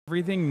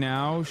Everything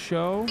Now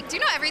show? Do you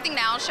know Everything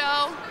Now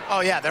show?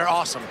 Oh yeah, they're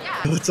awesome.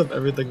 Yeah. What's up,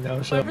 Everything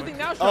Now show? Everything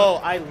Now show. Oh,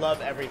 I love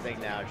Everything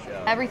Now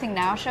show. Everything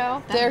Now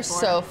show? They're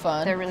so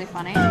fun. They're really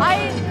funny.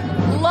 I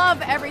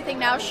love Everything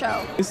Now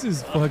show. This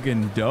is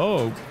fucking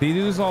dope. They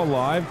do this all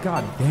live?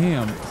 God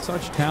damn,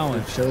 such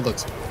talent. The show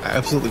looks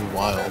absolutely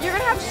wild. You're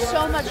gonna have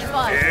so much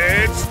fun.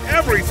 It's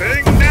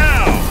Everything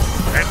Now,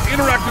 an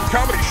interactive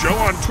comedy show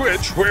on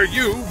Twitch where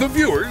you, the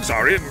viewers,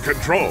 are in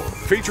control,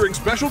 featuring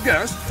special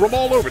guests from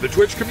all over the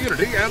Twitch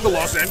community and the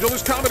Los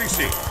Angeles comedy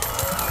scene.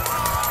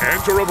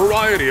 Enter a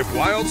variety of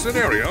wild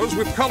scenarios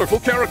with colorful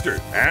characters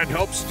and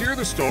help steer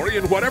the story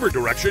in whatever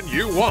direction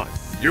you want.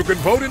 You can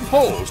vote in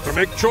polls to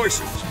make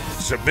choices,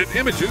 submit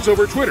images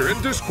over Twitter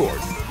and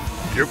Discord.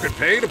 You can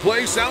pay to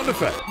play sound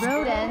effects.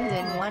 Road end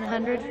in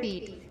 100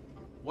 feet.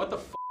 What the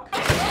f***?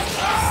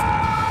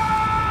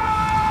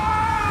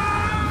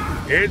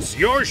 It's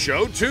your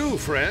show too,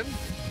 friend.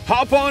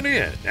 Hop on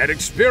in and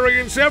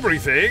experience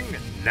everything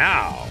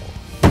now.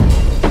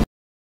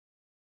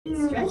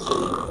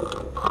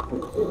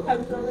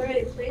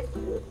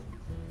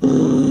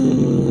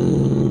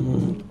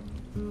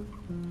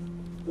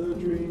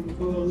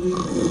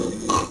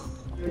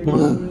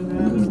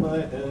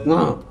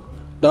 No,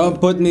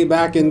 don't put me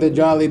back in the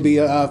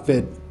Jollibee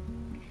outfit.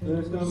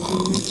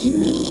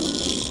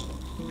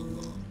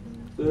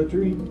 The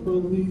dream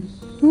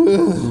police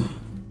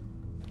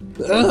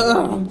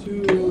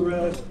to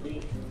arrest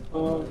me.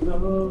 Oh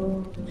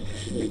no.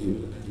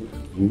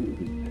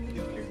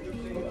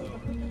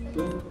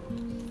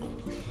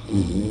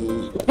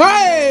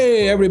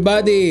 Hey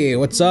everybody,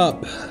 what's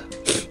up?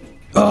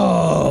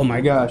 Oh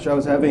my gosh, I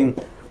was having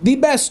the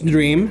best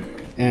dream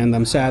and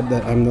I'm sad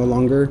that I'm no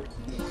longer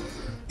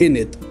in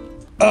it.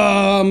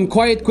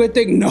 Quiet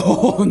quitting?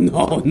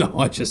 No,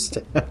 I just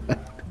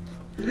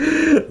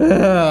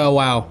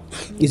wow,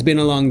 it's been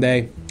a long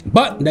day,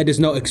 but that is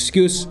no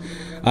excuse.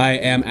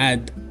 I'm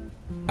at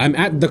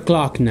the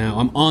clock now.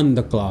 I'm on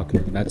the clock.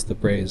 That's the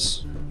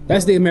praise.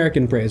 That's the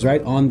American praise,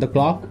 right? On the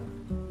clock?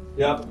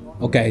 Yep.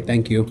 Okay,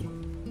 thank you.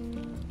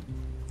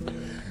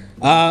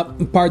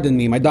 Pardon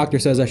me, my doctor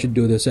says I should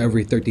do this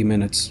every 30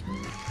 minutes.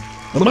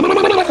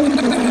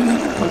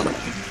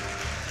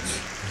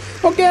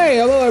 Okay,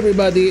 hello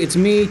everybody, it's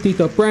me,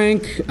 Tito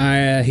Prank,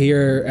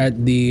 here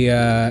at the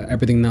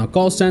Everything Now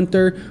call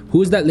center.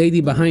 Who's that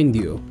lady behind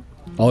you?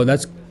 Oh,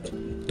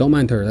 don't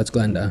mind her, that's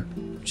Glenda.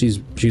 She's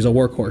a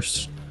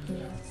workhorse.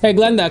 Hey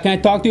Glenda, can I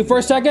talk to you for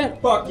a second?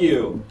 Fuck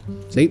you.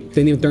 See,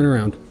 didn't even turn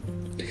around.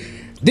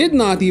 Did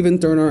not even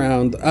turn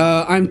around.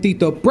 I'm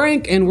Tito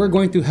Prank and we're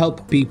going to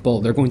help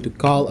people. They're going to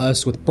call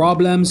us with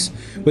problems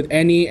with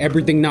any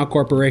Everything Now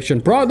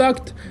Corporation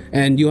product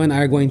and you and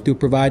I are going to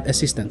provide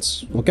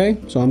assistance. Okay?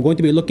 So I'm going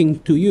to be looking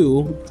to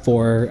you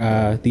for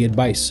the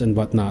advice and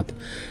whatnot.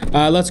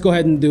 Let's go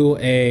ahead and do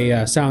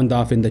a sound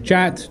off in the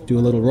chat. Do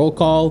a little roll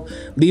call.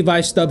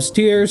 Levi Stubbs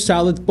Tears,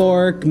 Salad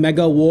Pork,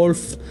 Mega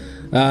Wolf,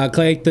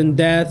 Clayton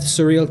Death,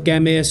 Surreal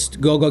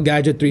Chemist, Gogo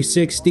Gadget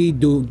 360,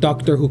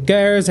 Doctor Who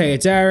Cares, Hey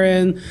It's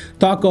Aaron,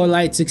 Taco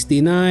Light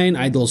 69,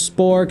 Idol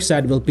Spork,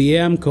 Sadville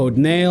PM, Code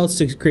Nail,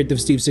 Creative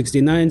Steve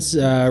 69,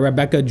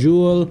 Rebecca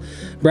Jewel,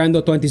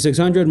 Brando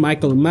 2600,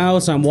 Michael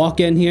Mouse, I'm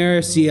Walk-In here,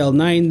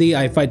 CL90,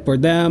 I Fight for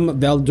Them,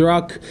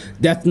 Veldruck,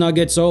 Death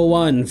Nuggets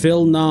 01,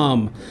 Phil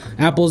Nom,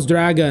 Apple's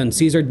Dragon,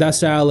 Caesar Da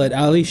Salad,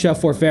 Alicia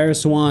for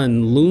Ferris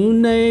 1,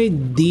 Lune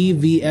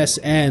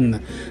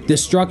DVSN,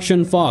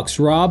 Destruction Fox,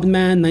 Rob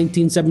Man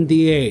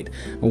 1978,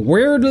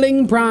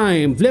 Weirdling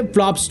Prime, Flip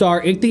Flop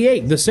Star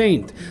 88, The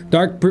Saint,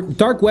 Dark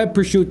Web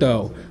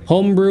Prosciutto,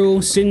 Homebrew,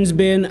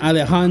 Sinsbin,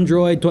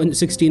 Alejandro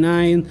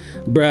 69,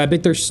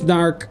 Bitter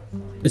Snark.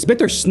 It's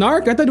Bitter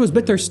Snark? I thought it was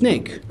Bitter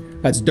Snake.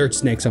 That's Dirt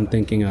Snakes I'm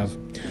thinking of.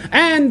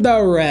 And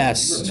the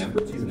rest.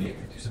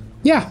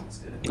 Yeah,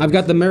 I've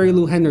got the Mary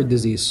Lou Henner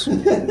disease.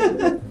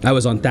 I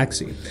was on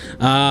Taxi.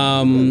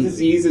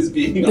 Disease is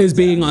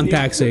being on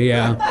Taxi,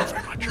 yeah.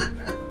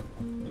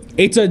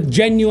 It's a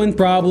genuine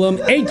problem.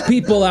 8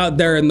 people out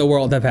there in the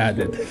world have had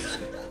it.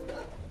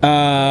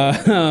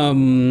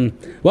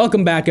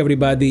 Welcome back,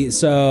 everybody.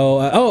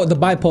 So, the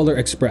Bipolar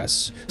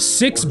Express.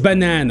 6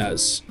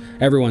 bananas.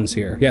 Everyone's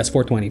here. Yes,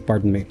 420,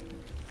 pardon me.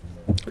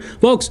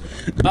 Folks,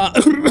 We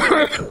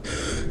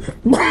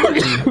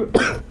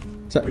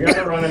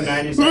gotta run a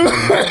 90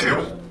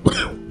 second.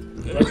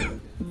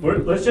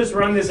 Let's just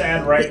run this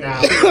ad right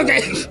now.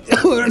 okay.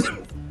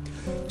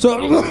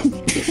 So,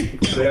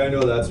 Say I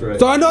know that's right.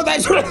 so I know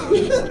that's right.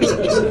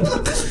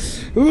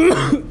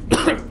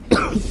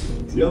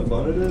 See how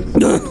fun it is?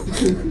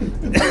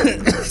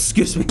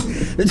 Excuse me.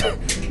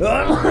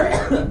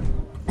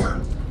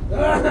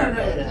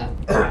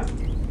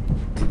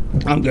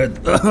 I'm good.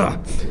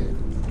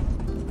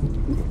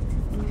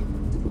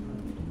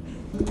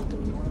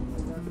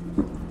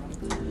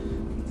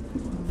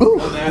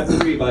 Ad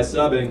 3 by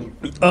subbing.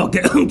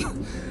 Okay.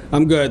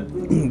 I'm good.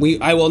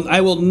 I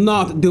will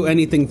not do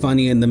anything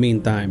funny in the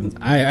meantime.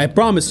 I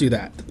promise you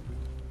that.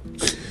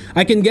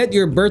 I can get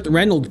your Burt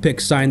Reynolds pic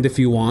signed if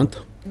you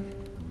want.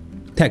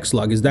 Text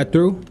log, is that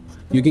true?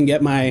 You can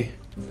get my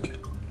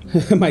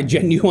my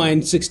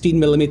genuine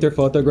 16mm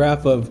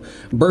photograph of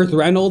Burt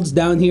Reynolds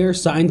down here,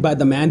 signed by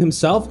the man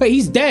himself. Hey,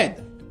 he's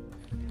dead.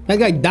 That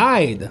guy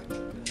died.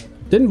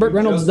 Didn't Burt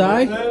Reynolds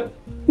die?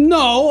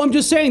 No, I'm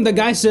just saying the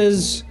guy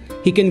says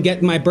he can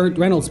get my Burt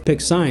Reynolds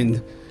pic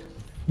signed.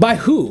 By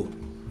who?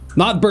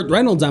 Not Burt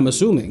Reynolds, I'm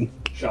assuming.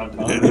 Sean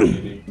Connery,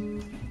 maybe.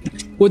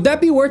 Would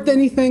that be worth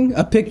anything?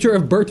 A picture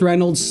of Burt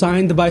Reynolds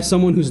signed by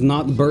someone who's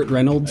not Burt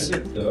Reynolds? I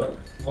think so.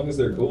 As long as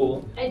they're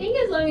cool. I think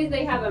as long as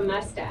they have a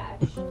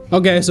mustache.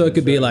 Okay, so it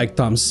could be like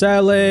Tom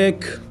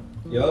Selleck.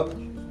 Yup.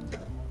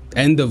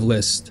 End of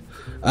list.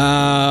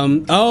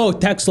 Oh,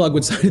 TechSlug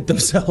would sign it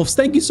themselves.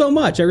 Thank you so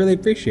much. I really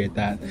appreciate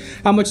that.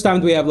 How much time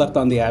do we have left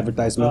on the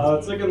advertisement?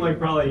 It's looking like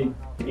probably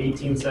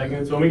 18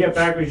 seconds. When we get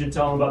back, we should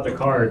tell them about the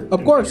card.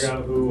 Of course. Figure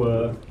out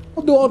who,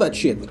 I'll do all that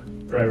shit.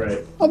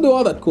 Right. I'll do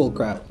all that cool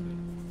crap.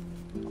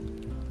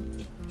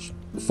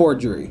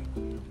 Forgery.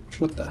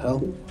 What the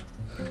hell?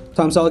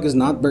 Tom Selleck is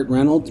not Burt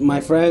Reynolds.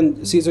 My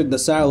friend, Caesar the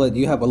Salad,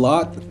 you have a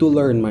lot to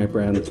learn, my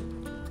friend.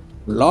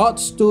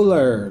 Lots to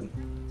learn.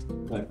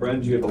 My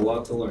friend, you have a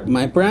lot to learn.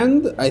 My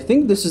friend, I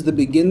think this is the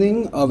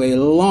beginning of a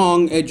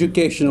long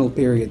educational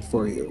period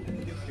for you.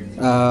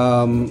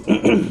 Are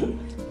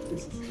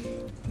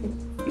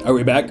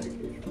we back?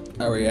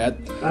 Are we at?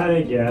 I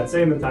think, yeah, it's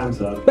saying the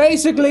time's up.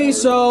 Basically,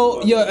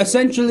 so yeah,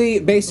 essentially,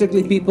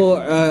 people,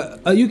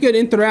 you can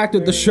interact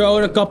with the show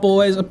in a couple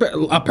ways.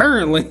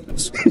 Apparently,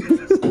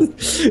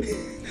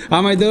 how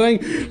am I doing?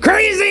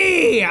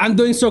 Crazy! I'm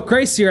doing so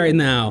crazy right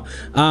now.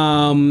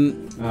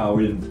 Oh,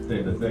 we didn't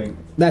say the thing.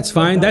 That's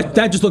fine. That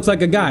just looks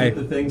like a guy.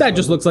 That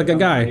just looks like a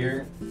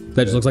guy.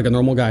 That just looks like a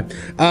normal guy.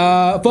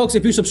 Folks,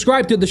 if you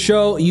subscribe to the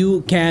show,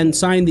 you can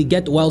sign the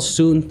Get Well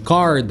Soon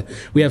card.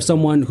 We have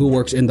someone who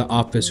works in the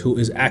office who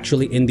is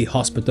actually in the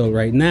hospital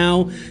right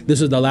now. This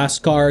is the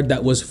last card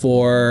that was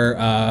for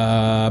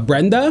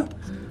Brenda,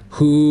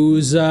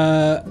 who's,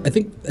 I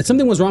think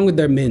something was wrong with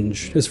their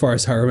minge, as far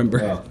as I remember.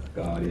 Oh,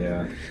 God,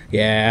 yeah.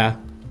 Yeah.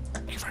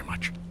 Thank you very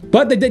much.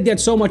 But they did get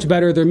so much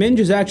better. Their minge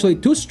is actually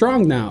too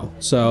strong now,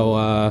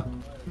 so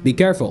be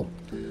careful.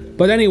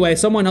 But anyway,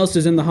 someone else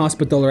is in the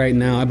hospital right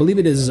now. I believe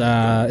it's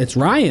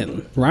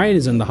Ryan. Ryan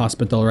is in the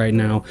hospital right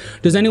now.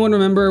 Does anyone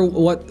remember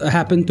what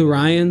happened to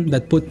Ryan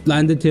that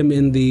landed him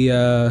in the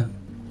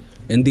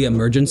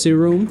emergency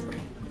room?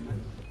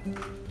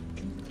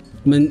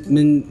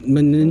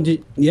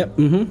 Yep,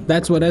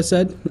 that's what I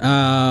said.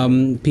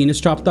 Penis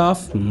chopped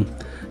off.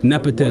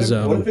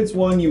 Nepotism. What if it's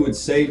one you would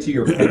say to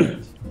your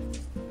parents?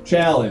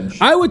 Challenge.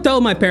 I would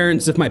tell my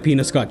parents if my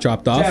penis got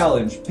chopped off.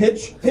 Challenge.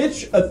 Pitch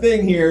a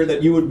thing here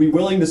that you would be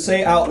willing to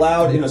say out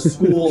loud in a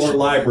school or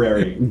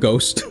library.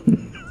 Ghost.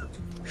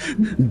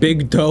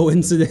 Big toe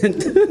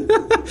incident.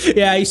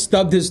 Yeah, he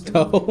stubbed his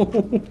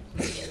toe.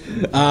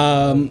 Big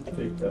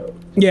toe.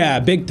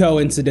 Yeah, big toe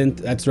incident.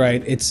 That's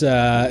right. It's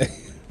yeah,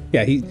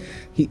 he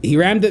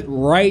rammed it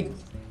right.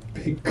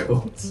 Big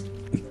goats.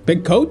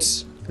 Big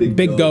coats?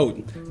 Big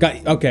goat.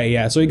 Okay,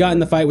 yeah. So he got in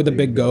the fight with a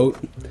big goat.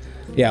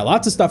 Yeah,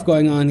 lots of stuff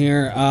going on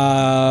here.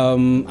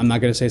 I'm not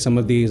gonna say some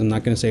of these. I'm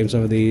not gonna say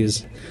some of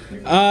these.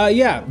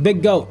 Yeah,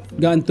 big goat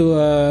got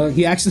into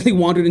he accidentally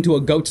wandered into a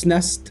goat's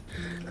nest,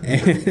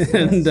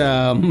 and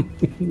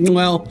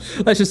well,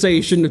 let's just say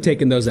he shouldn't have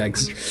taken those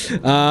eggs.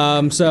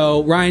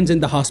 So Ryan's in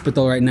the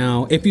hospital right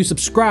now. If you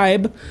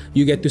subscribe,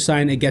 you get to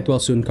sign a Get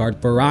Well Soon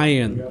card for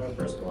Ryan.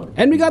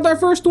 And we got our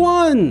first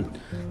one.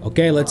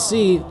 Okay, let's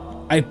see.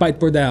 I fight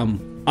for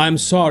them. I'm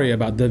sorry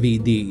about the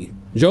VD.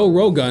 Joe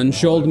Rogan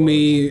told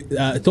me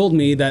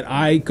that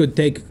I could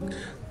take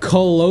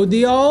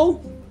colloidal,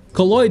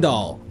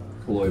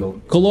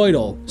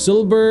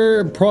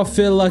 silver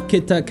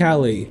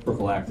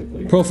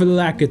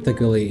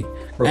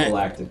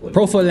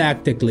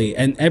prophylactically,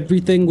 and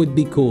everything would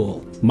be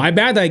cool. My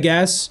bad, I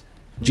guess.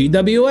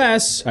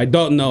 GWS. I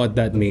don't know what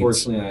that means.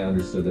 Fortunately, I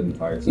understood the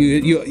entire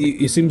sentence.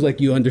 It seems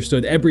like you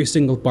understood every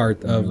single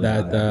part of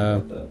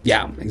that.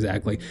 Yeah,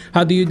 exactly.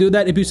 How do you do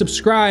that? If you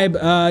subscribe,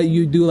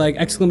 you do like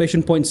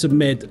exclamation point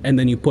submit, and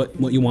then you put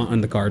what you want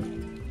on the card.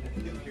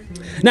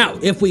 Now,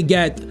 if we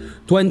get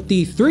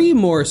 23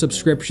 more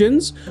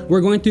subscriptions, we're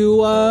going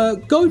to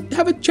go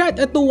have a chat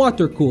at the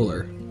water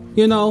cooler,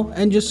 you know,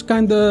 and just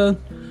kind of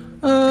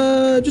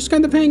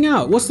hang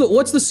out. What's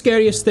the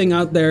scariest thing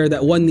out there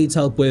that one needs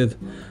help with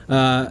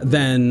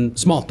than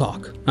small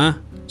talk, huh?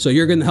 So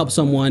you're gonna help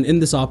someone in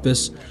this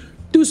office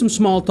do some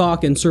small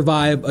talk and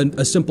survive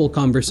a simple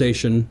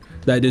conversation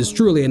that is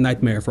truly a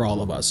nightmare for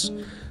all of us.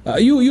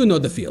 You know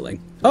the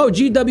feeling. Oh,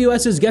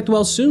 GWS's Get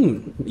Well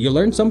Soon. You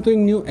learn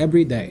something new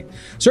every day.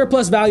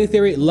 Surplus Value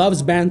Theory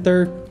loves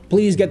banter.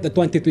 Please get the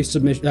 23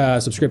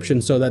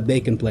 subscriptions so that they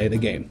can play the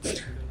game.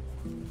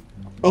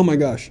 Oh my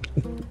gosh.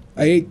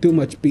 I ate too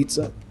much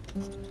pizza.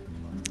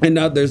 And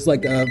now there's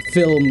like a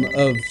film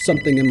of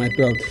something in my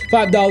throat.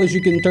 $5,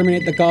 you can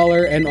terminate the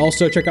caller, and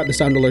also check out the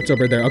sound alerts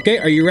over there. Okay,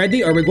 are you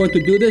ready? Are we going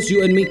to do this?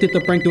 You and me,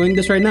 Tito Prank, doing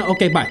this right now?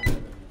 Okay, bye.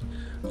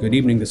 Good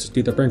evening, this is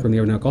Tito Prank from the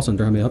EverythingNow call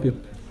center. How may I help you?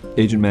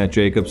 Agent Matt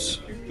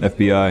Jacobs,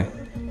 FBI.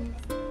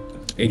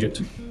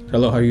 Agent.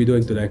 Hello, how are you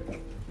doing today?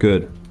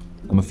 Good.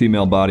 I'm a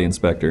female body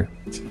inspector.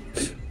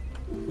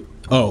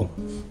 Oh.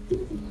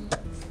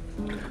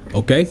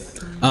 Okay.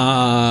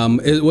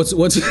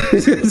 What's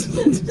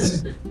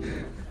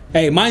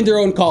Hey, mind your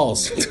own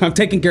calls. I'm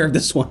taking care of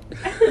this one.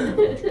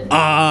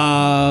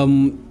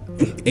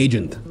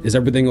 Agent, is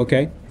everything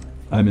okay?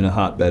 I'm in a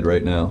hotbed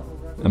right now.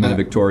 I'm in a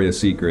Victoria's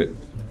Secret,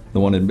 the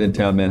one in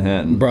Midtown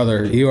Manhattan.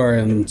 Brother, you are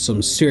in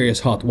some serious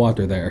hot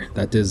water there.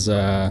 That is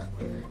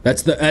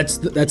that's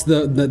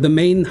the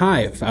main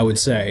hive, I would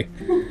say.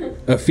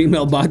 A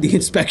female body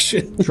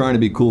inspection. Trying to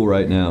be cool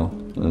right now.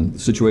 The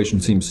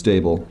situation seems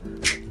stable.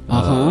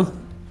 I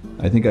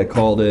think I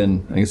called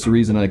in. I guess the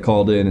reason I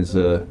called in is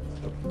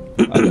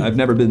I've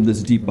never been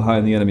this deep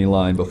behind the enemy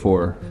line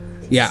before.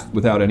 Yeah.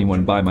 Without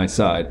anyone by my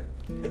side.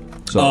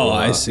 So,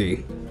 I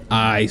see.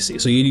 I see.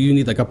 So you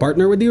need like a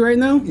partner with you right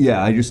now?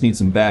 Yeah, I just need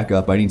some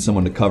backup. I need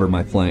someone to cover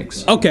my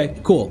flanks. Okay,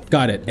 cool.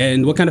 Got it.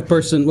 And what kind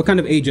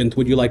of agent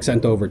would you like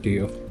sent over to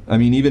you? I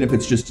mean, even if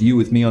it's just you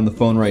with me on the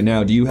phone right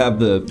now, do you have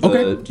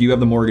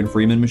the Morgan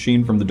Freeman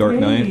machine from The Dark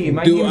Knight? Hey,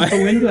 my name is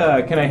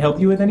Belinda. Can I help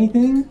you with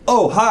anything?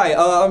 Oh, hi.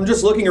 I'm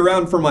just looking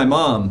around for my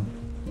mom.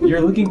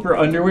 You're looking for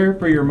underwear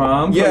for your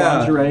mom?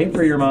 Yeah. For lingerie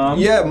for your mom?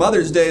 Yeah,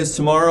 Mother's Day is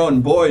tomorrow,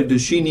 and boy,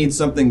 does she need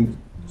something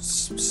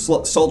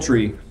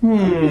sultry.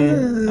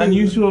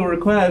 Unusual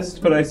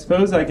request, but I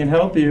suppose I can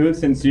help you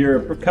since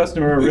you're a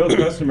customer, a real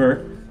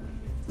customer.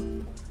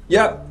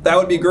 Yep, that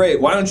would be great.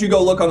 Why don't you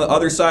go look on the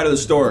other side of the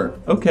store?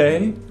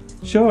 Okay,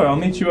 sure. I'll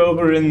meet you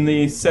over in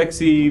the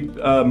sexy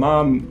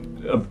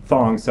mom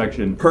thong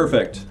section.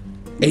 Perfect.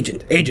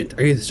 Agent,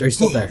 are you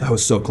still there? That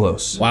was so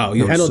close. Wow,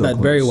 you handled that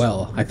very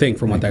well, I think,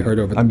 from what I heard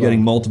over the I'm phone.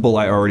 getting multiple,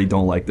 I already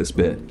don't like this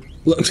bit.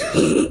 Look.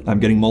 I'm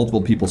getting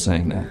multiple people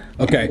saying that.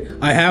 Okay,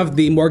 I have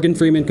the Morgan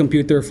Freeman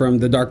computer from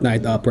The Dark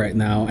Knight up right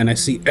now, and I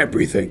see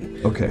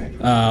everything. Okay.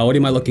 What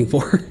am I looking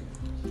for?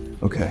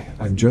 Okay,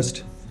 I'm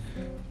just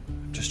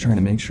trying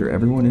to make sure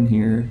everyone in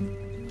here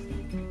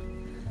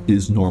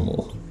is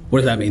normal. What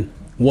does that mean?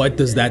 What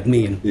does that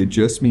mean? It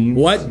just means...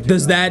 What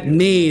does that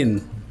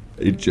mean?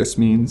 It just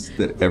means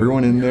that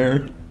everyone in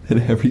there,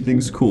 that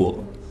everything's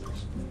cool.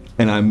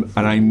 And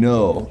I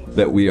know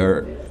that we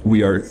are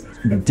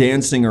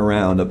dancing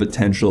around a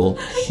potential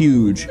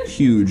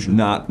huge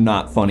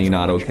not funny,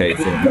 not okay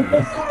thing.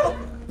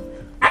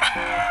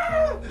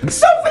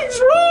 Something's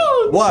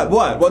wrong!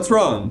 What's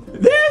wrong?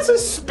 There's a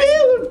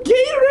spill of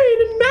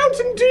Gatorade and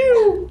Mountain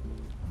Dew!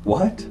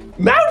 What?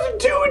 Mountain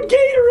Dew and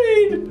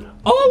Gatorade!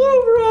 All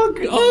over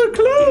our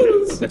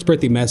clothes! That's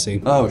pretty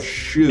messy. Oh,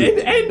 shoot.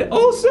 And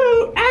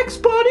also Axe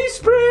body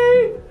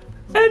spray!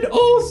 And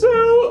also,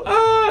 oil,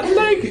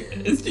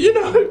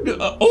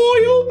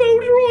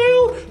 motor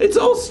oil. It's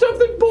all stuff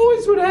that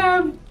boys would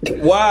have.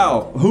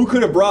 Wow, who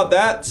could have brought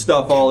that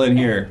stuff all in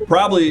here?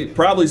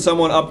 Probably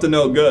someone up to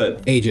no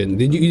good. Agent,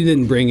 you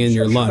didn't bring in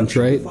your lunch,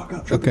 right?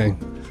 Okay.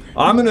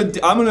 I'm gonna,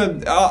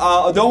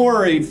 don't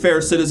worry,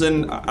 fair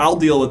citizen, I'll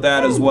deal with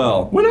that as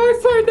well. When I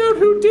find out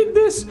who did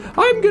this,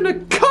 I'm gonna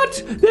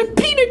cut their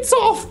peanuts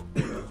off.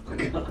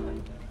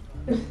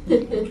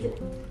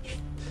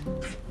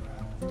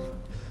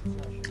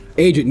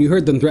 Agent, you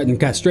heard them threaten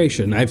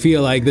castration. I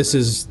feel like this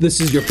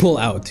is your pull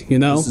out, you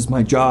know? This is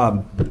my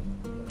job.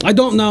 I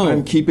don't know.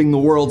 I'm keeping the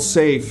world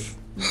safe.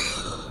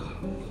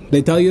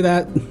 They tell you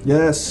that?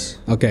 Yes.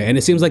 Okay, and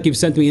it seems like you've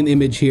sent me an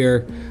image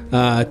here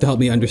to help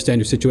me understand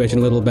your situation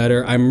a little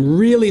better. I'm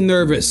really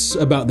nervous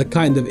about the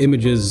kind of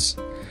images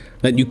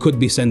that you could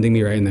be sending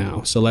me right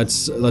now. So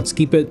let's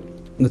keep it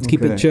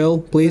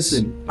chill, please.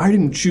 Listen, I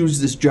didn't choose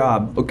this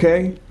job,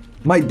 okay?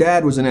 My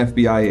dad was an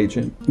FBI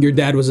agent. Your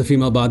dad was a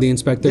female body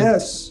inspector?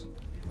 Yes.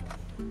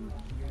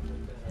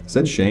 Is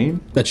that Shane?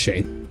 That's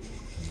Shane.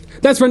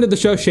 That's friend of the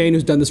show, Shane,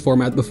 who's done this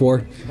format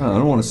before. I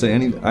don't want to say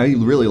any. I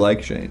really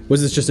like Shane.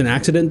 Was this just an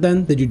accident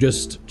then? Did you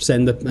just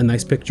send a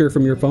nice picture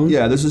from your phone?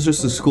 Yeah, this is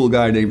just a school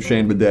guy named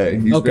Shane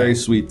Bidet. He's Okay. very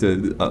sweet to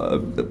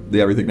the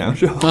Everything Now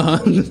show.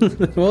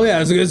 Well,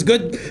 yeah, it's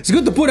good. It's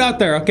good to put out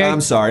there. Okay.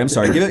 I'm sorry.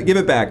 Give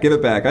it back.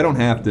 I don't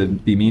have to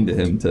be mean to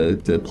him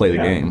to play the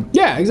game.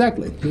 Yeah,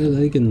 exactly. Yeah,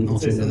 they can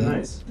also do that.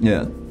 Nice.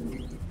 Yeah.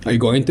 Are you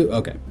going to?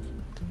 Okay.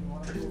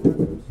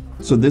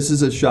 So this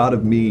is a shot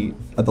of me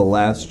at the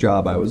last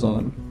job I was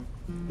on.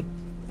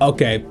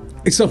 Okay.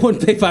 Someone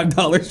pay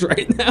 $5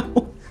 right now.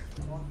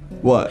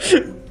 What?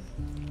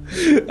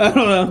 I don't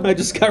know. I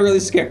just got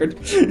really scared.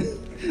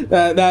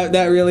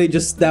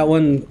 that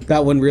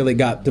one really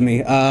got to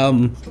me.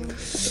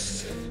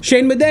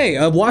 Shane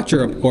Bidet, a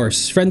watcher, of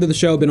course, friend of the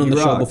show, been on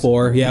the show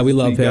before. Yeah, we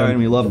love Sweet guy, and him.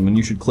 we love him, and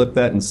you should clip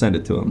that and send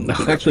it to him.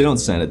 Actually, don't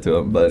send it to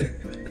him, but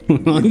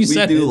You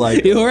said do it.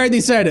 like You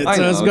already said it, I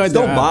so know, it's good.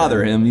 don't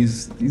bother him.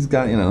 He's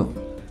got, you know.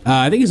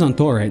 I think he's on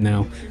tour right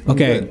now.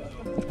 Okay,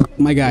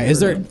 my guy, is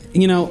there?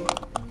 You know,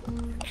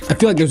 I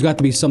feel like there's got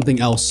to be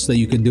something else that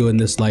you could do in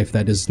this life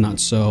that is not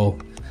so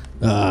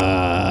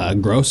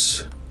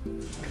gross.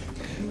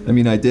 I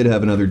mean, I did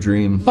have another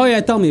dream. Oh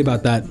yeah, tell me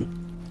about that.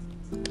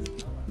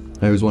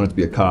 I always wanted to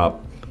be a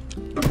cop.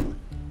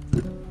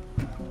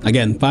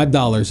 Again,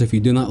 $5 if you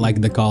do not like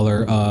the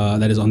caller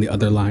that is on the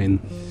other line.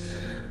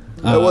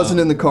 That wasn't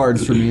in the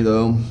cards for me,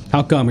 though.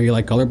 How come? Are you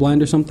like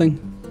colorblind or something?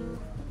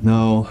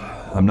 No,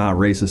 I'm not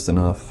racist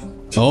enough.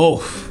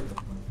 Oh,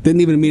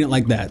 didn't even mean it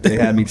like that. They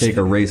had me take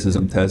a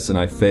racism test and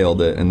I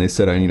failed it, and they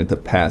said I needed to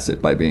pass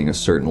it by being a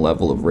certain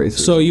level of racism.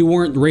 So you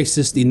weren't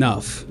racist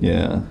enough.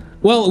 Yeah.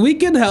 Well, we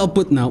could help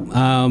with no.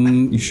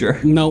 You sure?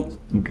 No.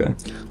 Okay.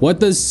 What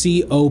does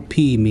COP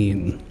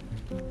mean?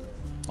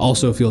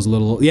 Also feels a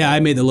little. Yeah, I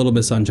made a little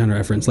bit Sunshine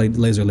reference, like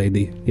Laser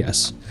Lady.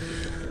 Yes.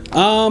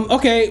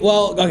 Okay.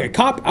 Well. Okay.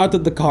 Cop out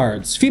of the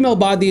cards. Female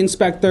body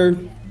inspector.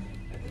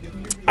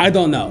 I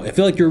don't know. I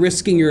feel like you're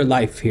risking your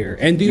life here.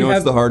 And do you know have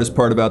what's the hardest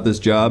part about this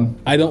job?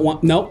 I don't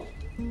want. Nope.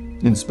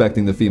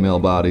 Inspecting the female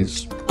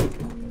bodies.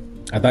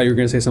 I thought you were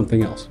gonna say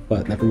something else,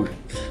 but never mind.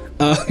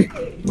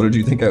 What did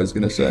you think I was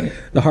gonna say?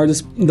 The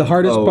hardest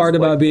part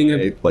about being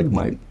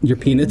your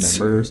peanuts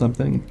member or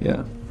something.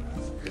 Yeah.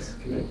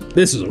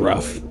 This is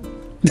rough.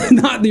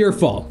 Not your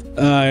fault.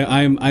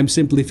 I'm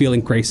simply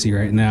feeling crazy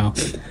right now.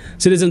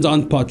 Citizens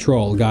on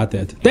patrol. Got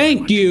it.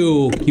 Thank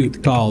you,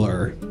 cute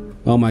caller.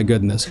 Oh my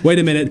goodness. Wait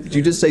a minute. Did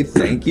you just say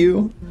thank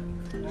you?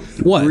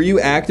 What? Were you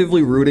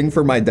actively rooting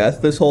for my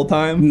death this whole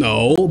time?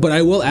 No, but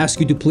I will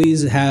ask you to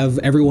please have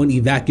everyone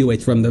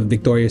evacuate from the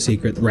Victoria's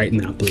Secret right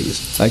now,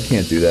 please. I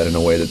can't do that in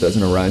a way that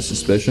doesn't arouse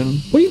suspicion.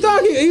 What are you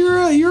talking?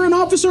 You're an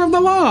officer of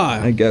the law.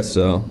 I guess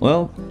so.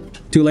 Well,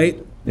 too late?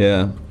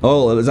 Yeah.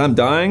 Oh, as I'm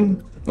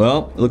dying?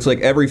 Well, it looks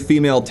like every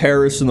female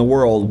terrorist in the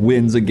world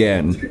wins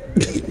again.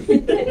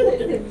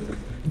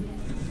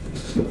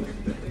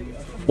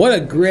 What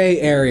a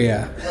gray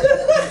area.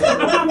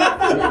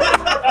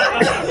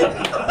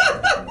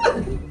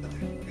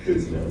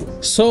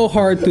 So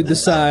hard to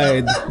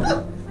decide.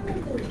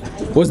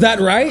 Was that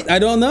right? I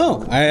don't know.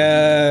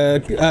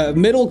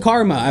 Middle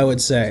karma, I would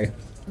say.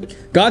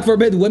 God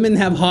forbid women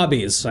have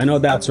hobbies. I know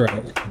that's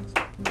right.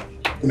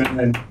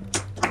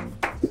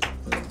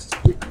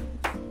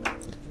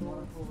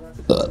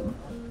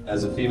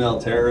 As a female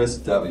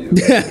terrorist, W.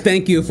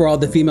 Thank you for all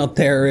the female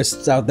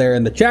terrorists out there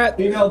in the chat.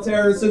 Female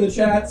terrorists in the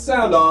chat,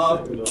 sound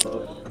off.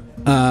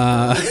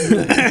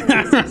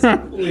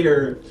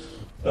 Clear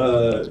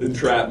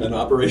entrapment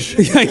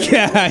operation.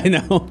 Yeah, I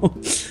know.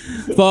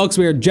 Folks,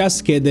 we are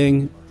just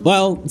kidding.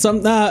 Well,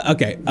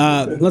 okay,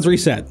 let's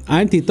reset.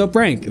 I'm Tito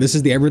Frank. This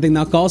is the Everything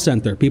Now call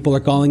center. People are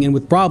calling in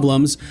with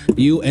problems.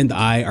 You and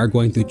I are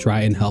going to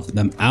try and help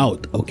them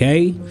out,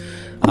 okay?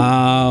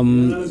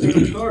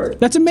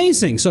 That's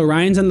amazing. So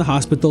Ryan's in the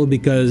hospital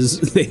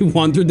because they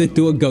wandered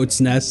into a goat's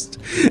nest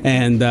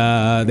and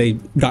they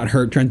got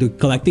hurt trying to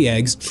collect the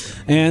eggs.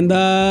 And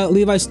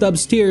Levi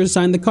Stubbs Tears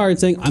signed the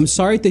card saying, "I'm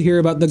sorry to hear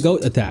about the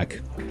goat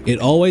attack. It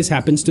always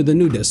happens to the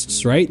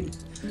nudists, right?"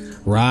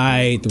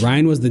 Right.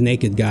 Ryan was the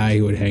naked guy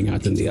who would hang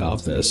out in the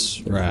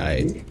office.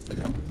 Right.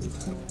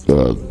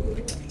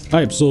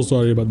 I am so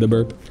sorry about the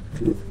burp.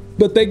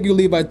 But thank you,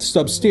 Levi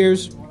Stubbs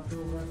Tears.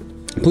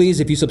 Please,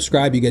 if you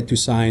subscribe, you get to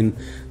sign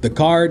the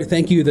card.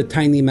 Thank you, the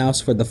Tiny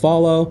Mouse, for the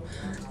follow.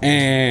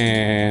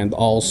 And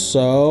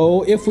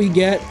also, if we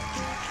get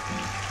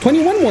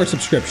 21 more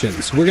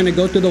subscriptions, we're gonna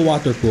go to the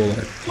water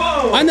cooler.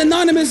 Whoa. An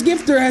anonymous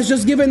gifter has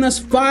just given us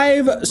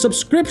 5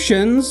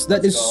 subscriptions.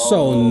 That is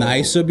so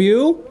nice of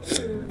you.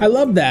 I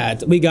love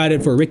that. We got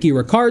it for Ricky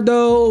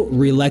Ricardo,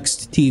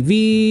 Relaxed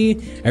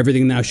TV,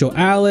 Everything Now Show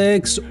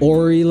Alex,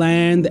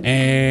 Oriland,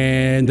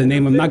 and the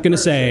name I'm not gonna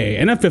say,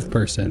 and a 5th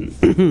person.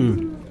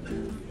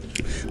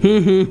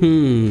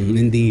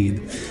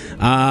 Indeed.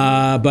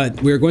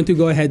 But we're going to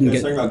go ahead and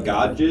get... talking about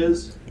God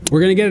jizz? We're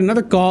gonna get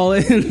another call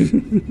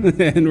in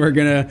and we're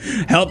gonna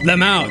help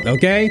them out,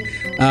 okay?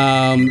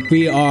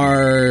 We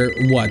are,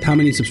 what? How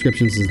many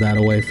subscriptions is that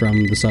away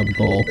from the sub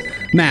goal?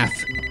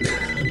 Math.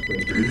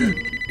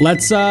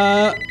 Let's,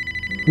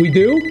 we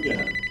do?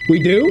 Yeah. We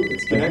do?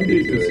 It's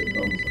connected to it.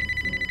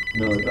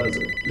 No, it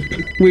doesn't.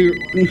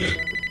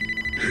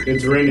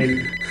 It's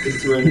ringing.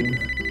 It's ringing.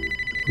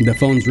 The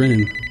phone's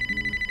ringing.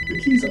 The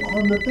key's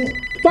on the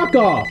thing. Fuck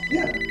off!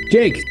 Yeah.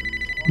 Jake,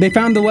 they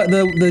found the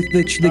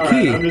key.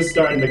 Right, I'm just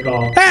starting the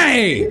call.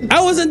 Hey!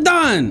 I wasn't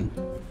done!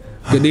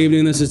 Good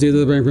evening, this is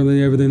Tito Frank from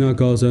the Everything Now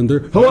call center.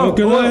 Hello, how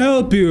can I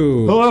help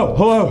you?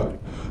 Hello.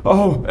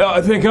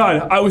 Oh, thank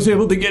God. I was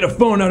able to get a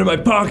phone out of my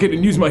pocket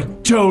and use my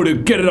toe to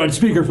get it on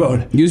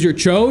speakerphone. Use your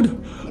chode?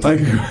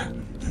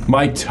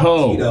 My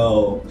toe.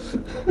 Tito.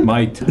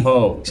 My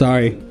toe.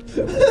 Sorry.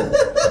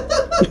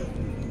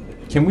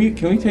 Can we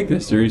take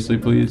this seriously,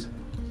 please?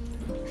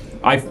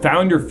 I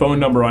found your phone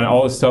number on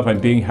all the stuff I'm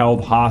being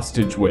held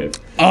hostage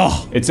with.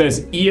 Oh. It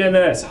says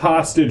ENS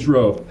hostage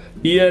rope,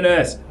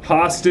 ENS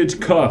hostage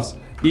cuffs,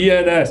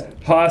 ENS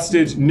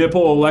hostage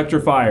nipple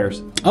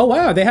electrifiers. Oh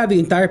wow, they have the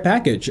entire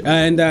package.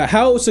 And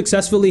how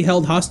successfully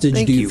held hostage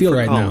do you feel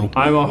right now?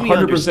 I'm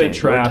 100%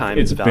 trapped.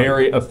 It's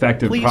very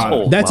effective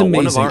product. That's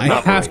amazing. I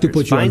have to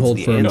put you on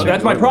hold for a minute.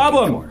 That's my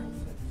problem.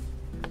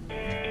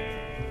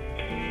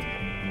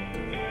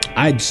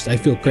 I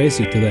feel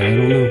crazy today. I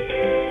don't know.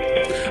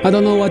 I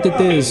don't know what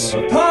it is.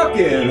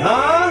 Talking,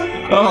 huh?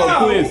 Oh,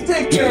 please.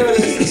 Take care of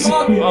this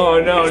talking.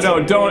 Oh, no,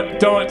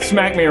 don't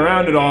smack me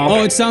around at all.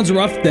 Oh, it sounds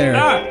rough there.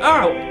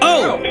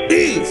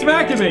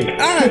 Smacking me.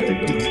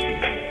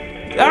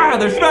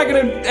 They're smacking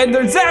and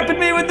they're zapping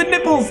me with the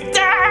nipples.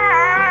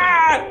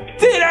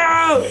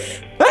 Tito!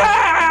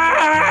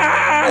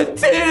 Ah!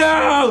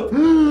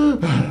 Tito!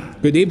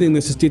 Good evening,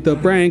 this is Tito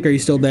Prank. Are you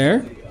still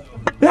there?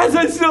 Yes,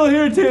 I'm still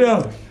here,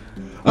 Tito.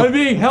 I'm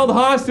being held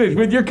hostage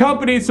with your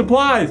company's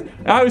supplies.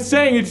 I was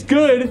saying it's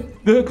good.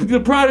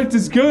 The product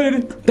is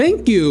good.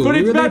 Thank you. But We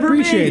it's really not for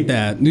me. appreciate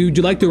that. Would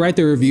you like to write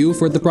the review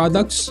for the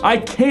products? I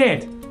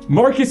can't.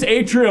 Marcus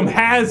Atrium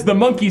has the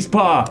monkey's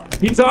paw.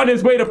 He's on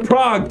his way to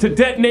Prague to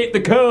detonate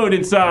the code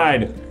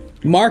inside.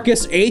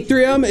 Marcus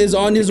Atrium is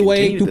on his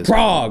way to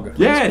Prague.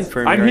 Yes,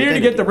 I'm here to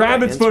get the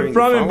rabbit's foot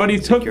from him, but he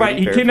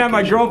kidnapped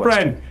my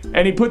girlfriend,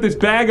 and he put this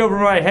bag over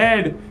my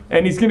head,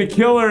 and he's gonna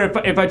kill her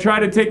if I try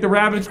to take the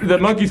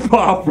monkey's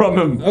paw from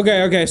him.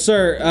 Okay,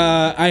 sir.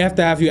 I have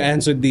to have you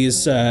answer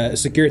these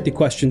security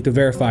questions to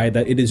verify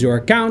that it is your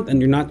account and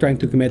you're not trying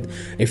to commit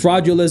a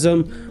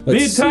fraudulism. The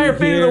entire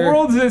fate of the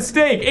world is at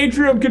stake.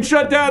 Atrium could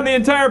shut down the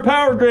entire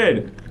power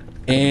grid.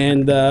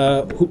 And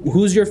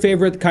who's your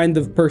favorite kind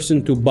of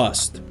person to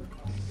bust?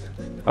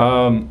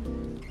 The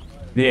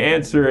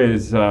answer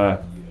is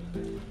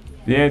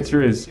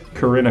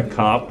Corinna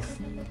Kopf.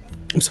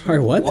 I'm sorry,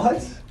 what?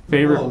 What?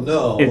 Favorite? Oh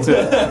no.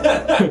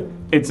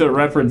 It's a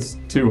reference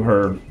to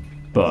her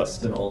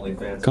bust. An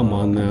OnlyFans. Come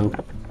on now.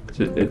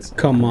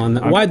 Come on.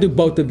 Why do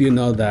both of you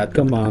know that?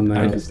 Come on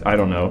now. I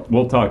don't know.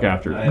 We'll talk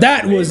after.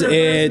 That was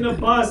it.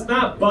 Bust,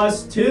 not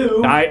bust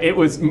too. It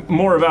was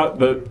more about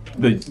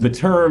the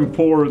term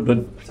for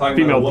the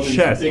female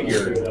chest.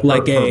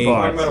 Like her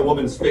talking about a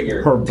woman's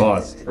figure. Her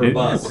bust. Her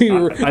bust.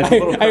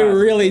 I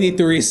really need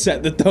to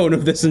reset the tone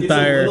of this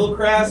entire. It's a little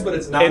crass, but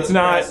it's not as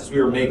crass as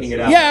we were making it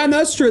out. Yeah, no,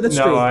 that's true. That's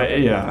true.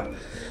 Yeah.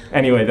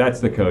 Anyway,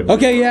 that's the code.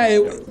 Okay, yeah,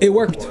 it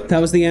worked. That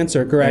was the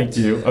answer. Correct.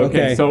 Thank you.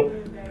 Okay. So.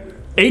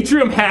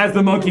 Atrium has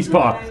the monkey's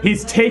paw.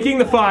 He's taking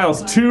the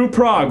files to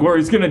Prague where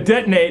he's going to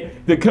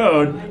detonate the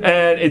code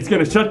and it's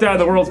going to shut down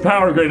the world's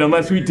power grid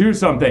unless we do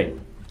something.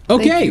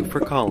 Okay. Thank you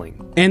for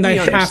calling. And We I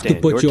have to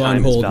understand put your you on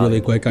time is hold really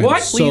valuable. quick. I'm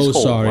Please so hold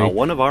sorry. while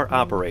one of our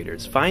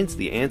operators finds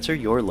the answer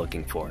you're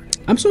looking for.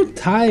 I'm so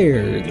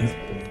tired.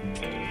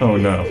 Oh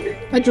no.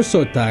 I'm just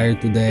so tired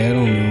today. I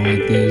don't know what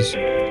it is.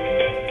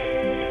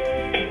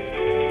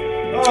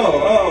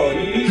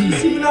 You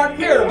seem to not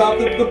care about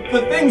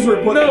the things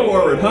we're putting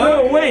forward,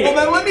 huh? No, wait. Well,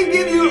 then let me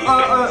give you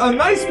a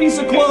nice piece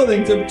of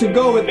clothing to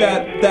go with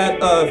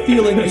that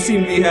feeling you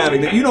seem to be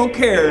having, that you don't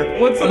care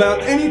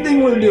about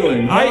anything we're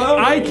doing. Huh?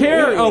 I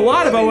care a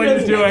lot about what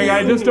he's doing.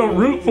 I just don't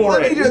root for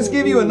it. Let me just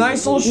give you a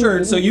nice little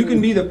shirt so you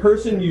can be the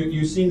person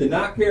you seem to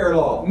not care at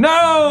all.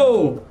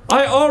 No!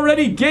 I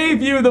already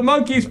gave you the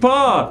monkey's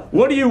paw.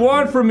 What do you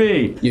want from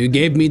me? You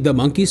gave me the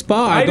monkey's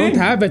paw? I don't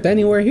have it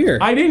anywhere here.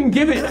 I didn't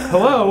give it.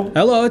 Hello?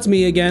 Hello, it's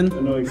me again.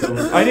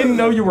 I didn't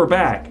know you were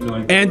back.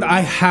 And I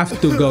have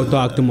to go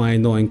talk to my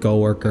annoying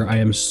coworker. I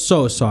am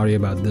so sorry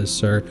about this,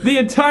 sir. The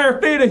entire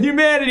fate of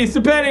humanity is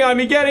depending on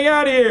me getting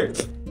out of here.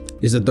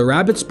 Is it the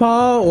rabbit's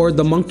paw or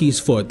the monkey's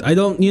foot? I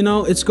don't,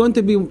 it's going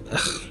to be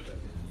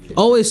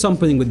always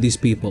something with these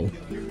people.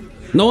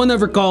 No one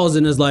ever calls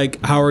and is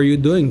like, how are you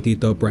doing,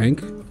 Tito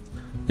Prank?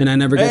 And I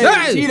never get,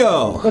 Hey,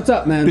 Tito! What's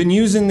up, man? Been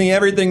using the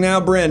Everything Now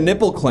brand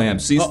nipple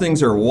clamps. These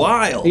things are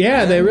wild.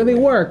 Yeah, they really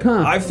work,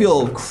 huh? I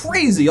feel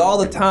crazy all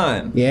the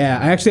time. Yeah,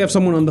 I actually have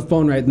someone on the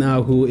phone right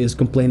now who is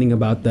complaining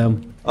about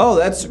them. Oh,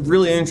 that's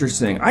really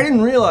interesting. I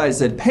didn't realize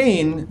that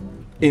pain,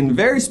 in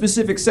very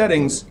specific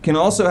settings, can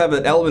also have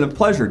an element of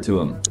pleasure to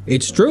them.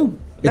 It's true.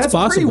 It's That's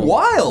possible. pretty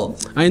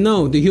wild. I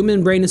know. The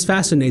human brain is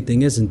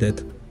fascinating, isn't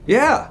it?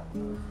 Yeah.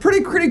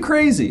 Pretty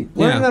crazy.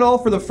 Learning that all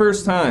for the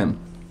first time.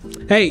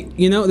 Hey,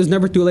 there's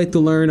never too late to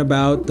learn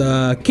about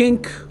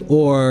kink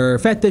or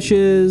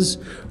fetishes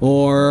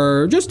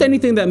or just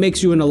anything that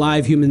makes you an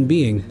alive human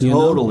being.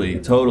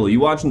 Totally. You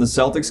watching the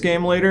Celtics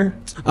game later?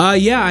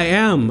 Yeah, I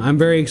am. I'm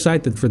very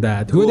excited for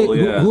that.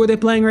 Who are they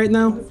playing right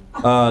now?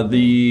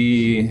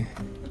 The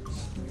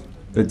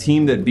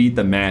team that beat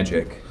the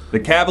Magic. The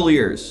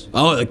Cavaliers.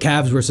 Oh, the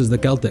Cavs versus the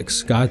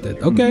Celtics. Got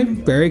it. Okay,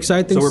 very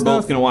exciting So we're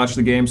stuff. both gonna watch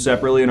the game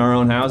separately in our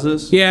own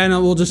houses? Yeah, and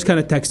we'll just kind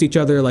of text each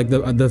other like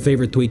the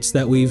favorite tweets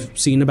that we've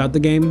seen about the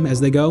game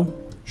as they go.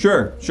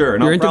 Sure.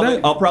 And You're into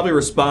that? I'll probably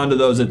respond to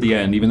those at the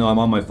end, even though I'm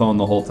on my phone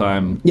the whole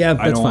time. Yeah,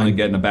 I don't want to fine.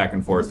 get in a back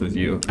and forth with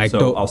you. I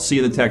So I'll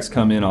see the text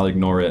come in, I'll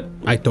ignore it.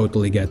 I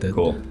totally get it.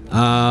 Cool.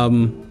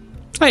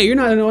 Hey, you're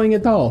not annoying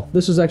at all.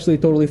 This is actually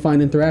totally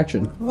fine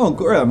interaction. Oh,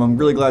 great. I'm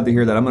really glad to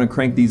hear that. I'm gonna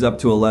crank these up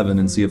to 11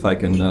 and see if I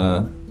can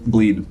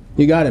bleed.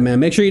 You got it, man.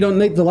 Make sure you don't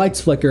make the lights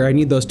flicker. I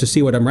need those to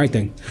see what I'm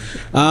writing.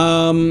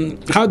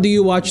 How do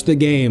you watch the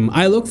game?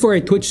 I look for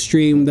a Twitch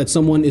stream that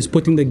someone is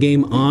putting the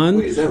game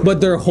on, but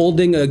they're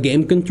holding a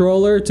game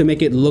controller to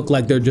make it look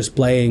like they're just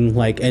playing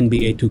like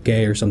NBA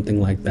 2K or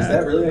something like that. Is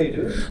that really how you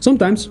do it?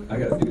 Sometimes. I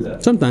gotta do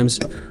that. Sometimes.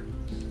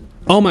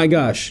 Oh my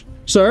gosh.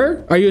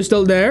 Sir, are you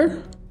still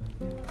there?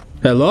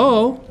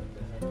 Hello?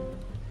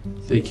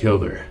 They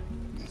killed her.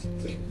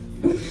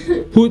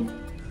 Who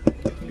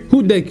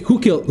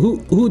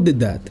did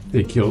that?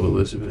 They killed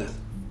Elizabeth.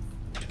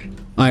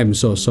 I'm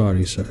so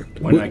sorry, sir.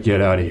 When I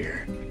get out of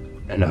here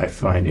and I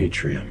find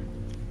Atrium,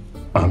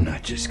 I'm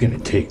not just gonna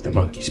take the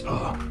monkey's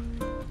paw.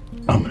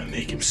 I'm gonna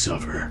make him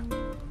suffer.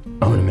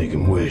 I'm gonna make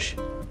him wish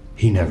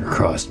he never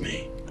crossed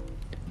me.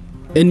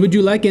 And would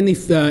you like any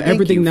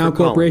Everything you Now for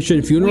calling. Corporation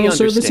We funeral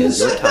understand services?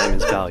 your time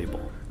is valuable.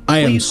 I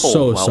am Please hold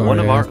so while sorry one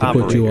of I our have to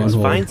put you on operators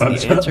hold. finds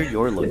the answer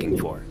you're looking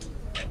for.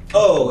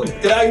 Oh,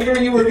 did I hear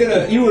you were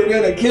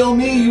gonna kill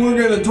me? You were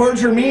gonna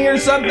torture me or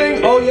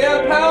something? Oh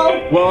yeah,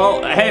 pal?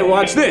 Well, hey,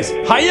 watch this.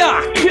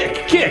 Hiya!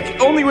 Kick!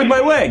 Only with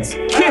my legs.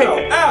 Kick!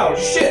 Ow,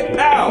 shit,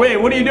 ow! Wait,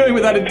 what are you doing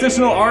with that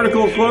additional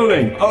article of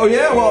clothing? Oh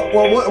yeah, well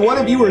what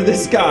if you were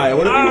this guy?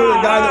 What if you were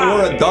the guy that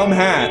wore a dumb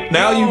hat?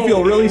 Now you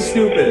feel really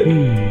stupid.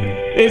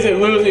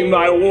 Isn't losing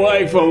my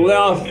wife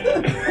enough?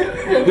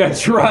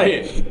 That's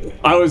right.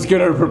 I was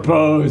gonna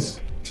propose.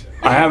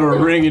 I have a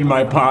ring in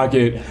my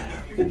pocket.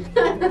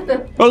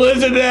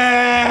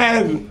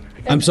 Elizabeth!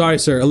 I'm sorry,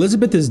 sir.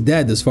 Elizabeth is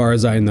dead as far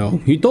as I know.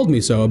 He told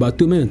me so about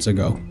 2 minutes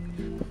ago.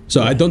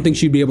 So I don't think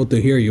she'd be able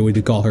to hear you when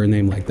you call her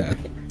name like that.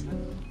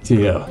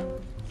 Tio.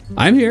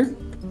 I'm here.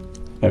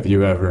 Have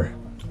you ever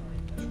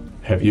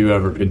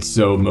been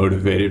so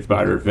motivated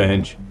by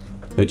revenge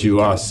that you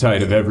lost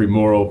sight of every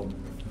moral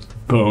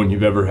bone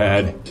you've ever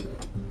had?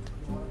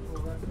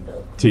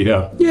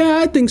 Tito. Yeah,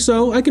 I think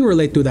so. I can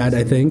relate to that,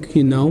 I think,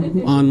 you know,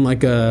 on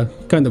like a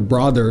kind of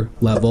broader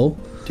level.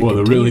 Well,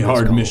 the really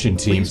hard mission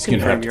team's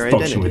gonna have your to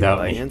function identity without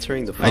by me.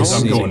 answering the I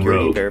see. I'm going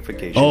rogue.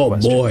 verification Oh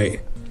question.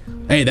 boy.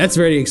 Hey, that's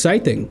very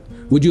exciting.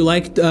 Would you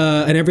like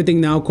an Everything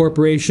Now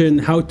Corporation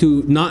How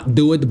to Not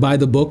Do It by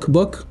the Book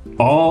book?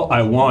 All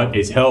I want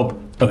is help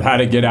of how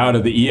to get out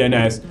of the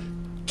ENS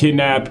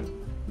kidnap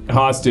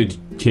hostage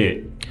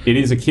kit. It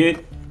is a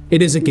kit?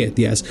 It is a kit,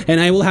 yes. And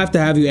I will have to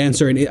have you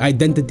answer an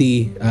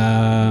identity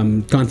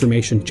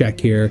confirmation check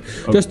here,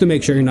 just to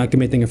make sure you're not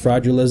committing a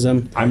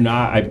fraudulism. I'm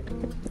not.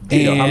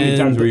 Tito, how many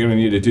times are we gonna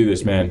need to do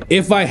this, man?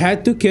 If I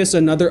had to kiss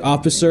another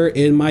officer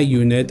in my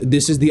unit,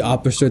 this is the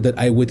officer that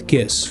I would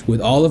kiss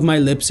with all of my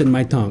lips and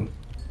my tongue.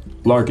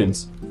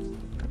 Larkins.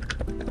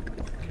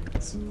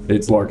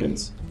 It's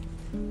Larkins.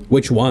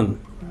 Which one?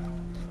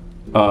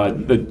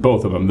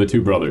 Both of them, the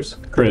two brothers,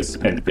 Chris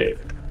and Dave.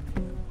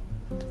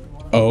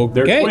 Okay.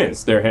 They're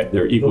twins.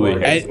 They're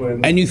equally.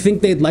 And you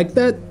think they'd like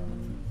that?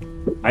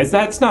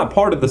 That's not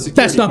part of the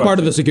security. That's not part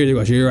of the security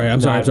question. You're right. I'm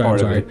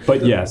sorry.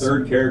 But yes.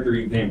 Third character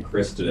you named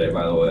Chris today,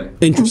 by the way.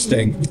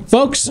 Interesting.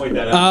 Folks, Point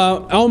that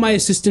out. all my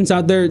assistants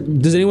out there,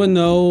 does anyone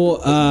know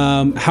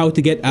how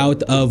to get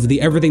out of the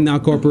Everything Now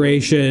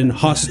Corporation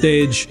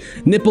hostage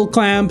nipple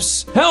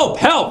clamps? Help!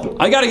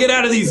 I gotta get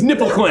out of these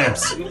nipple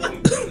clamps. They're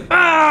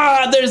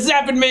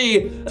zapping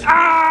me.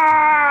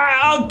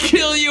 I'll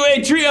kill you,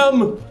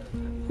 Atrium.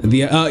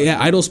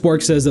 Idle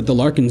Spork says that the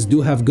Larkins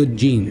do have good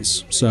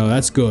genes, so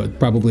that's good.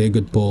 Probably a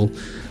good pull.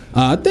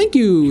 Thank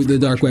you, the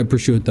Dark Web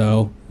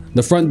Prosciutto.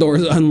 The front door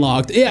is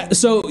unlocked. Yeah,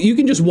 so you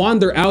can just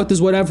wander out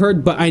is what I've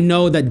heard, but I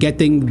know that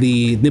getting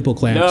the nipple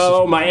clamps...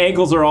 No, my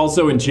ankles are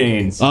also in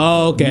chains.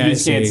 Oh, okay, You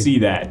just can't see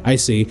that. I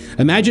see.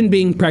 Imagine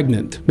being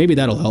pregnant. Maybe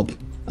that'll help.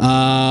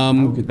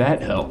 How could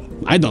that help?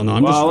 I don't know.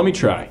 Let me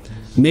try.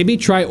 Maybe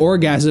try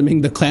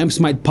orgasming. The clamps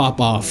might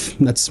pop off.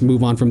 Let's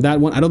move on from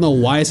that one. I don't know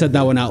why I said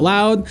that one out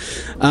loud.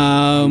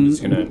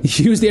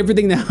 Use the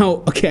Everything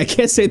Now. Okay, I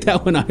can't say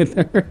that one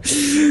either.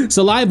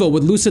 Saliva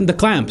would loosen the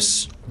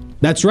clamps.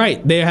 That's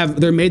right.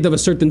 They're made of a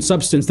certain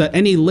substance that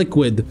any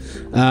liquid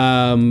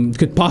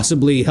could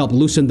possibly help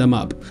loosen them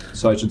up.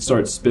 So I should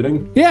start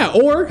spitting? Yeah.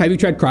 Or have you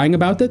tried crying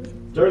about it?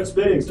 Start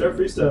spitting. Start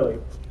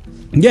freestyling.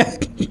 Yeah.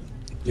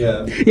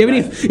 Yeah. You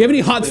have any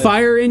hot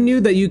fire in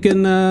you that you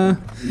can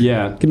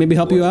can maybe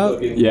help you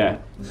out? Yeah.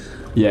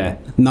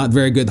 Not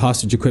very good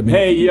hostage equipment.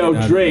 Hey, yo,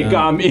 Drake,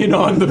 I'm in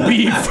on the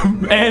beef,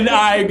 and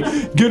I'm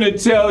gonna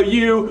tell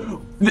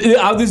you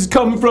how this is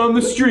coming from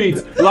the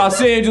streets. Los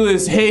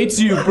Angeles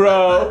hates you,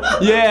 bro.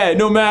 Yeah,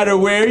 no matter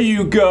where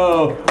you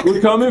go,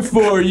 we're coming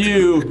for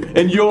you,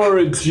 and you're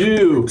a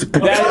Jew.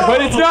 But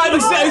it's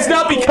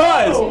not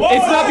because.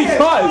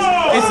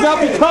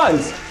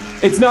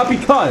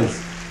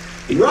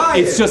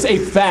 It's just a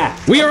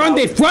fact. We are on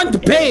the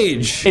front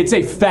page. It's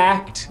a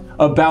fact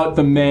about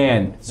the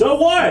man. So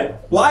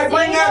what? Why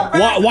bring that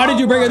back? Why did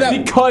you bring it up?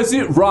 Because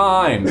it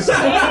rhymes.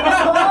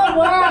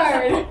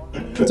 Word.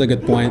 That's a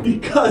good point.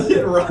 Because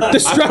it rhymes.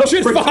 Destruction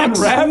I'm a freaking Fox.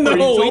 rapper. No, You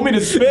told me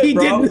to spit, he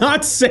bro. did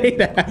not say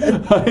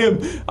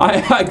that.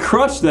 I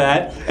crushed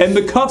that, and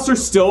the cuffs are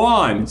still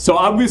on. So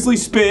obviously,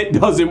 spit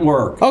doesn't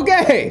work.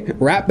 Okay,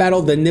 rap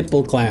battle the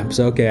nipple clamps.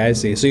 Okay, I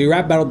see. So you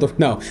rap battled the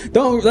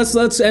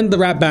Let's end the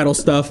rap battle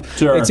stuff.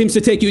 Sure. It seems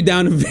to take you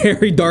down a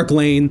very dark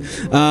lane.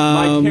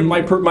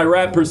 My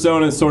rap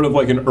persona is sort of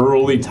like an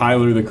early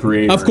Tyler the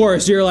Creator. Of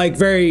course, you're like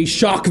very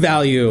shock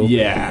value.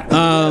 Yeah.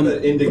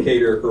 The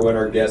indicator for when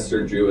our guests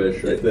are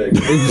Jewish, I think.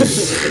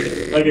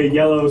 Like a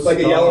yellow star.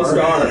 Like a yellow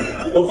star.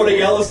 We'll put a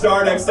yellow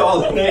star next to all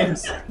the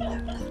names.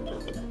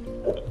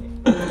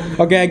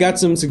 Okay, I got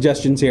some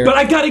suggestions here. But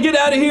I gotta get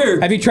out of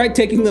here. Have you tried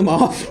taking them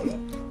off?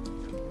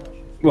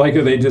 Like,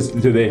 do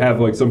they have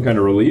like some kind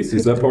of release?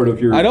 Is that part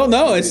of your? I don't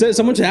know. It says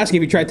someone's asking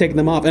if you tried taking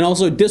them off, and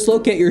also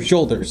dislocate your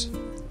shoulders.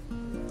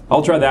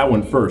 I'll try that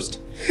one first.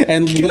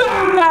 And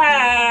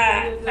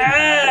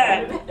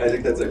I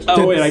think that's actually.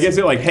 Oh wait, I guess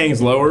it like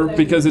hangs lower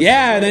because it's.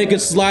 Yeah, then it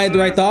could slide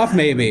right off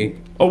maybe.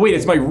 Oh wait,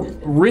 it's my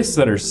wrists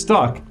that are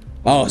stuck.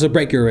 Oh, so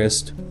break your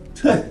wrist.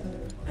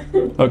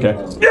 Okay.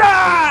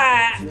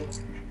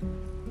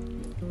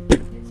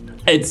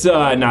 It's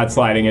not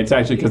sliding. It's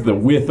actually because the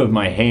width of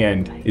my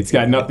hand. It's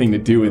got nothing to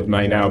do with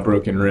my now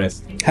broken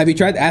wrist. Have you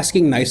tried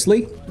asking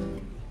nicely?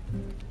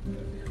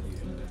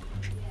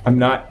 I'm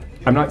not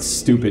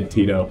stupid,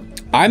 Tito.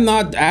 I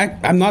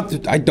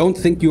don't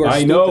think you are I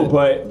stupid. know,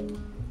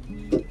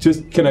 but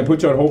just can I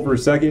put you on hold for a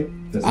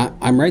second?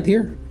 I'm right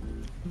here.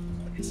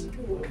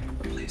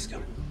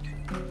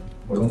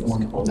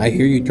 I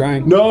hear you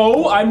trying.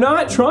 No, I'm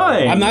not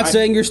trying. I'm not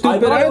saying you're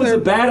stupid I thought either. it was a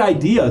bad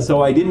idea,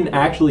 so I didn't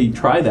actually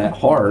try that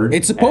hard.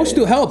 It's supposed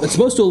to help. It's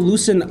supposed to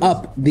loosen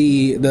up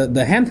the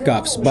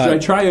handcuffs. But should I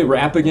try a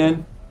rap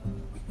again?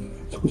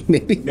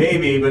 Maybe.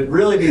 Maybe, but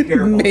really be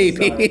careful.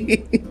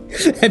 Maybe.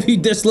 Have you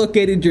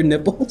dislocated your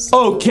nipples?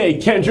 Okay,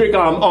 Kendrick,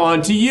 I'm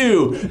on to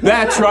you.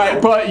 That's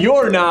right, but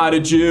you're not a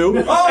Jew.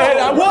 Oh,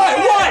 And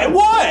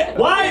what?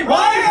 Why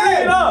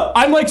bring it up?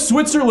 I'm like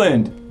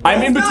Switzerland.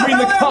 I'm in between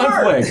the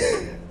conflict.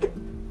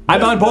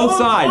 I'm on both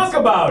sides. Talk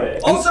about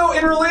it. Also,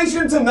 in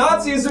relation to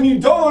Nazism, you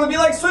don't want to be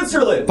like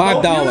Switzerland.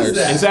 $5.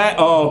 Is that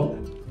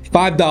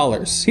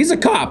 $5. He's a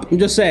cop. I'm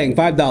just saying,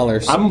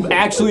 $5. I'm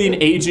actually an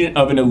agent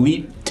of an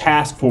elite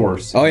task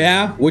force. Oh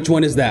yeah? Which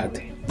one is that?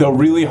 The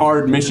really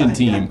hard mission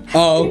team.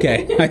 Oh,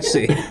 okay. I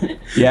see.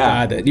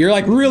 Yeah. Got it. You're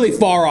like really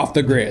far off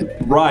the grid.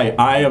 Right.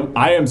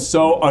 I am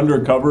so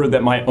undercover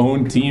that my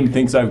own team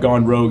thinks I've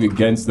gone rogue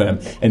against them,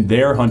 and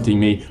they're hunting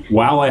me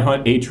while I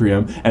hunt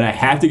Atrium, and I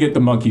have to get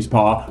the monkey's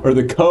paw, or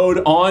the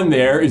code on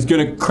there is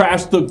gonna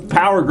crash the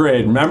power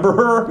grid. Remember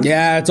her?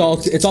 Yeah, it's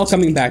all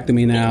coming back to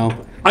me now.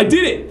 I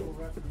did it.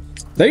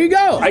 There you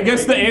go. I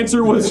guess the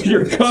answer was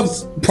your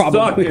cups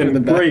stuck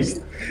and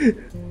braced.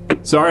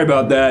 Sorry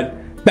about that.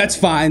 That's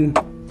fine.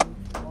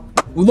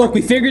 Look,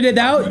 we figured it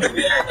out.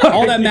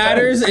 All that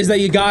matters is that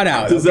you got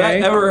out. Does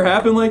okay? that ever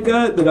happen like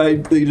that?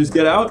 That you just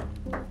get out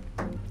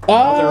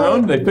on their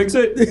own? They fix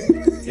it?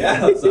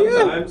 Yeah,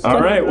 sometimes.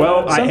 All right.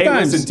 Well, I hate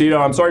Sometimes. listen, Tito.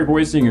 I'm sorry for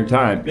wasting your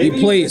time. Maybe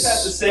Please. you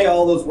just have to say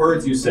all those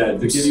words you said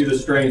to give you the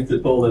strength to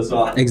pull this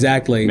off.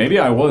 Exactly. Maybe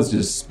I was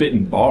just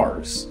spitting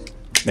bars.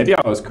 Maybe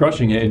I was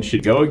crushing it and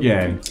should go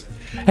again.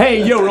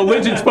 Hey, yo,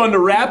 religion's fun to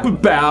rap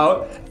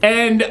about,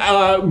 and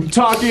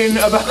talking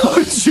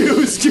about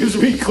Jews gives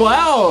me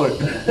clout.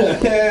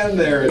 And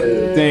there it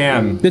is.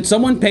 Damn. Did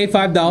someone pay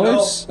 $5?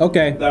 No.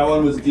 Okay. That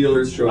one was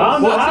dealer's choice. Yeah,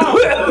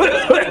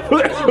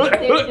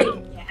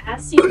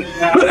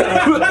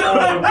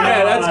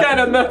 that's kind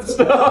of messed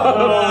up.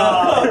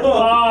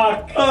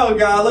 Oh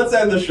God, let's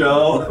end the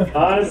show.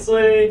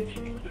 Honestly,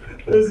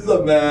 This is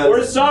a mess.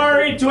 we're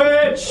sorry,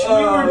 Twitch. We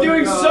were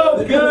doing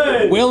so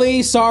good.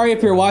 Willie, sorry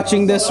if you're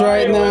watching this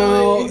right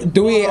now.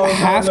 Do we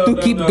have to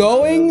keep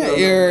going,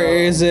 or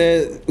is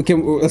it?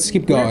 Let's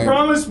keep I going.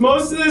 promise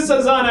most of this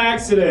is on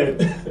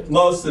accident.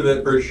 Most of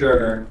it for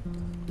sure.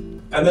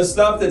 And the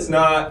stuff that's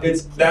not,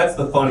 that's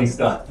the funny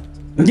stuff.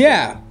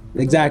 Yeah,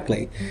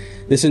 exactly.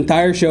 This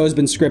entire show has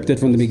been scripted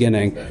from the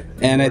beginning,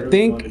 and I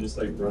think.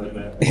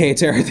 Hey,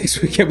 it's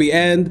everything. Can we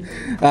end?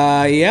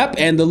 Yep.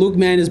 And the Luke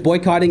Man is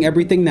boycotting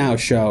Everything Now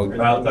show.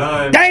 About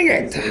time. Dang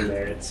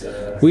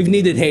it! We've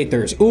needed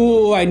haters.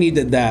 Ooh, I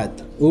needed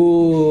that.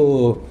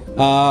 Ooh.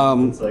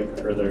 It's like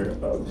further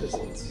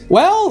distance.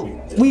 Well,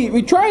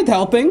 we tried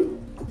helping.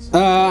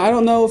 I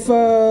don't know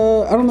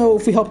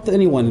if we helped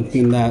anyone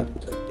in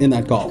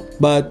that call,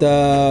 but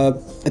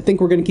I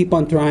think we're gonna keep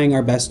on trying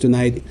our best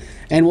tonight,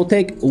 and we'll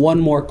take one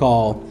more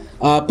call.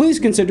 Please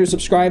consider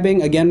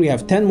subscribing. Again, we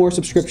have 10 more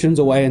subscriptions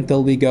away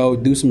until we go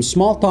do some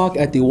small talk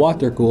at the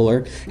water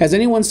cooler. Has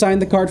anyone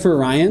signed the card for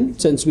Ryan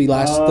since we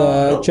last I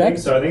don't checked?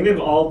 think so. I think they've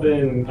all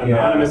been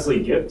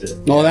anonymously gifted.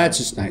 Oh, that's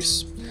just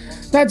nice.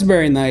 That's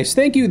very nice.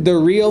 Thank you, The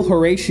Real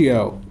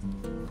Horatio.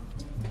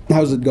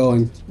 How's it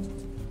going?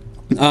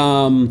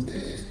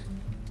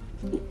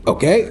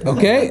 Okay.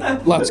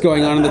 Lots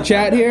going on in the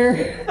chat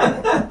here.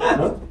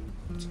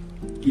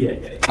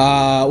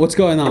 Yeah. What's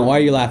going on? Why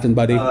are you laughing,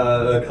 buddy?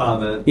 A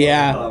comment.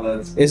 Yeah.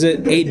 Comments. Is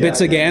it 8 bits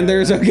of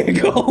ganders? Okay,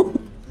 cool.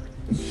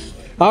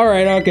 All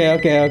right,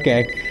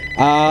 okay.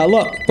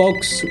 Look,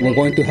 folks, we're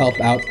going to help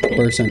out the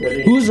person.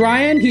 Who's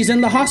Ryan? He's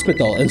in the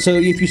hospital. And so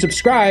if you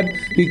subscribe,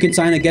 you can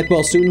sign a Get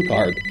Well Soon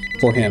card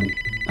for him.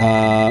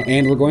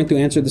 And we're going to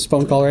answer this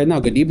phone call right now.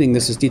 Good evening,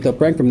 this is Tito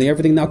Prank from the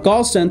Everything Now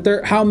call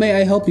center. How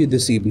may I help you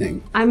this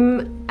evening? I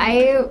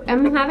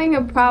am having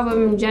a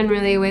problem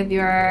generally with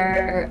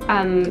your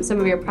some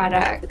of your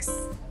products.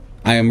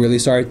 I am really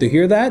sorry to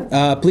hear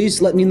that.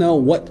 Please let me know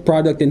what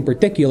product in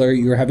particular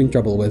you're having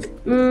trouble with.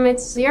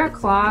 It's your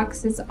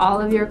clocks. It's all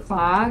of your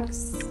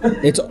clocks.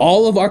 It's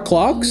all of our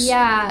clocks?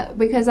 Yeah,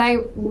 because I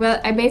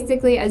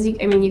basically,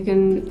 you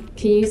can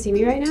you see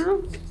me right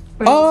now?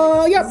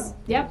 Yep.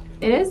 Yep,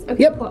 it is?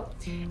 Okay, Yep. cool.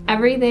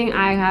 Everything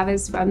I have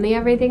is from the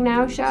Everything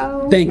Now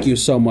show. Thank you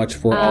so much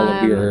for all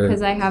of your...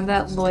 Because I have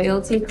that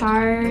loyalty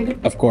card.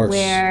 Of course.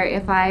 Where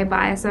if I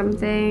buy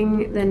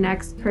something, the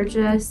next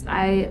purchase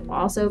I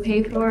also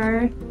pay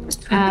for.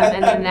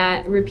 And then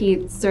that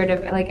repeats sort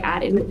of like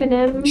ad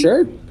infinitum.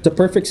 Sure. It's a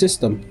perfect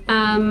system.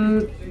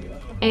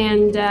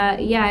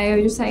 Yeah,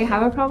 I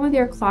have a problem with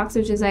your clocks,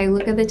 which is I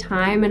look at the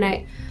time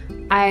and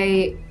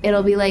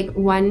it'll be like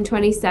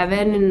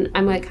 1:27 and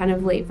I'm like kind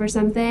of late for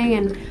something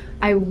and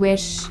I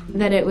wish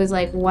that it was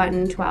like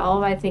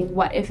 1:12. I think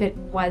what if it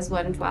was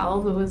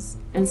 1:12, it was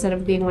instead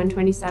of being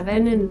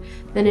 1:27 and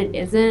then it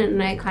isn't,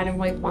 and I kind of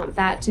like want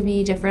that to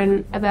be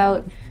different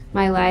about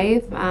my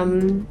life.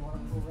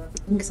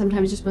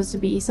 Sometimes you're supposed to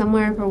be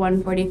somewhere for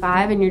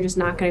 1:45 and you're just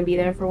not going to be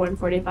there for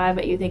 1:45,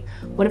 but you think,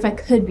 what if I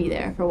could be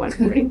there for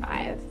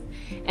 1:45?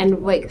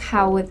 And like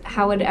how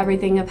would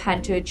everything have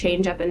had to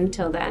change up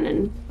until then,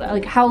 and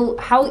like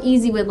how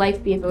easy would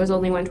life be if it was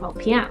only 1:12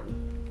 p.m.?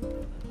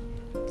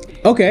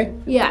 Okay.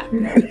 Yeah.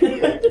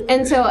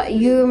 And so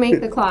you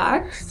make the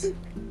clocks.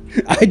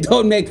 I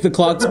don't make the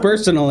clocks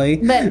personally.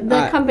 But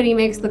the company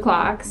makes the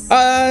clocks.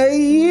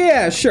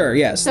 Yeah, sure,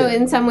 yes. So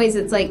in some ways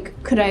it's like,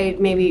 could I,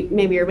 maybe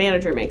your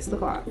manager makes the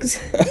clocks.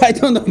 I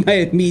don't know if my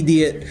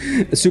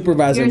immediate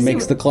supervisor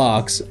makes the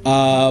clocks,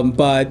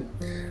 but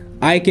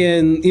I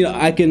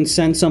can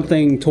send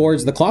something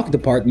towards the clock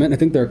department. I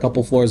think they're a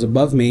couple floors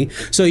above me.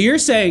 So you're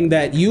saying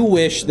that you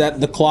wish that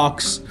the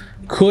clocks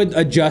could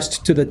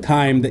adjust to the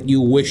time that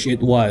you wish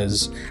it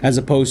was, as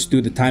opposed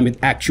to the time it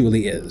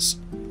actually is.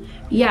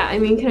 Yeah, I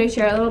mean, can I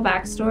share a little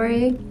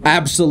backstory?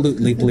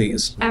 Absolutely,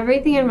 please.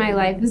 Everything in my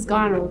life has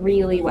gone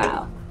really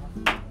well.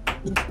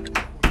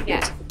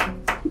 Yeah.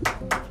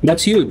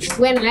 That's huge.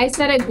 When I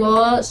set a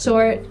goal,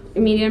 short,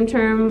 medium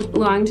term,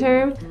 long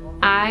term,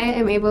 I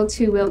am able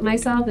to will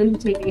myself into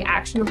taking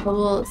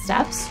actionable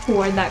steps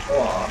toward that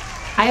goal.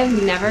 I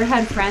have never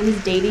had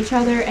friends date each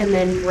other and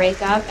then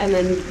break up and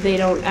then they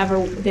don't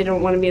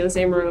want to be in the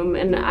same room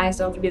and I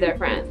still have to be their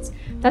friends.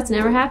 That's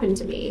never happened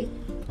to me.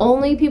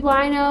 Only people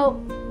I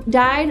know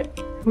died,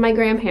 my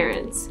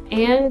grandparents.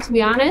 And to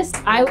be honest,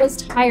 I was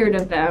tired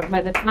of them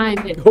by the time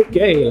it...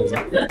 Okay.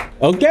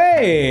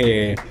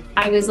 Okay.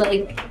 I was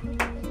like,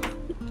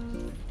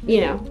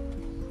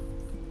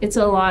 it's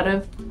a lot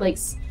of like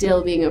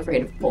still being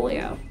afraid of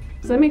polio.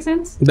 Does that make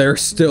sense? They were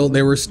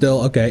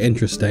still okay,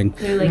 interesting.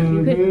 They're like,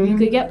 you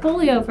could get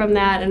polio from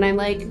that, and I'm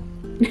like,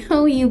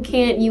 no, you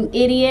can't, you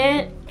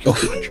idiot.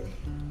 Oh.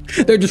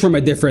 They're just from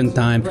a different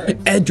time.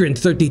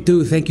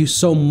 Edrin32, thank you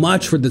so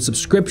much for the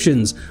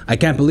subscriptions. I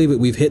can't believe it.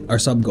 We've hit our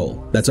sub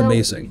goal. That's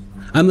amazing.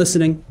 I'm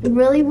listening.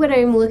 Really what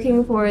I'm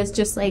looking for is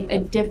just like a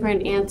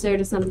different answer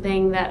to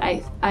something that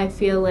I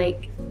feel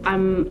like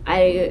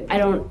I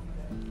don't,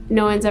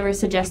 no one's ever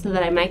suggested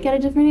that I might get a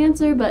different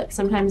answer, but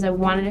sometimes I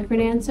want a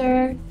different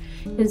answer.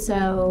 And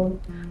so,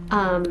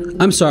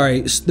 I'm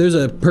sorry, there's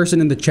a person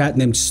in the chat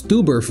named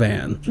Stuber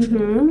fan.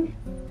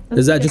 Mm-hmm.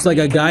 Is that just like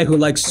a guy who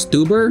likes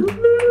Stuber?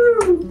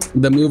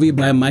 The movie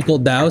by Michael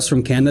Dowse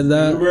from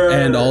Canada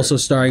and also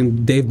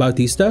starring Dave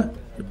Bautista?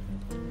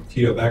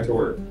 Tito, back to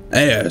work.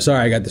 Yeah,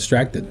 sorry, I got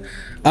distracted.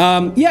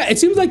 Yeah, it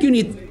seems like you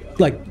need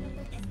like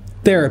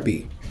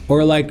therapy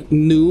or like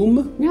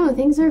Noom. No,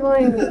 things are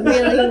going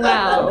really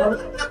well.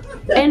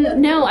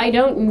 And no, I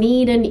don't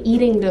need an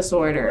eating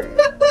disorder.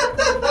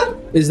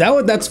 Is that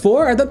what that's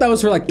for? I thought that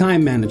was for like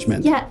time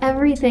management. Yeah,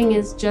 everything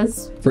is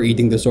just for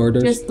eating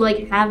disorders. Just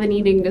like have an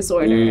eating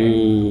disorder.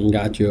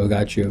 Got you.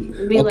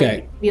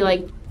 Okay. Be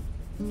like,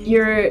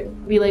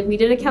 we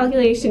did a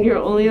calculation. You're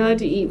only allowed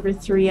to eat for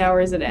 3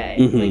 hours a day.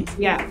 Mm-hmm. Like,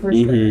 yeah, for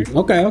sure.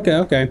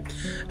 Okay.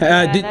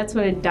 That's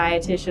what a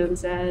dietitian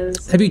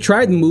says. Have you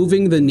tried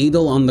moving the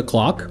needle on the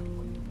clock?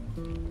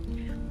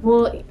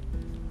 Well,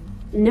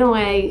 no,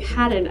 I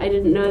hadn't. I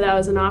didn't know that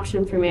was an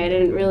option for me. I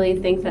didn't really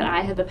think that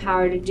I had the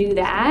power to do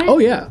that. Oh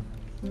yeah.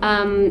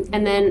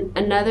 And then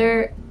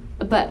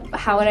but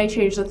how would I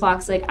change the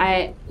clocks? Like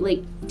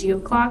do you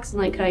have clocks?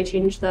 And like, could I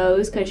change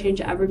those? Could I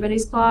change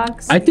everybody's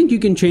clocks? I think you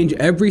can change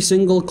every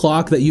single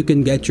clock that you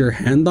can get your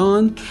hand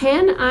on.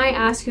 Can I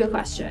ask you a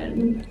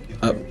question?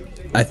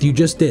 You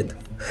just did.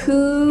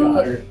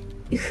 Who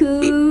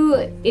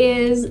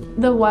is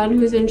the one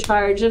who's in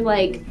charge of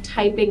like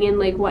typing in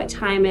like what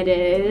time it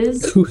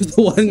is? Who's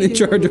the one in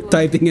charge of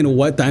typing in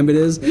what time it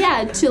is?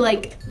 Yeah, to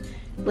like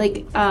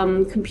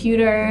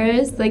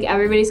computers, like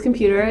everybody's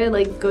computer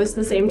like goes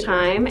to the same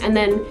time, and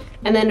then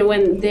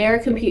when their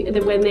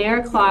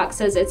clock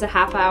says it's a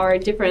half hour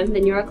different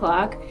than your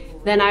clock,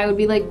 then I would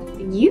be like,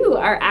 you're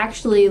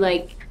actually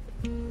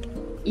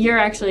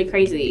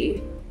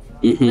crazy.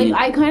 Mm-hmm. Like,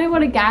 I kind of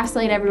want to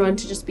gaslight everyone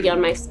to just be on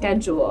my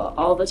schedule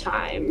all the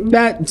time.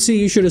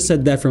 You should have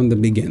said that from the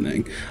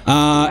beginning.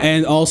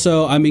 And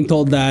also, I'm being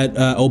told that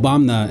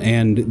Obama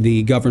and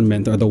the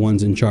government are the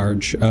ones in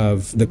charge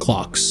of the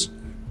clocks.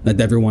 that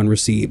everyone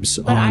receives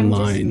But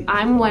online.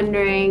 I'm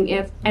wondering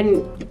if,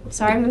 and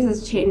sorry if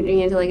this is changing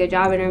into like a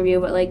job interview,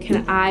 but like,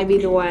 can I be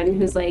the one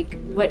who's like,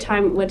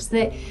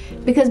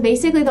 because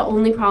basically the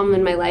only problem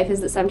in my life is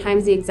that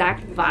sometimes the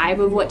exact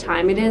vibe of what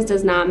time it is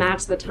does not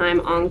match the time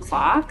on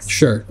clocks.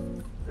 Sure.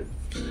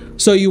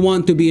 So you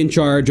want to be in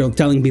charge of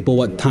telling people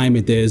what time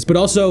it is, but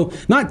also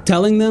not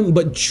telling them,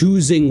 but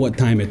choosing what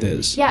time it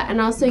is. Yeah, and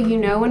also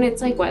when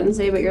it's like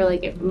Wednesday, but you're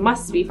like, it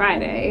must be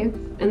Friday,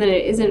 and then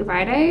it isn't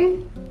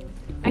Friday.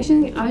 I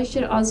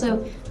should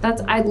also,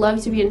 I'd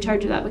love to be in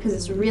charge of that because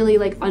it's really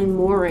like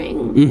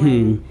unmooring.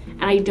 And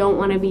I don't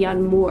want to be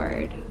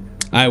unmoored.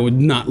 I would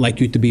not like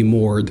you to be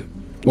moored.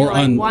 Or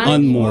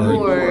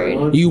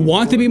unmoored. You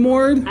want to be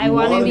moored? I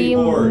want to be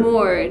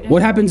moored.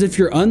 What happens if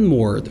you're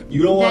unmoored?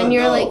 You don't want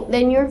to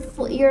then you're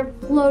floating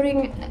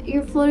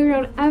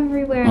around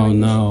everywhere. Oh like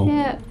no.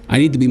 ship. I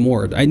need to be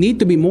moored. And then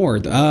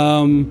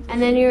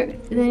you're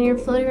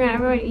floating around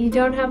everywhere. You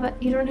don't have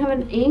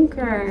an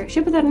anchor.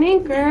 Ship without an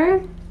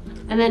anchor.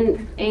 And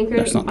then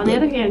anchors, on the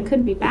other hand,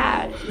 could be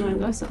bad if you want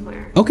to go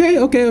somewhere.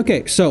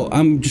 Okay. So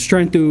I'm just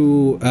trying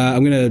to,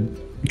 I'm going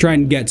to try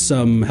and get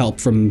some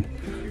help from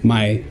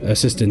my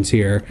assistants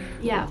here.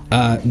 Yeah.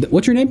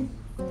 What's your name?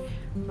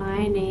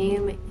 My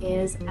name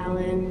is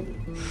Ellen.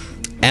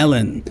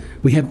 Ellen.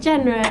 We have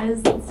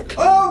Generous.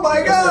 Oh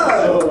my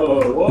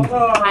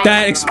God!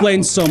 That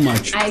explains so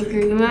much. I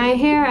grew my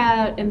hair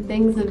out and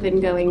things have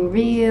been going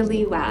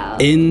really well.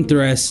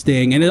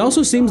 Interesting. And it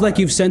also seems like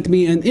you've sent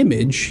me an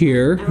image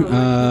here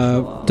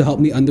to help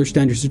me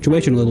understand your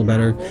situation a little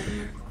better.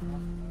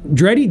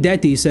 Dreddy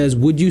Detty says,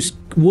 would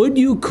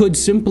you could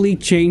simply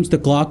change the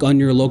clock on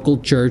your local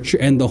church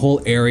and the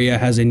whole area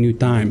has a new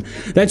time.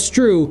 That's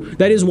true.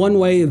 That is one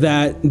way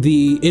that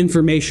the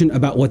information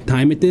about what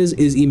time it is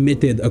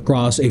emitted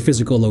across a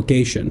physical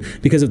location.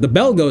 Because if the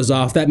bell goes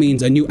off, that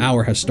means a new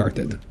hour has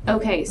started.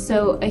 Okay,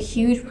 so a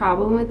huge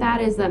problem with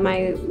that is that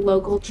my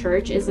local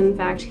church is in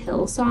fact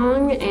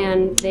Hillsong,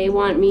 and they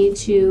want me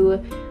to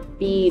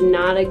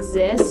not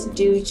exist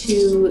due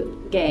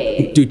to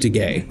gay.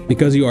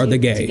 Because you are the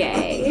gay.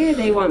 Gay.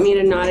 They want me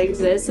to not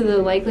exist, so the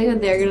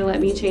likelihood they're gonna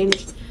let me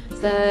change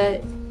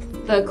the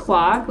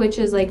clock, which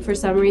is like for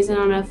some reason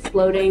on a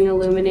floating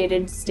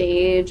illuminated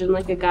stage, and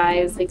like a guy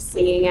is like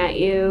singing at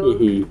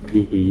you.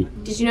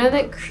 Did you know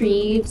that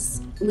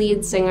Creed's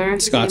lead singer,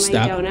 Scott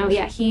Stapp, I don't know,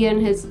 yeah, he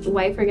and his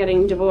wife are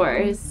getting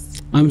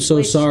divorced. I'm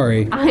so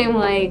sorry. I'm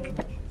like,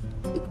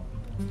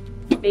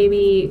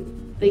 maybe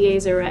the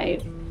gays are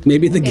right.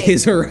 Maybe the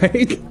gays are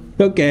right.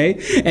 Okay.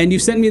 And you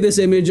sent me this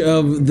image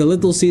of the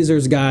Little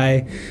Caesars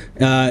guy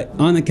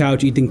on the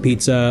couch eating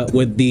pizza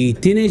with the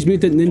Teenage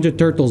Mutant Ninja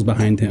Turtles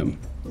behind him.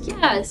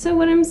 Yeah, so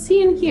what I'm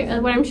seeing here,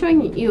 what I'm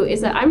showing you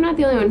is that I'm not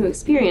the only one who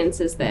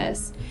experiences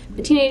this.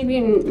 The Teenage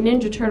Mutant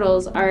Ninja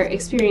Turtles are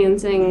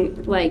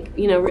experiencing, like,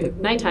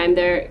 nighttime.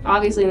 They're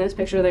obviously in this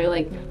picture, they're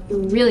like,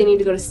 you really need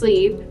to go to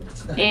sleep.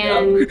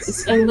 And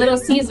Little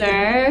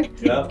Caesar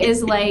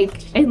is like,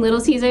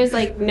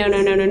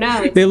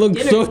 no. They look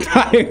so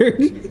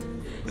tired.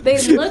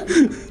 They look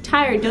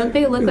tired, don't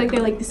they? Look like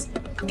they're like, this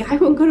guy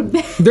won't go to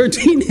bed. They're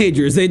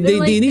teenagers. They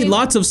need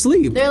lots of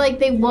sleep. They're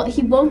like,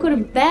 he won't go to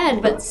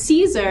bed, but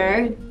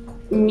Caesar,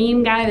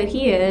 mean guy that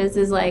he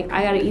is like,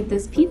 I gotta eat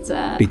this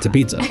pizza.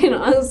 Pizza. And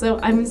also,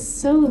 I'm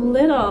so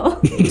little.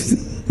 Yeah,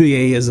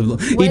 he is.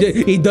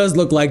 He does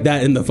look like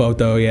that in the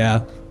photo,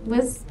 yeah.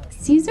 Was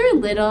Caesar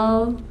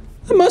little?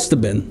 It must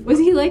have been. Was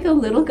he like a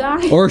little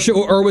guy?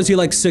 Or was he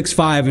like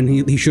 6'5"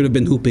 and he should have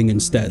been hooping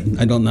instead?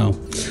 I don't know.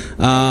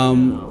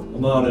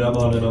 I'm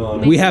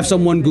on it. We have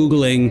someone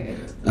Googling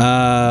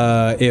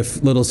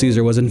if Little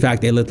Caesar was in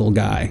fact a little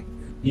guy.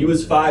 He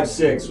was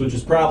 5'6", which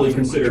is probably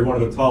considered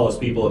one of the tallest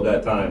people at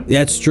that time.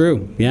 That's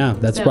true. Yeah,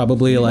 that's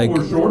probably like...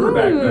 People were shorter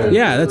back then.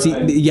 Yeah, that's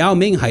Yao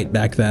Ming height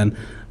back then.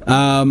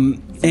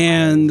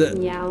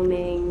 And... Yao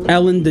Ming.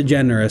 Ellen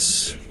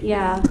DeGeneres.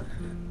 Yeah.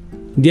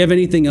 Do you have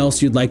anything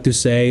else you'd like to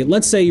say?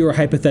 Let's say you were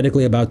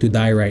hypothetically about to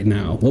die right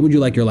now. What would you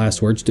like your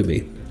last words to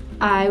be?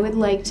 I would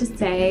like to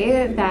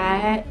say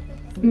that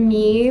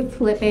me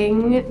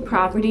flipping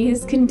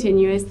properties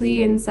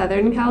continuously in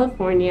Southern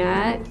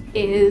California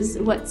is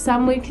what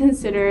some would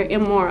consider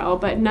immoral,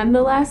 but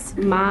nonetheless,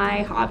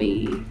 my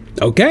hobby.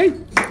 Okay.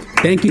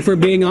 Thank you for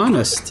being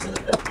honest.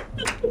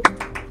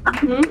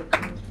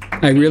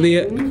 I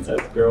really...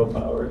 That's girl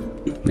power.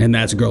 And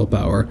that's girl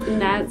power.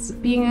 And that's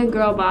being a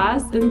girl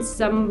boss. And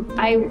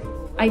I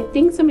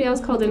think somebody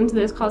else called into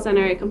this call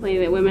center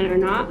complaining that women are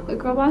not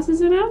girl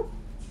bosses enough.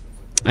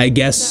 I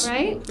guess. Is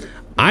that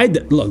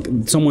right? Look,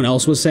 someone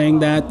else was saying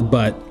that,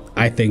 but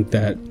I think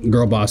that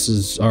girl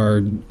bosses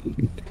are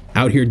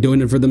out here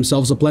doing it for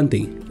themselves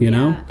aplenty, you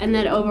know? And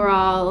that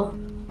overall,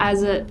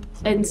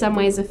 in some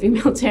ways, a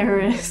female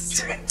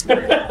terrorist.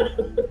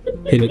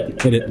 Hit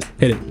it.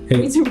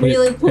 It's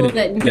really cool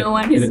that no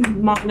one is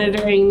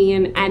monitoring me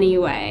in any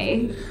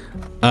way.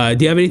 Do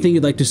you have anything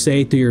you'd like to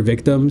say to your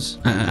victims?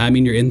 I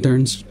mean, your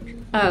interns?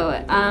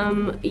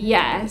 Oh,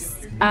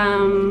 yes.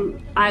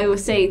 I would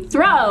say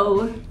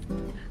throw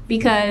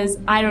because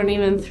I don't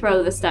even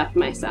throw the stuff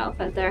myself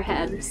at their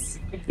heads.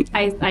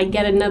 I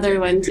get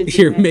another one to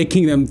do You're it.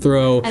 making them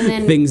throw And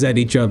then- things at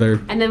each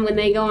other. And then when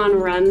they go on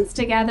runs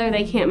together,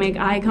 they can't make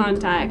eye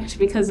contact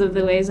because of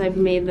the ways I've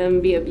made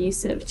them be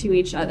abusive to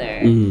each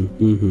other.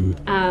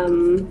 Mm-hmm.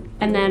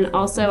 And then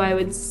also I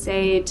would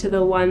say to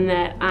the one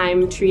that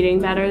I'm treating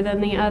better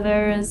than the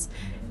others,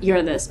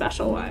 you're the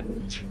special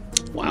one.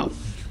 Wow.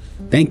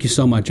 Thank you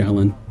so much,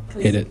 Alan.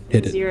 Hit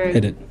it. you're a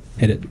Hit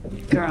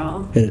it.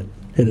 Girl. Hit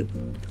it.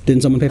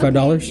 Didn't someone pay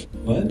 $5?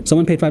 What?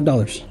 Someone paid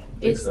 $5.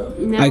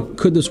 No. I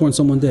could have sworn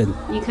someone did.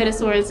 You could have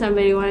sworn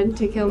somebody wanted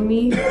to kill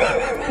me.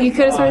 You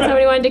could have sworn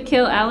somebody wanted to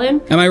kill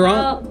Ellen. Am I wrong?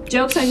 Well,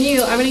 joke's on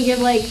you. I'm gonna give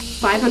like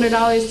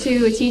 $500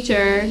 to a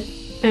teacher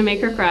and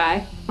make her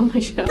cry on my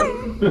show.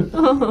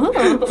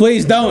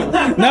 Please don't.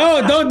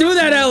 No, don't do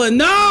that, Ellen.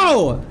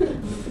 No!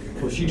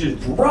 Well, she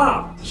just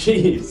dropped.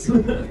 Jeez.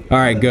 All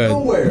right, good.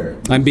 Nowhere.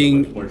 I'm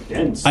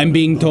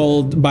being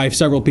told by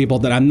several people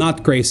that I'm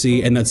not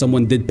crazy and that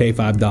someone did pay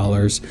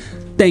 $5.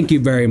 Thank you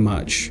very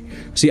much.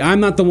 See,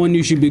 I'm not the one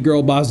you should be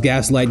girl boss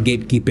gaslight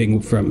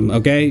gatekeeping from,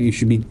 okay? You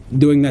should be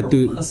doing that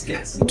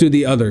to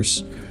the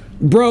others.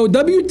 Bro,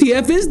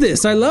 WTF is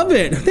this? I love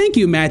it. Thank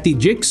you, Matty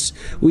Jix.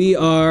 We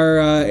are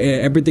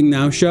Everything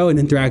Now Show, an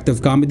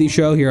interactive comedy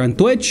show here on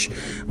Twitch.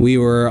 We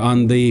were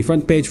on the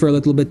front page for a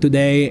little bit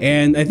today,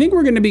 and I think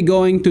we're going to be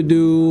going to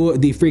do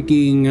the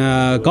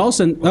freaking call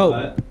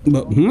center.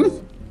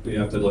 You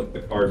have to look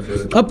at the card for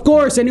the... Of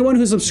course, anyone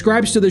who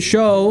subscribes to the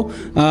show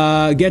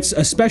gets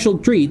a special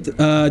treat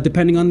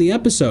depending on the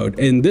episode.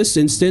 In this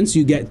instance,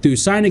 you get to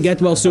sign a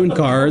Get Well Soon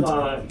card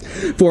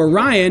for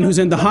Ryan, who's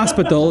in the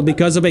hospital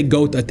because of a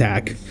goat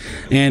attack.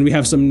 And we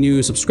have some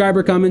new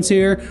subscriber comments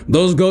here.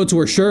 Those goats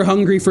were sure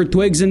hungry for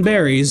twigs and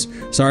berries.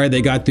 Sorry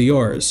they got to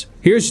yours.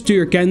 Here's to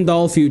your Ken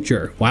doll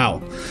future.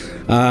 Wow.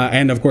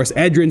 And of course,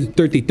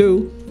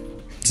 Edrin32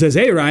 says,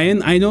 hey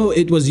Ryan, I know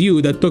it was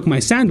you that took my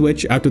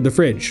sandwich out of the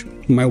fridge.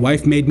 My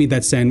wife made me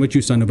that sandwich,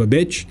 you son of a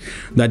bitch.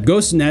 That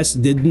ghost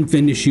nest didn't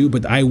finish you,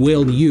 but I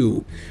will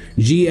you.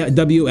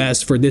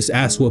 GWS for this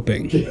ass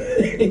whooping.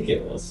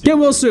 Get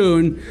well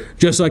soon,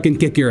 just so I can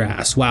kick your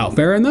ass. Wow,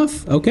 fair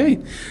enough. Okay.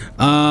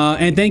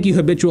 And thank you,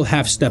 Habitual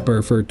Half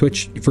Stepper, for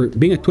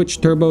being a Twitch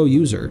Turbo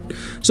user.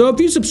 So if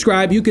you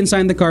subscribe, you can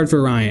sign the card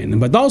for Ryan.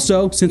 But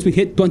also, since we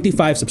hit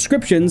 25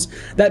 subscriptions,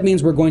 that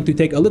means we're going to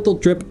take a little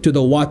trip to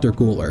the water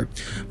cooler.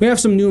 We have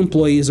some new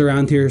employees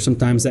around here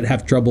sometimes that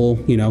have trouble,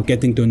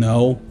 getting to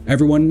know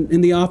everyone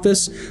in the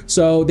office.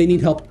 So they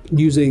need help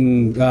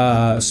using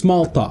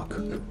small talk,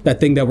 that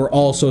thing that we're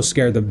all so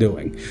scared of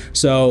doing.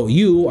 So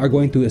you are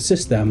going to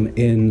assist them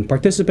in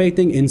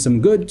participating in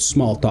some good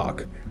small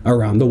talk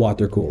around the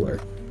water cooler.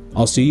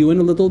 I'll see you in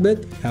a little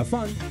bit. Have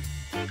fun.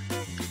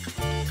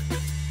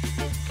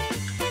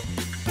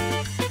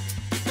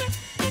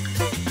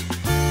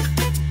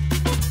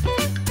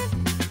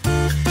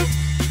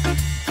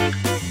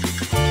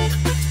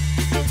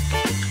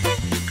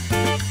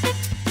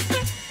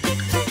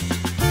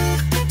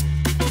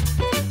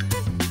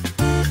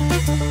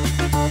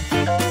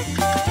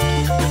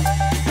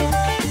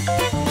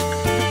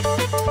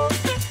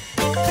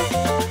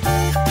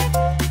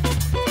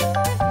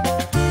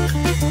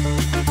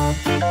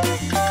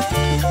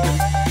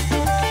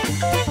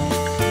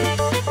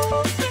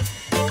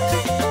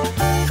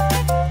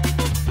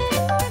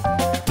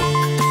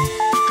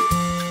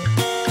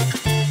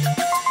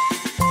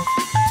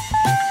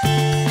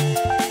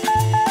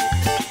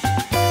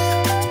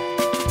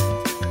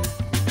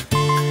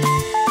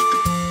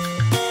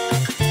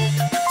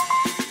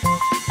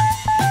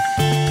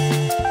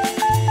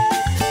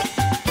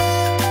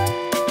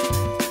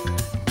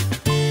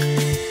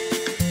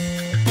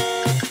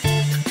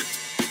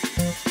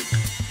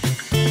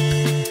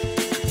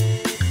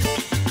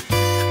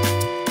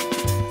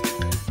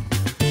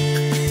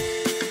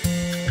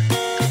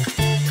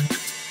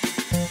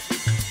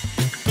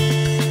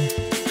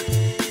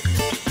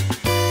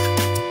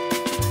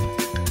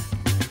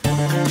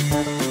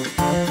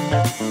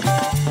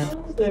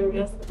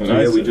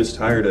 We just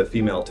hired a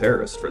female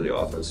terrorist for the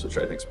office, which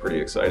I think is pretty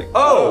exciting.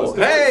 Oh,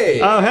 hey!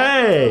 Oh,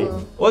 hey!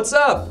 What's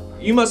up?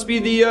 You must be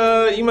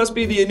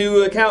the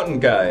new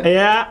accountant guy.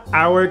 Yeah,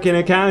 I work in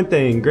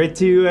accounting. Great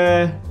to,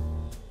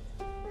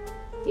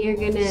 You're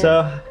gonna.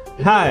 So,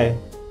 hi.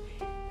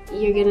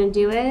 You're gonna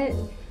do it?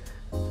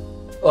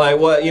 Like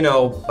what?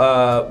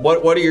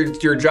 What are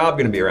your job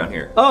gonna be around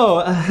here?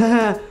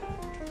 Oh,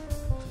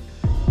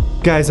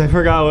 guys, I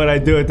forgot what I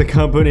do at the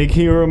company.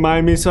 Can you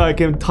remind me so I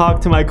can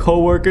talk to my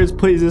coworkers,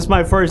 please? It's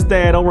my first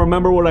day. I don't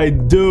remember what I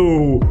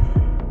do.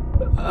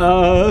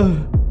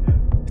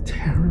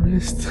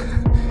 Terrorist.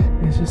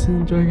 It's just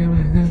enjoying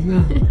my.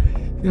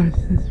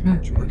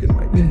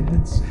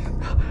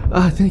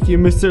 Thank you,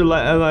 Mr.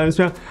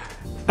 Limestrown.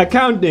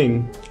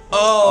 Accounting.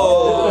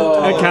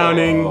 Oh.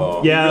 Accounting.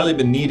 Yeah. You've really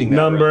been needing that.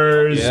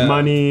 Numbers, Yeah.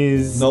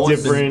 monies, No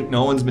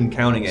one's been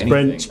counting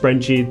anything.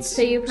 spreadsheets.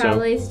 So you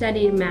probably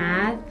studied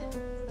math?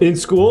 In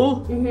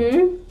school?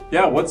 Mm-hmm.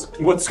 Yeah,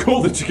 what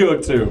school did you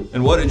go to?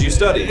 And what did you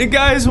study? Hey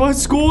guys, what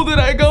school did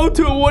I go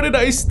to and what did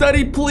I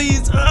study,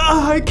 please?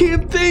 I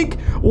can't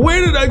think. Where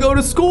did I go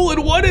to school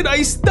and what did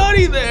I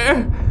study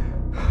there?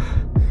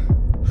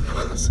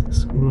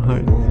 School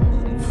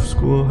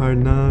hard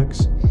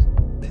knocks.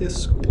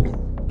 Piss school.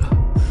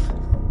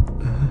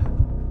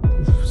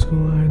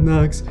 School hard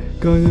knocks.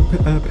 Going to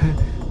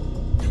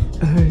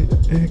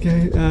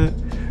okay,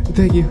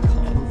 thank you.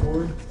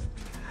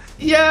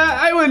 Yeah,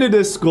 I went to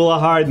the school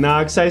of hard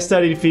knocks. I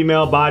studied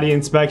female body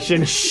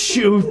inspection.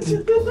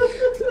 Shoot.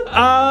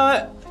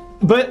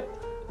 But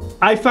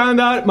I found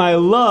out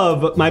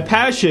my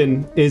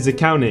passion is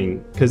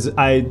accounting,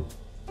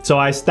 so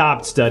I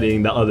stopped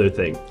studying the other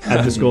thing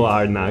at the school of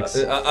hard knocks.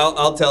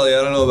 I'll tell you,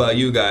 I don't know about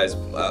you guys.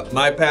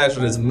 My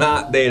passion is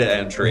not data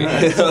entry.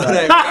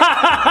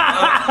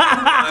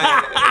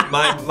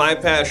 My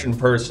passion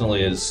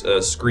personally is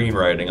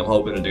screenwriting. I'm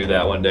hoping to do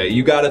that one day.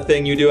 You got a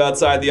thing you do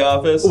outside the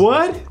office?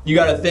 What? You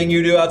got a thing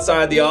you do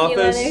outside the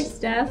office? You other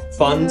stuff too?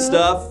 Fun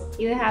stuff?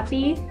 You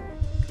happy?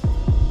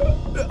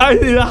 I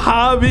need a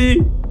hobby.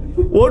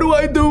 What do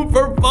I do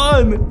for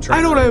fun?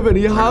 I don't have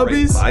any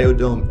hobbies.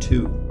 Biodome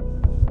 2.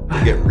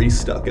 You get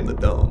restuck in the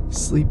dome.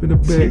 Sleep in a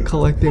bed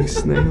collecting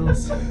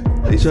snails.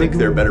 They think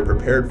they're better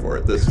prepared for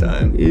it this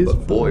time,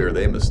 but boy, are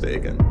they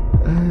mistaken.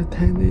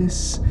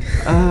 Tennis,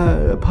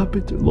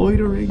 puppet,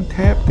 loitering,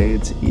 tap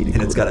dance, eating.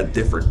 And it's got a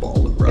different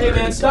ball of brother. Hey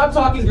man, stop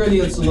talking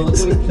gritty and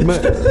soliloquy.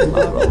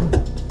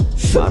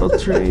 Model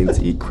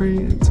trains, eat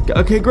crayons.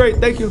 Okay, great,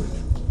 thank you.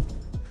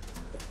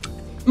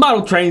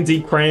 Model trains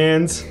eat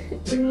crayons.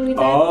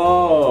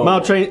 Oh.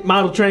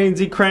 Model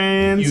trains eat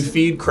crayons. You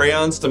feed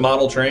crayons to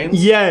model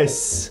trains?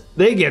 Yes.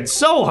 They get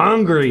so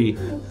hungry.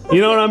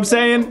 You know what I'm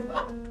saying?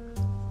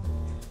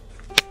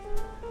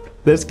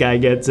 This guy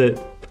gets it.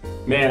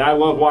 Man, I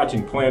love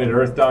watching Planet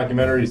Earth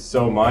documentaries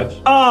so much.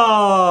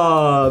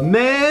 Oh,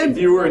 man. If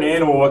you were an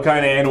animal, what kind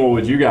of animal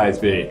would you guys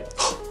be?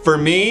 For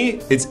me,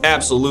 it's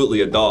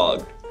absolutely a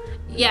dog.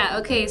 Yeah,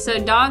 okay, so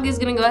dog is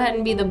gonna go ahead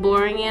and be the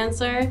boring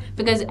answer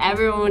because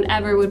everyone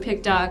would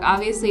pick dog.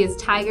 Obviously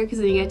it's tiger because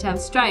then you get to have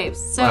stripes.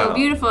 So Wow.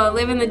 Beautiful,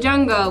 live in the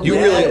jungle. You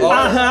really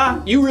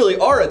are. You really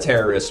are a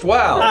terrorist.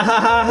 Wow.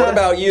 What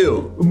about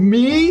you?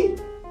 Me?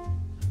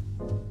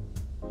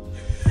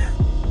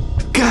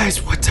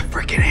 Guys, what's a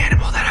freaking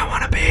animal that I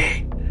want to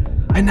be?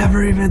 I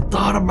never even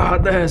thought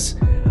about this.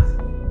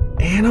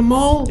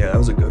 Animal? Yeah, that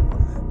was a good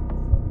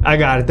one. I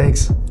got it,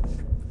 thanks.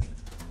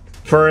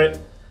 Ferret.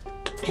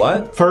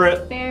 What?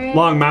 Ferret. Ferret.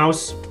 Long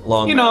mouse.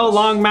 Long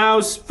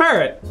mouse.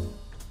 Ferret.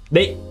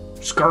 They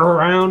skirt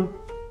around.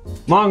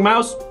 Long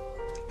mouse.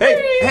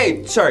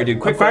 Hey, sorry dude,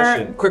 quick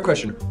question.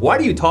 Why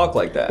do you talk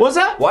like that? What's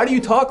that? Why do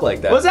you talk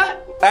like that? What's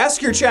that?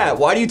 Ask your chat,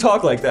 why do you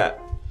talk like that?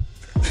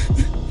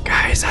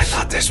 Guys, I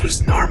thought this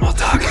was normal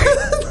talking.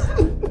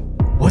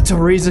 What's a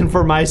reason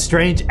for my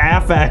strange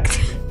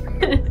affect?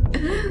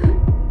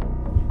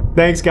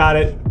 Thanks, got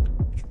it.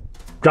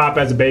 Drop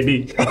as a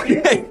baby.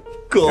 Okay,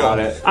 cool. Got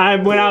it.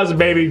 When I was a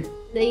baby,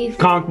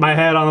 conked my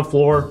head on the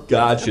floor.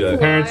 Gotcha.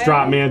 Parents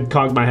dropped me and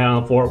conked my head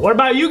on the floor. What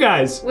about you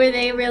guys? Were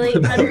they really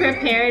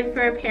unprepared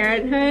for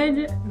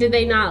parenthood? Did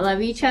they not love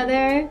each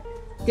other?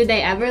 Did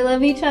they ever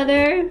love each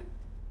other?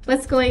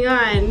 What's going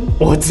on?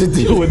 What's the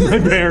deal with my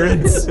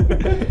parents?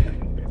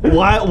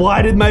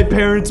 Why did my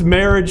parents'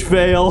 marriage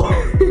fail?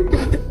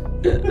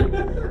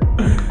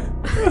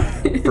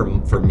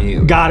 From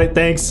you. Got it,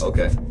 thanks.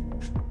 Okay.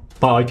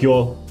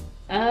 Polycule.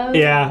 Oh.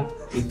 Yeah.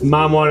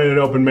 Mom wanted an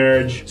open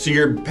marriage. So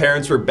your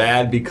parents were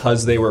bad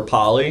because they were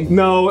poly?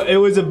 No, it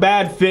was a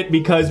bad fit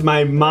because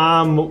my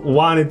mom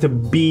wanted to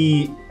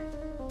be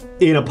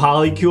in a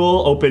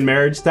polycule, open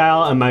marriage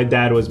style, and my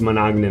dad was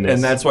monogamous.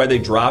 And that's why they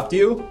dropped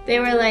you?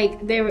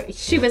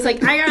 She was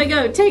like, I gotta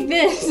go, take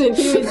this. And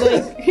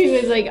he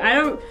was like,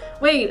 I'm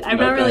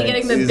not really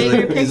getting the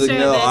bigger picture. He's like,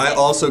 no, I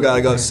also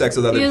gotta go have sex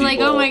with other people. He was like,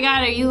 oh my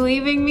god, are you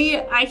leaving me?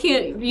 I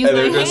can't use my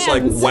hands. And they're just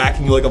like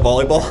whacking you like a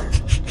volleyball?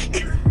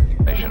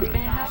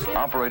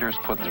 Operators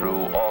put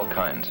through all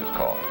kinds of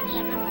calls,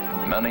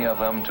 many of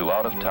them to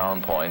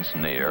out-of-town points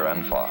near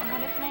and far.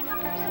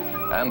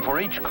 And for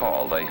each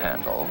call they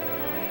handle,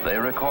 they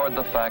record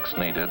the facts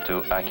needed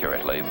to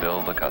accurately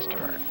bill the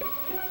customer.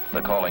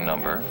 The calling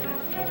number,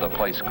 the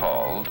place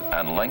called,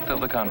 and length of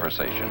the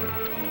conversation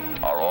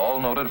are all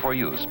noted for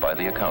use by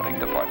the accounting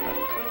department.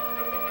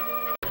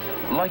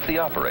 Like the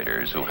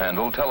operators who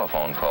handle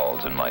telephone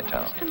calls in my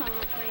town.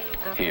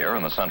 Here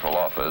in the central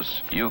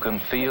office, you can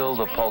feel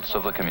the pulse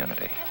of the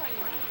community.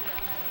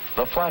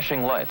 The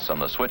flashing lights on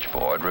the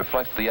switchboard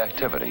reflect the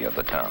activity of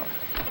the town.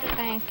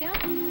 Thank you.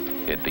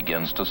 It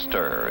begins to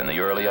stir in the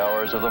early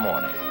hours of the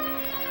morning.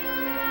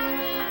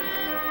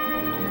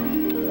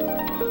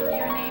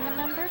 Your name and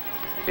number?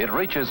 It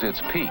reaches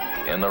its peak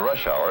in the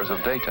rush hours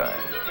of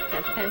daytime.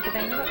 That's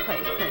Pennsylvania. What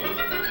place, please?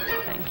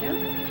 Thank you.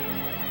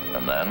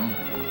 And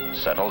then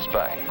settles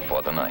back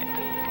for the night.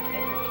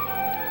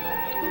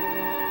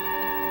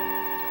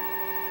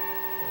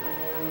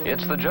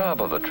 It's the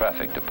job of the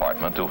traffic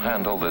department to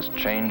handle this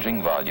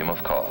changing volume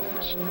of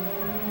calls.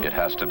 It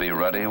has to be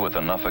ready with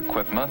enough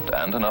equipment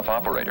and enough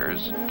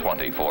operators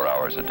 24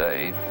 hours a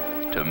day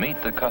to meet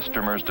the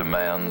customer's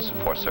demands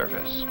for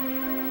service.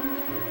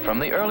 From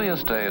the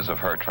earliest days of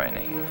her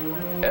training,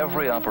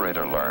 every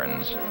operator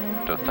learns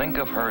to think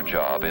of her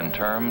job in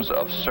terms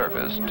of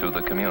service to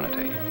the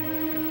community.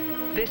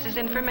 This is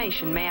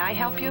information. May I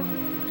help you?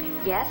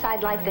 Yes,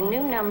 I'd like the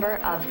new number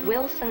of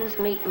Wilson's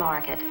Meat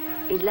Market,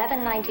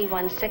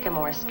 1191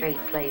 Sycamore Street,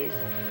 please.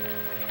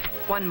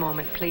 One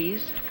moment,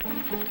 please.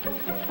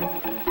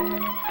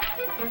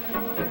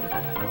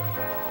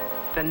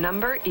 The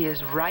number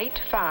is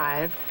Right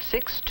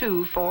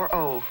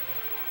 56240.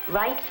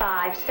 Right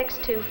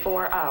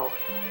 56240.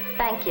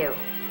 Thank you.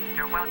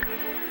 You're welcome.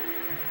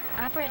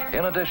 Operator.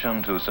 In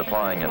addition to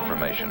supplying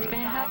information,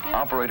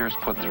 operators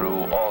put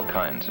through all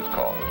kinds of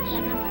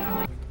calls.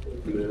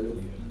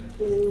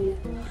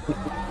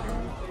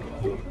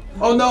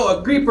 Oh no,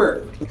 a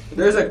creeper!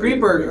 There's a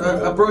creeper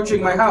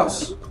approaching my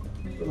house.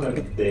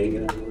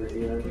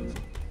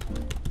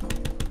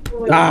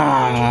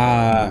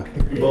 Ah!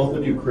 Both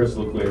of you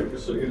crystal clear,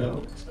 just so you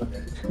know.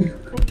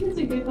 It's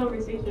a good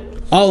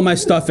conversation. All my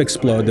stuff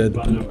exploded.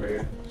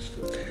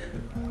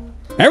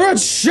 Everyone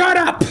shut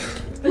up!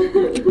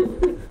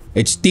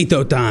 It's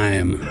Tito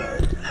time.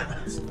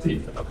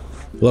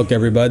 Look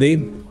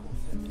everybody,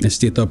 it's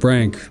Tito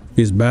Prank.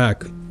 He's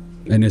back.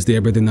 And it's the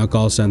Everything Now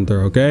call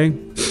center, okay?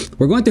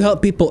 We're going to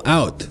help people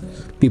out.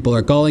 People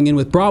are calling in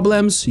with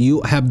problems.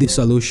 You have the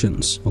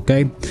solutions,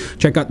 okay?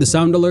 Check out the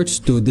sound alerts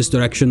to this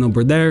direction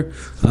over there.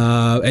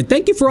 And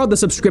thank you for all the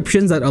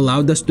subscriptions that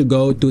allowed us to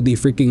go to the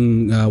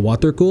freaking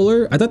water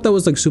cooler. I thought that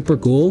was like super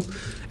cool.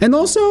 And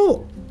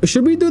also,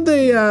 should we do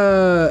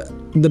the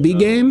B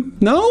game?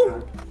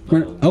 No?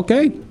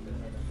 Okay.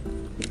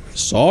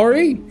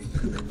 Sorry.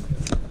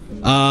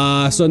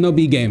 So no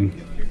B game.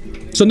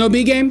 So no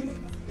B game?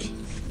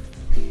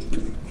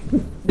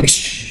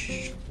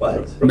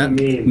 What? What do you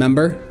mean?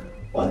 Member?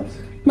 What?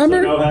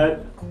 Member? So no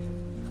head?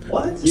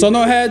 What? So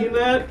no head? Seen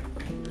that?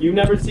 You've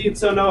never seen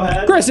So No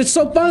Head? Chris, it's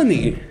so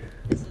funny.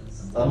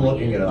 I'm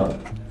looking it up.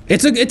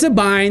 It's a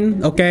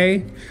bind,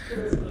 okay?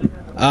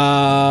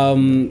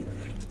 And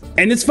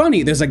it's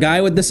funny. There's a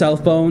guy with the cell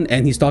phone,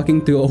 and he's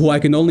talking to who I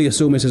can only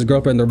assume is his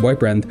girlfriend or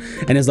boyfriend,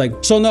 and it's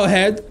like, so no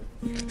head,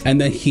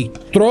 and then he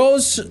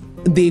throws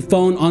the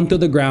phone onto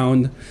the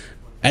ground.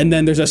 And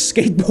then there's a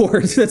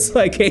skateboard that's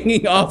like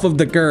hanging off of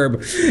the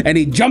curb, and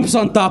he jumps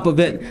on top of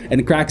it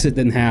and cracks it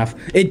in half.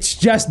 It's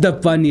just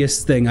the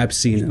funniest thing I've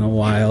seen in a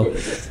while.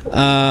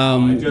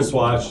 I just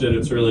watched it.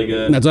 It's really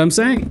good. That's what I'm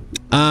saying.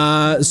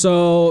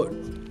 So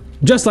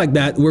just like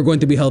that, we're going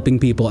to be helping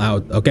people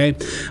out, okay?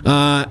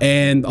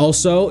 And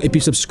also, if you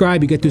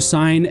subscribe, you get to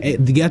sign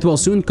the Get Well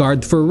Soon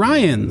card for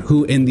Ryan,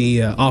 who in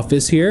the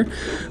office here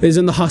is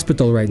in the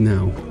hospital right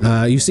now.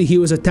 You see, he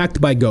was attacked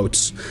by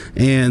goats,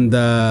 and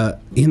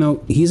you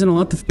know, he's in a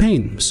lot of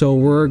pain. So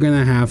we're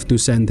gonna have to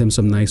send him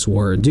some nice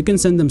words. You can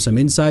send him some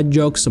inside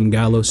jokes, some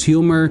gallows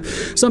humor,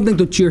 something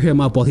to cheer him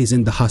up while he's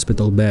in the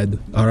hospital bed,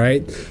 all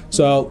right?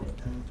 So,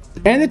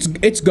 and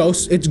it's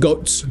goats.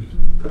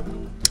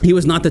 He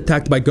was not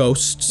attacked by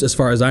ghosts, as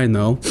far as I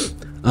know.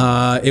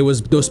 It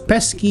was those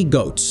pesky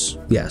goats,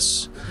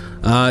 yes.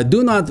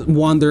 Do not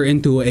wander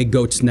into a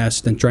goat's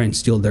nest and try and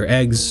steal their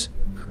eggs.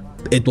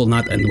 It will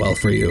not end well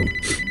for you.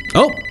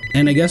 Oh,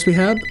 and I guess we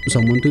have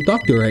someone to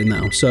talk to right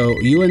now. So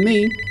you and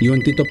me, you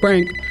and Tito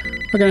Prank,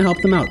 are gonna help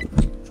them out.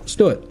 Let's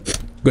do it.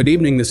 Good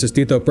evening, this is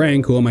Tito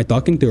Prank. Who am I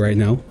talking to right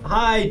now?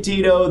 Hi,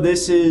 Tito.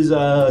 This is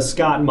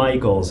Scott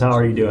Michaels. How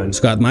are you doing?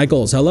 Scott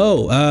Michaels,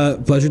 hello.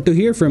 Pleasure to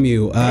hear from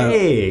you.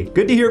 Hey,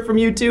 good to hear from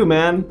you too,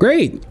 man.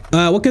 Great.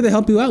 What can I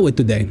help you out with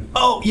today?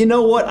 Oh, you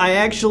know what? I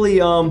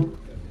actually, I'm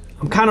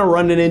kind of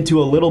running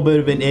into a little bit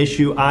of an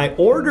issue. I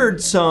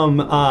ordered some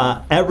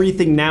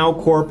Everything Now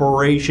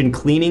Corporation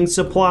cleaning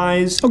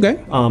supplies. Okay.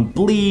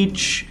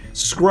 Bleach,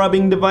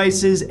 scrubbing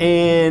devices,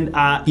 and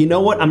you know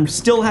what? I'm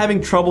still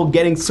having trouble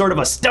getting sort of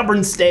a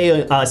stubborn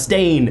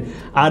stain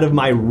out of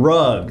my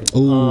rug.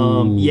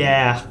 Ooh.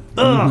 Yeah.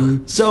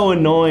 Ugh, so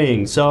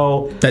annoying.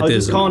 So I was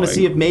just calling to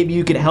see if maybe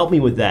you could help me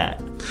with that.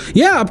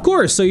 Yeah, of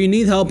course. So you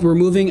need help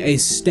removing a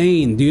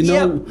stain. Do you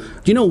know?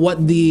 Do you know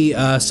what the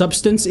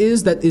substance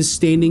is that is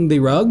staining the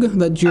rug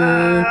that you're?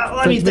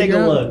 Let me take a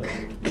look.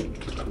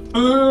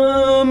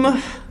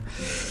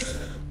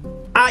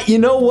 You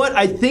know what?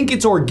 I think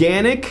it's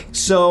organic.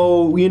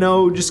 So you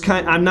know, just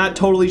I'm not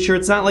totally sure.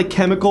 It's not like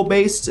chemical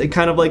based. It's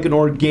kind of like an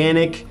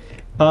organic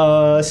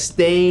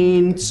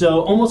stain.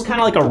 So almost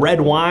kind of like a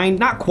red wine.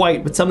 Not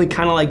quite, but something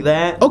kind of like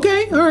that.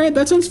 Okay, all right,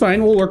 that sounds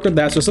fine. We'll work with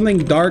that. So something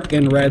dark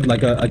and red,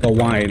 like a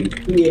wine.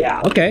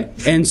 Yeah. Okay.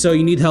 And so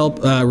you need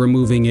help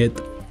removing it.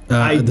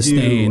 The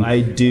stain.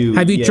 I do.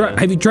 Have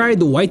you tried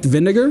the white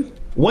vinegar?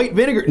 White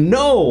vinegar?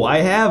 No,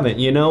 I haven't.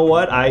 You know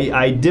what?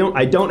 I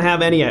don't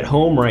have any at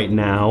home right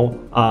now.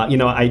 You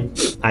know, I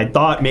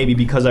thought maybe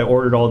because I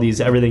ordered all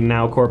these Everything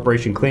Now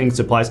Corporation cleaning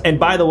supplies. And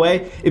by the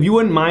way, if you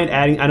wouldn't mind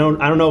adding, I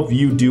don't know if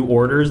you do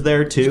orders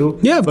there too.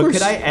 Yeah, of but course.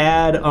 Could I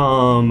add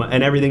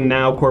an Everything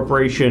Now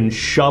Corporation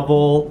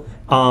shovel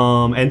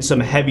and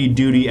some heavy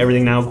duty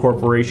Everything Now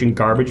Corporation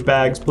garbage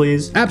bags,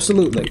 please?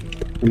 Absolutely.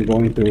 I'm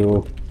going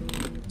to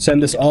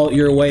send this all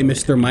your way,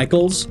 Mr.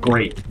 Michaels.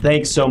 Great.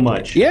 Thanks so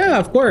much. Yeah,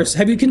 of course.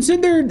 Have you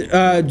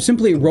considered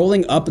simply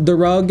rolling up the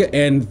rug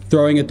and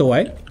throwing it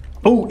away?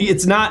 Oh,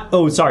 it's not.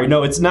 Oh, sorry.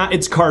 No, it's not.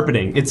 It's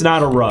carpeting. It's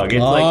not a rug.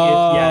 It's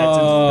yeah, it's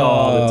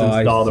installed. It's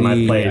installed in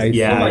my place.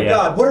 Yeah. Oh my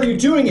God! What are you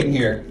doing in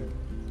here?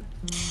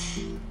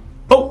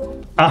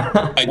 Oh.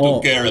 I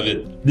took care of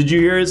it. Did you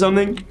hear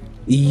something?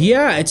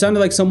 Yeah, it sounded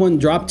like someone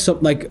dropped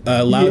some like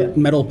a loud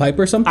metal pipe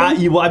or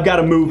something. Well, I've got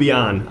a movie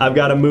on. I've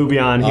got a movie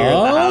on here at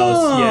the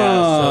house.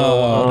 Yeah.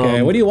 So,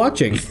 okay. What are you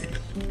watching?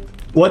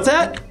 What's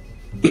that?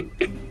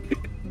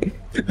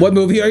 What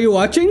movie are you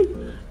watching?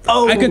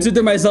 Oh, I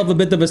consider myself a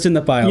bit of a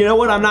cinephile. You know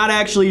what? I'm not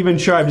actually even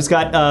sure. I've just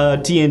got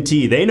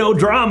TNT. They know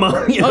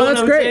drama. You know that's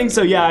what I'm great. saying?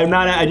 So yeah, I'm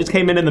not. I just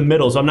came in the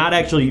middle, so I'm not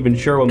actually even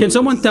sure. What Can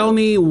someone tell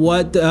me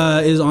what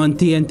is on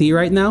TNT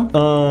right now?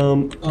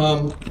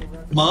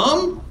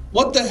 Mom?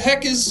 What the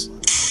heck is...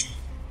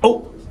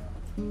 Oh,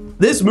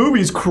 this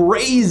movie's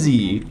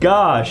crazy.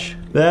 Gosh,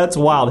 that's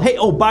wild. Hey,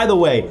 oh, by the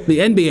way. The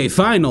NBA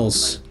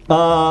Finals.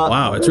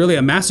 Wow, it's really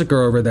a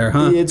massacre over there,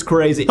 huh? It's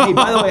crazy. Hey,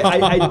 by the way,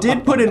 I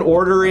did put an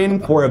order in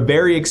for a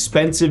very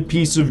expensive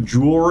piece of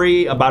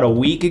jewelry about a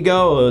week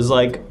ago. It was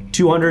like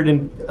it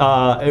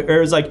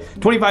was like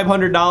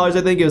 $2,500,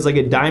 I think. It was like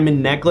a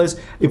diamond necklace.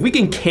 If we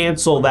can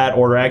cancel that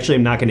order, actually,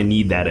 I'm not going to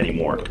need that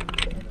anymore.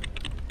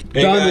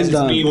 Hey guys,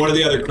 it's me, one of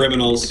the other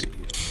criminals.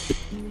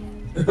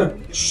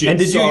 Shit, And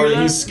did you hear sorry,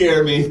 that? you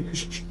scare me.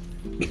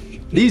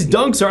 These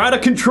dunks are out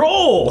of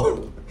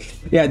control.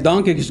 Yeah,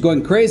 Donkey is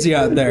going crazy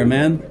out there,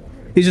 man.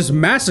 He's just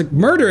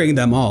murdering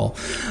them all.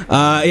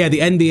 Yeah, the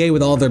NBA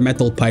with all their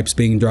metal pipes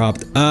being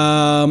dropped.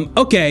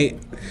 Okay.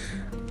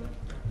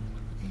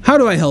 How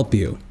do I help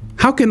you?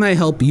 How can I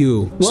help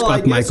you, Well, I Scott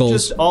guess Michaels?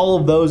 just all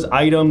of those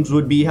items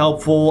would be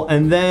helpful,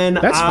 and then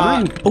That's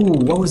fine. Oh,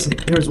 what was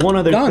it? There's one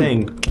other Done.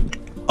 thing.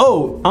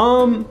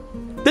 Oh,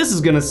 this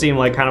is gonna seem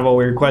like kind of a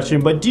weird question,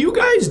 but do you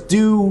guys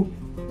do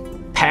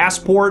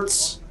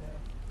passports?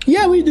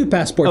 Yeah, we do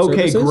passport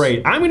Okay, services.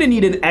 great. I'm gonna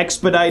need an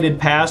expedited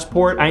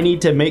passport. I need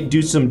to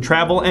do some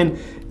travel, and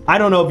I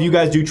don't know if you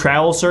guys do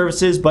travel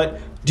services, but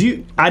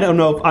I don't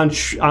know if on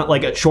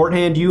like a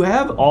shorthand, do you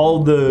have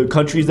all the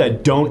countries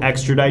that don't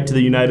extradite to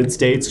the United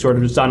States sort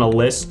of just on a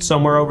list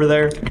somewhere over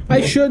there?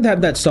 I should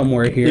have that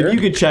somewhere here. If you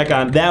could check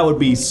on, that would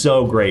be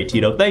so great,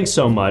 Tito. Thanks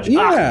so much.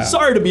 Yeah.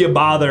 Sorry to be a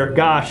bother.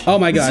 Gosh. Oh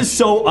my gosh. This is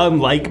so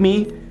unlike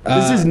me.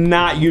 This is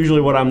not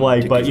usually what I'm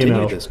like, but you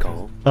know. This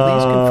call,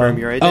 please confirm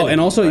your identity. Oh, and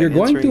also by you're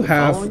going answering to the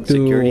have following to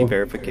security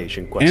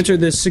verification question. answer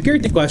this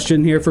security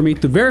question here for me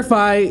to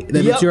verify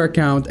that Yep. it's your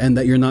account and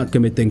that you're not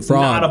committing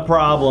fraud. Not a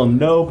problem.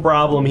 No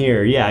problem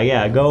here.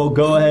 Yeah.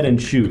 Go ahead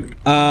and shoot.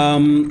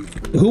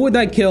 Who would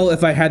I kill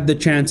if I had the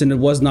chance and it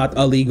was not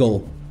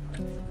illegal?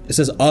 It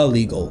says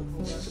illegal.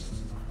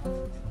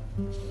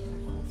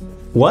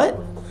 What?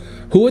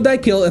 Who would I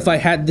kill if I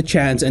had the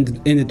chance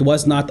and it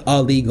was not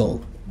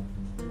illegal?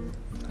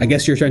 I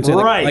guess you're trying to say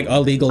like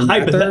illegal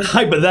matter?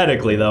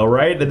 Hypothetically, though,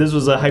 right? That this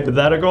was a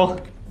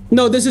hypothetical?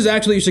 No, this is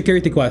actually a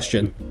security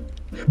question.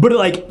 But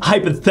like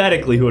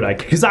hypothetically, who would I?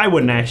 Because I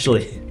wouldn't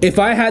actually. If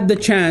I had the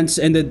chance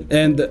and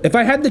if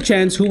I had the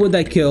chance, who would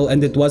I kill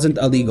and it wasn't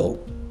illegal?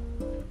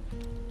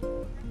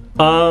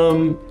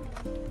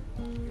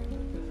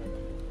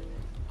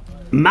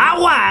 My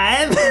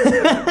wife.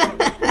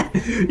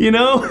 You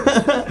know,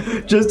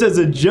 just as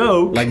a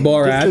joke. Like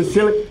Borat. Just a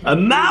silly,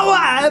 my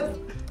wife.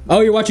 Oh,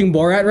 you're watching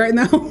Borat right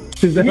now?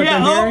 Is that what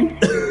I'm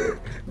hearing?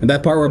 And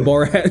that part where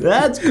Borat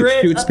That's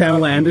great. shoots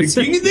Pamela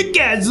Anderson. King of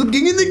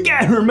the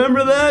Cat.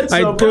 Remember that?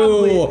 I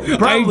do.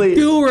 Probably I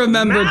do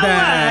remember my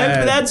that.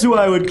 wife, that's who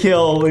I would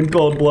kill in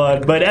cold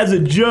blood. But as a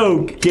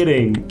joke,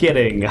 kidding.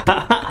 You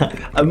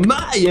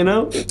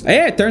know?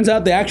 Hey, it turns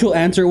out the actual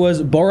answer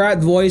was Borat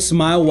voice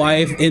my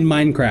wife in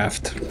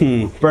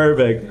Minecraft.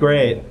 Perfect.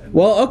 Great.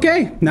 Well,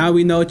 okay. Now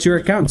we know it's your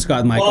account,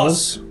 Scott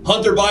Michaels. Boss,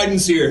 Hunter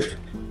Biden's here.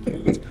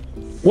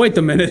 Wait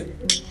a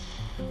minute.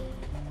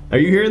 Are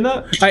you hearing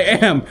that? I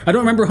am. I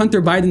don't remember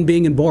Hunter Biden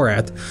being in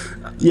Borat.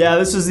 Yeah,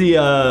 this is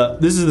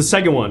the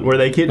second one where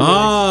they kid.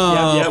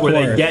 Oh, where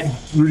they get.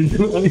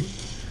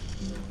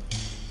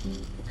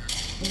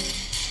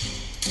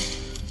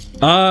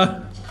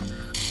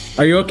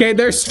 Are you okay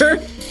there, sir?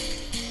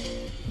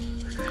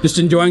 Just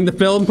enjoying the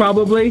film,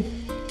 probably?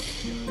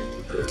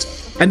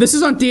 And this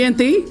is on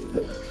TNT?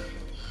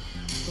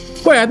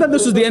 Wait, I thought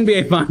this was the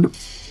NBA final.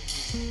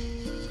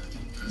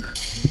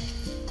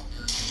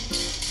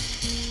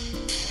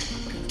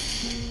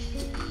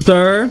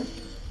 Sir?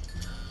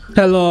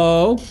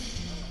 Hello?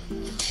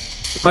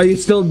 Are you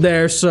still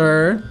there,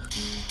 sir?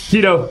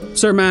 Tito.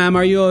 Sir, ma'am,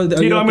 are you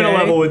Tito, you I'm gonna okay?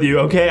 level with you,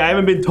 okay? I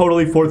haven't been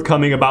totally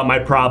forthcoming about my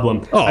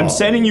problem. Oh. I'm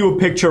sending you a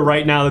picture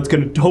right now that's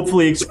gonna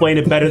hopefully explain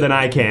it better than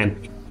I can.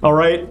 All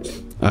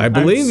right? I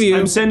believe you.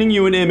 I'm sending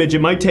you an image. It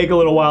might take a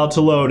little while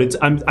to load.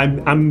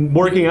 I'm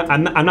working.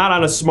 I'm not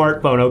on a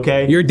smartphone,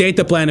 okay? Your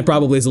data plan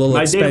probably is a little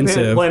expensive.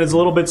 My data plan is a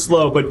little bit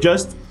slow, but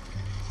just.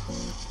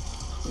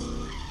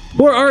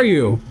 Where are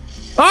you?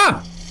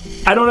 Ah!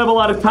 I don't have a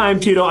lot of time,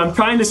 Tito. I'm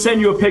trying to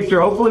send you a picture.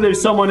 Hopefully there's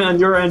someone on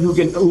your end who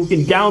can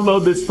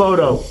download this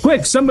photo.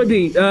 Quick,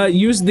 somebody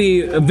use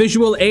the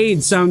visual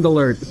aid sound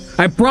alert.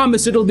 I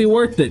promise it'll be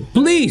worth it.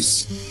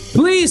 Please!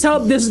 Please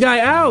help this guy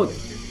out!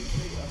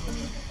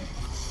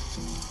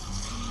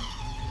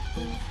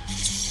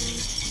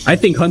 I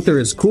think Hunter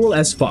is cool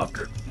as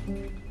fuck.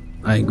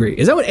 I agree.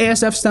 Is that what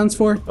ASF stands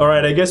for? All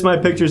right, I guess my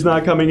picture's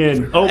not coming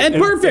in. Oh, and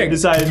perfect. They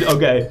decided.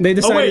 Okay. They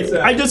decided. Oh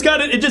wait, I just got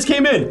it. It just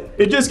came in.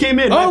 It just came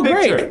in. Oh, my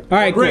great! picture. All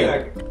right,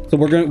 great. cool. So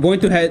we're going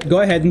to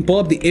go ahead and pull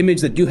up the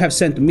image that you have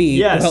sent me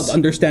to help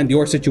understand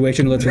your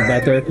situation a little bit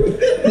better.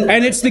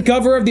 And it's the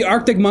cover of the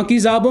Arctic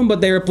Monkeys album,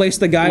 but they replaced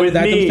the guy with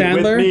Adam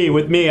Sandler.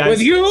 With me.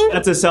 With you?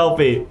 That's a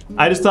selfie.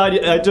 I just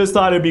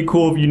thought it'd be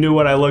cool if you knew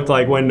what I looked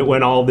like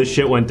when all this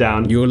shit went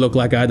down. You look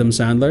like Adam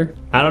Sandler?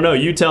 I don't know.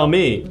 You tell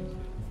me.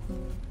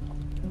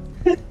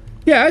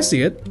 Yeah, I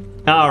see it.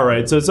 All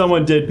right, so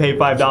someone did pay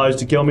 $5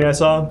 to kill me, I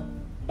saw.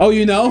 Oh,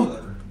 you know?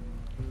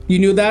 You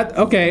knew that?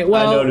 Okay,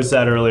 well... I noticed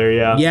that earlier,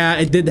 yeah. Yeah,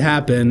 it did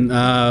happen.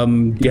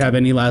 Do you have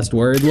any last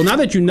words? Well, now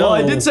that you know... Well,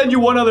 I did send you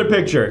one other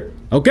picture.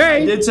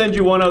 Okay. I did send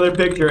you one other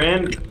picture,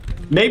 and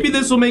maybe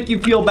this will make you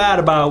feel bad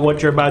about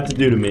what you're about to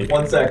do to me.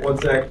 One sec.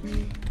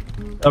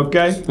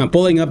 Okay. I'm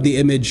pulling up the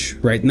image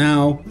right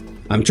now.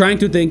 I'm trying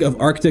to think of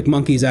Arctic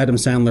Monkeys Adam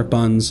Sandler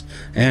puns.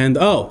 And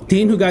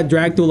teen who got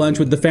dragged to lunch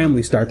with the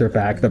family starter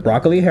pack, the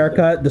broccoli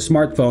haircut, the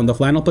smartphone, the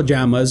flannel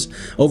pajamas,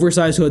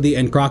 oversized hoodie,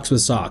 and Crocs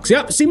with socks.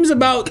 Yep, seems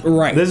about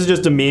right. This is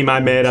just a meme I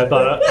made. I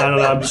don't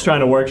know, I'm just trying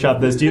to workshop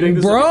this. Do you think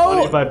this would be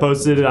funny if I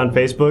posted it on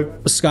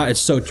Facebook? Scott,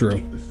 it's so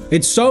true.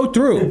 It's so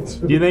true.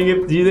 Do you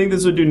think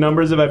this would do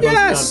numbers if I posted it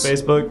on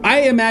Facebook?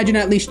 I imagine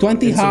at least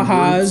 20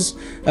 ha-has,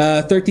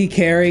 30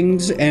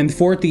 carings, and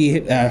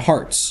 40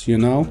 hearts, you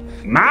know?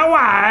 My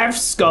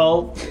wife's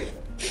skull.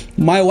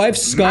 My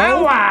wife's skull? My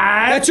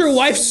wife. That's your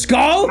wife's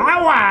skull?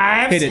 My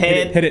wife's Hit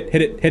it, hit it,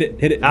 hit it, hit it,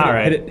 hit it. All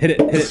right. Hit it.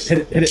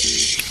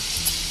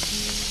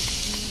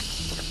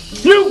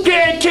 You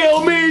can't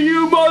kill me,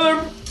 you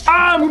mother...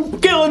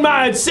 I'm killing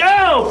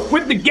myself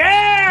with the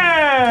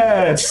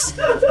gas!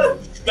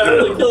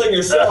 Better killing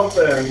yourself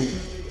then.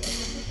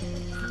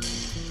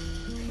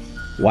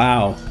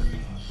 Wow.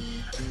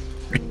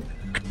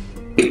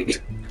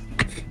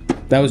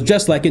 That was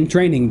just like in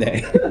Training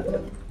Day.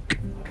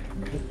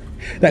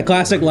 That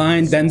classic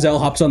line, Denzel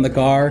hops on the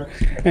car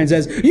and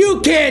says,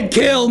 "You can't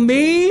kill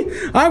me!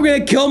 I'm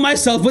gonna kill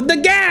myself with the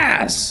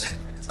gas!"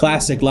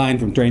 Classic line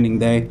from Training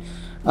Day.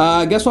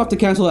 I guess we'll have to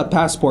cancel that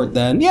passport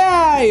then.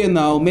 Yeah, you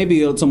know,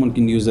 maybe someone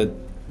can use it.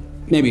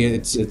 Maybe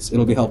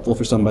it'll be helpful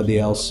for somebody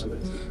else.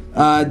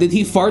 Did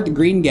he fart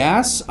green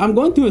gas? I'm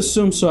going to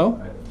assume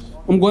so.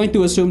 I'm going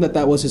to assume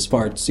that was his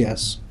farts,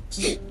 yes.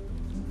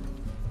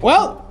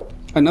 Well,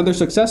 another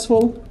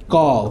successful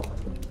call.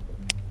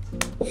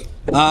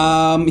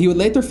 He would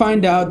later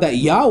find out that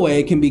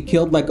Yahweh can be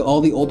killed like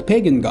all the old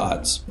pagan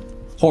gods.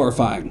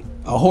 Horrifying.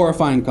 A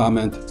horrifying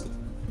comment.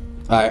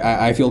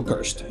 I feel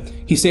cursed.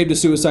 He saved a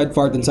suicide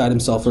fart inside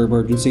himself for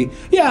emergency.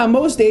 Yeah,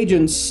 most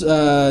agents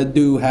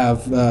do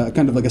have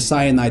kind of like a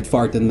cyanide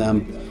fart in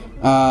them.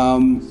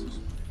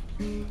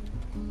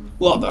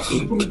 Well,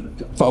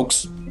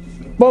 folks.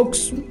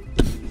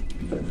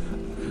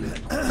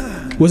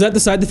 Was that the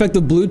side effect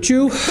of Blue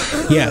Chew?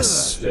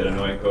 Yes. Did an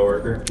annoying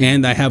coworker.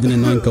 And I have an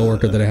annoying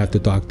coworker that I have to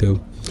talk to.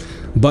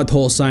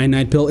 Butthole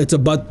cyanide pill. It's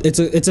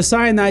a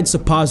cyanide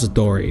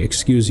suppository.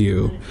 Excuse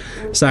you.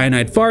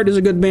 Cyanide fart is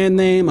a good band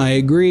name. I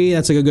agree.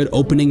 That's like a good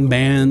opening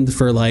band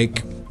for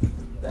like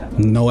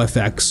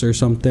NoFX or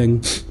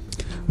something.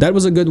 That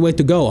was a good way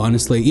to go,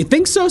 honestly. You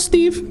think so,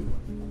 Steve?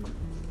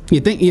 You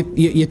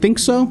think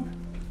so?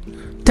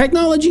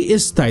 Technology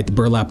is tight,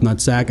 burlap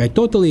nutsack. I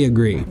totally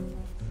agree.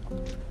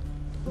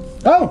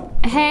 Oh.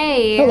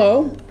 Hey.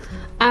 Hello.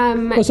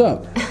 What's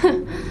up?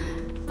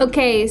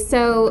 Okay,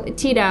 so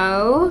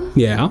Tito.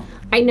 Yeah.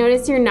 I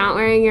noticed you're not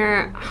wearing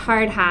your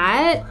hard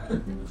hat.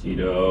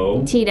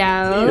 Tito. You're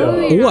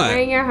not What?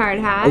 wearing your hard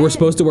hat. We're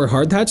supposed to wear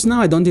hard hats now?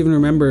 I don't even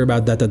remember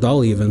about that at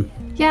all even.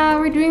 Yeah,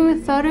 we're doing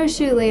the photo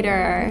shoot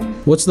later.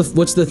 What's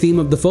the theme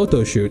of the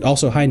photo shoot?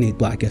 Also, hi Nate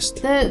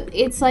Blackest.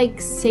 It's like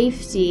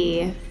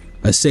safety.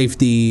 A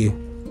safety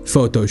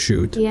photo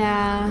shoot.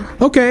 Yeah.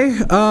 Okay.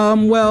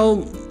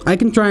 Well, I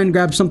can try and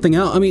grab something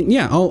else. I mean,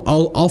 yeah,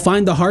 I'll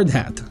find the hard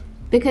hat.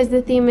 Because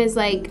the theme is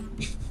like,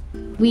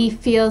 we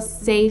feel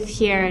safe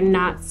here and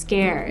not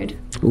scared.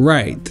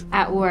 Right.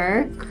 At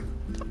work.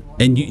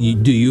 And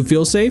do you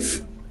feel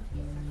safe?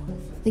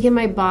 Like in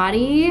my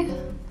body.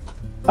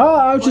 Oh,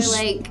 I was just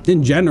like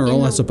in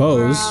general, I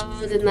suppose.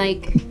 And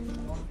like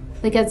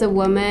as a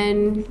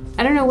woman.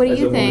 I don't know. What do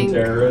you think?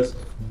 Terrorist.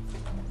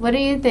 What do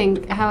you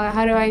think?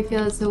 How do I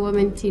feel as a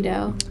woman,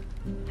 Tito?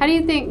 How do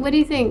you think? What do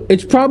you think?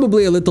 It's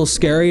probably a little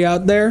scary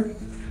out there.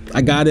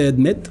 I gotta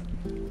admit.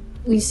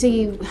 We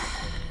see.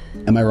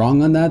 Am I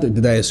wrong on that, or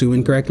did I assume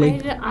incorrectly?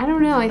 I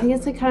don't know. I think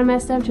it's like kind of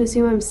messed up to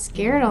assume I'm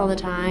scared all the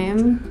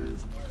time.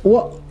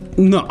 Well,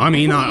 no, I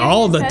mean not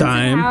all the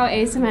time. How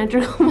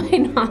asymmetrical my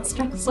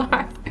nostrils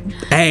are.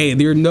 Hey,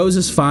 your nose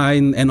is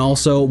fine, and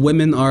also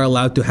women are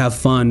allowed to have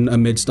fun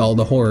amidst all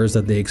the horrors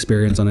that they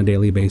experience on a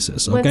daily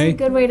basis. Okay. What's a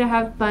good way to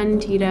have fun,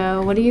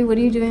 Tito? What are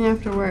you doing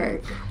after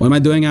work? What am I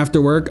doing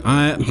after work?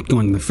 I'm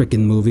going to the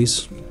freaking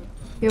movies.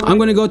 I'm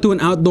going to go to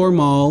an outdoor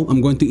mall. I'm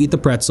going to eat a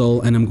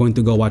pretzel, and I'm going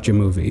to go watch a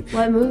movie.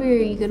 What movie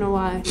are you gonna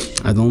watch?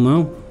 I don't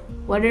know.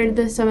 What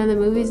are some of the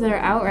movies that are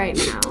out right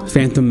now?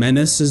 Phantom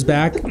Menace is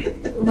back.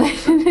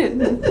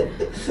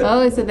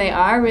 Oh, so they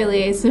are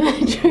really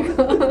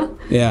asymmetrical.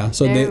 Yeah,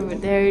 so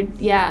they're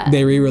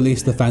they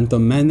re-released the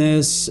Phantom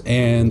Menace,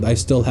 and I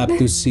still have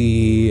to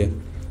see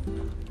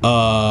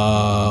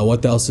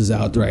what else is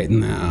out right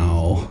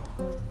now.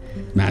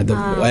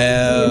 Madam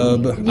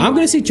Web. I'm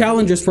gonna see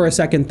Challengers for a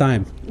second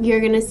time. You're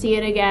gonna see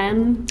it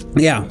again?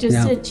 Yeah.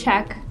 Just to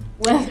check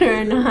whether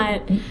or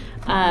not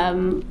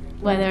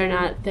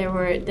there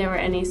were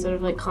any sort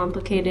of like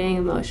complicating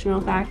emotional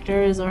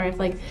factors, or if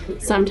like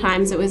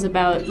sometimes it was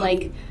about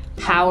like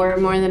power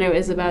more than it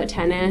was about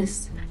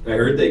tennis. I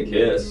heard they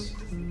kiss.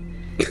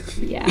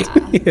 Yeah.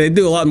 They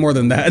do a lot more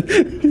than that.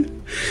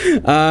 In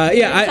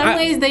some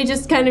ways they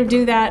just kind of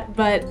do that,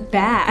 but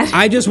bad.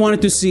 I just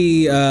wanted to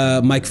see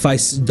Mike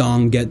Feist's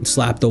dong get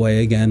slapped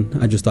away again.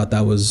 I just thought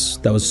that was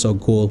so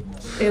cool.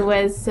 It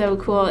was so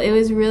cool. It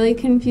was really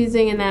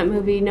confusing in that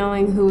movie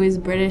knowing who was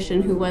British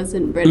and who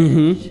wasn't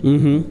British.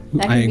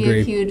 That could be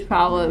a huge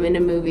problem in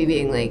a movie,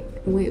 being like,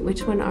 wait,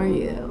 which one are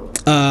you?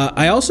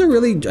 I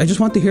just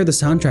want to hear the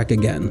soundtrack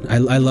again. I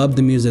love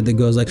the music that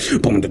goes like.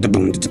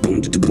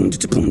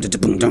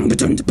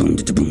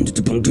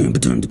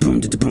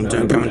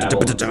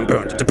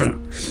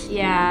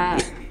 Yeah,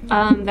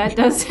 that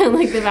does sound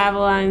like the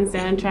Babylon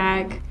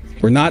soundtrack.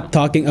 We're not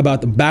talking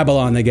about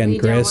Babylon again,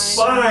 Chris.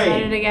 Fine.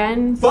 It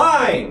again.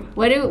 Fine.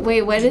 What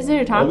is there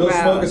to talk I'll go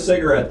about? smoke a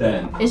cigarette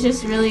then. It's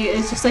just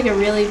like a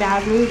really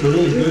bad movie. It's a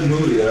really good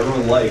movie that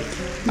everyone liked.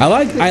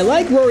 I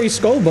like Rory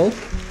Scovel.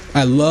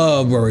 I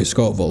love Rory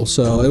Scovel,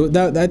 so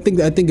I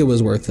think it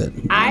was worth it.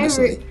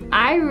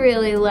 I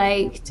really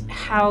liked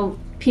how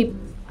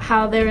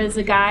there was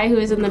a guy who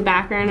was in the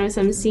background of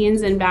some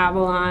scenes in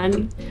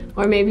Babylon,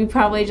 or maybe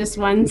probably just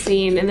one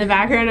scene in the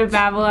background of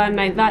Babylon.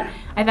 And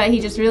I thought he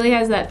just really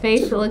has that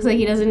face that looks like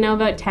he doesn't know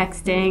about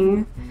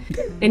texting,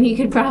 and he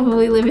could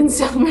probably live in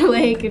Silver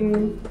Lake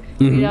and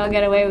we'd all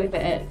get away with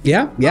it.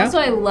 Yeah. Also,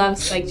 I love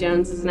Spike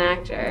Jonze as an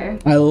actor.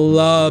 I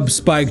love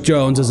Spike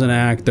Jonze as an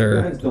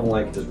actor. I just don't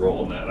like his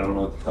role in that. I don't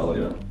know what to tell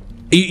you.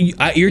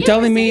 You're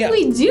telling me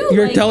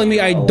you're telling me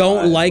I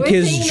don't like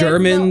his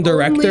German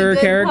director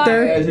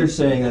character? As you're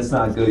saying that's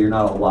not good, you're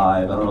not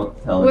alive. I don't know what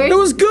to tell you. It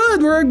was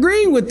good. We're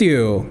agreeing with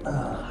you.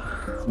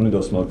 I'm gonna go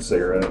smoke a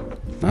cigarette.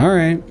 All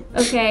right.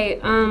 Okay.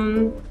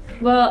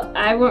 Well,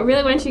 I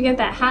really want you to get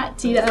that hat,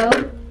 Tito.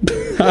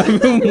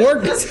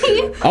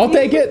 I'll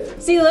take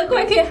it. See, look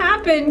what could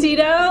happen,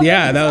 Tito.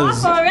 Yeah, that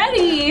was off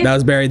already. That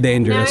was very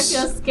dangerous. Now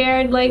I feel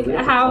scared, like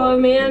how a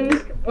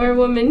man or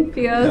woman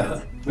feels.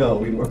 Yeah. No,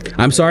 we were.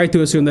 I'm sorry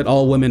to assume that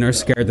all women are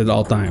scared at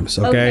all times.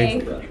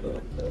 Okay.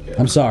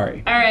 I'm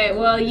sorry. All right.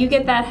 Well, you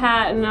get that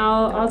hat, and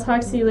I'll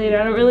talk to you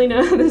later. I don't really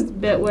know how this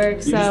bit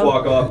works, so you just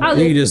walk off.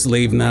 You can just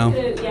leave now.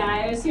 Yeah,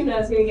 I assumed I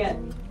was gonna get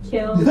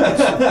killed.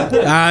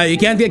 You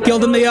can't get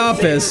killed in the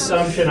office.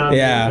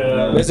 Yeah,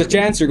 there's a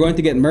chance you're going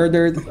to get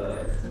murdered.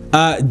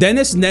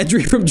 Dennis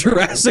Nedry from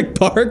Jurassic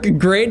Park,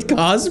 great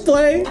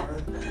cosplay.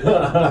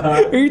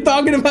 Are you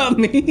talking about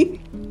me?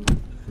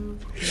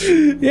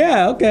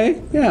 Yeah.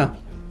 Okay. Yeah.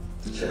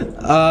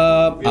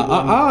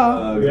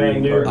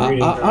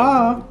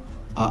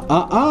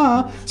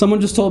 Someone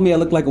just told me I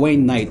look like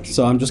Wayne Knight,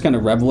 so I'm just kind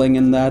of reveling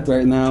in that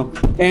right now.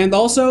 And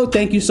also,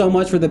 thank you so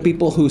much for the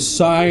people who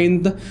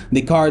signed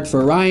the card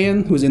for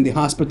Ryan, who's in the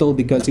hospital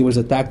because he was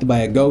attacked by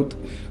a goat.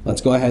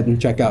 Let's go ahead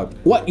and check out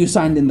what you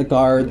signed in the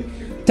card.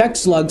 Tech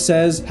Slug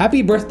says,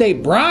 "Happy birthday,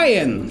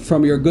 Brian,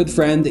 from your good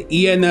friend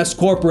ENS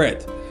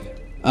Corporate."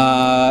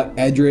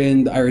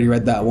 Adrian, I already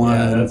read that one.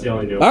 Yeah, that's the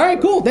only new one. All right,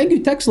 cool. Thank you,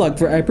 Tech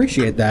Slug, I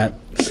appreciate that.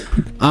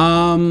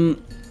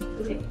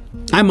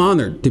 I'm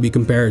honored to be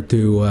compared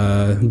to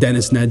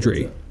Dennis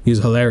Nedry. He's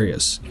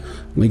hilarious.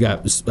 We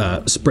got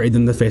sprayed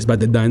in the face by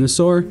the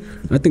dinosaur.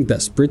 I think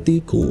that's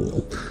pretty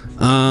cool.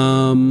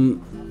 I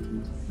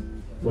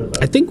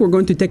think we're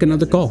going to take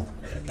another call.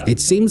 It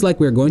seems like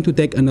we're going to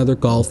take another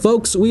call.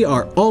 Folks, we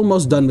are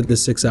almost done with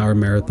this 6-hour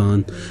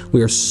marathon.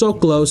 We are so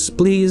close.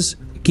 Please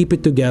keep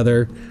it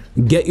together.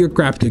 Get your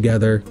crap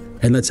together.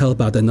 And let's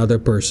help out another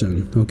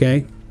person,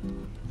 okay?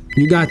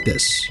 You got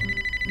this.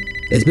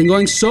 It's been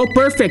going so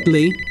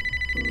perfectly.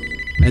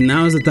 And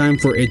now is the time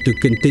for it to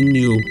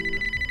continue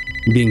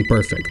being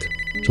perfect.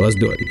 So let's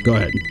do it. Go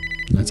ahead.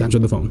 Let's answer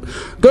the phone.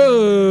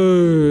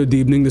 Good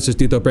evening. This is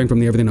Tito Prank from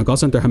the Everything Now call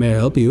center. How may I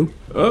help you?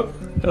 Oh,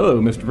 hello,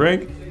 Mr.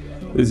 Frank.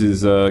 This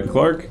is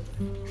Clark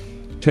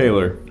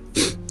Taylor.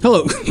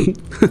 Hello.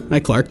 Hi,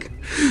 Clark.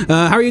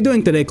 How are you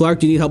doing today, Clark?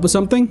 Do you need help with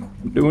something?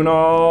 Doing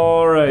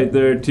all right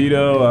there,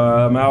 Tito.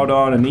 I'm out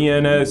on an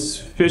ENS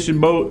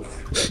fishing boat.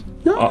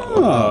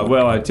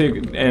 Well,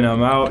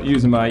 I'm out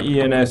using my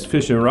ENS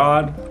fishing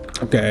rod.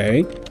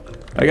 Okay.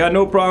 I got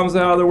no problems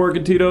with how they're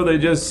working, Tito. They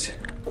just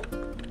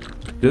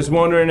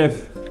wondering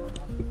if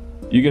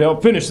you could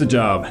help finish the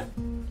job.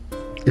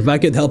 If I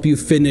could help you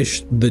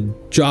finish the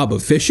job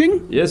of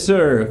fishing? Yes,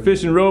 sir. A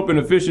fishing rope and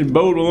a fishing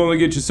boat will only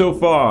get you so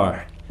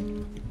far.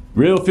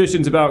 Real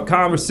fishing's about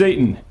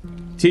conversating,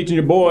 teaching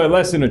your boy a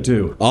lesson or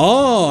two.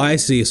 Oh, I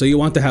see. So you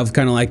want to have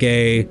kind of like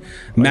a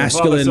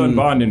masculine... a father-son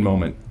bonding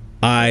moment.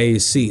 I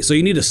see. So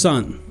you need a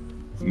son.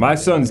 My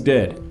son's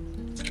dead.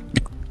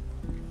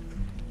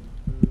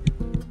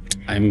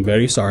 I'm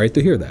very sorry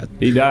to hear that.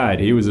 He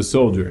died. He was a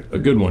soldier. A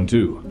good one,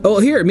 too.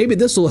 Oh, here, maybe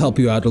this will help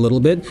you out a little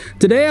bit.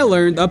 Today I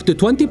learned up to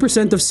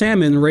 20% of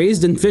salmon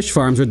raised in fish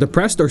farms are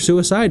depressed or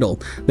suicidal.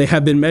 They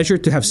have been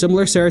measured to have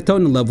similar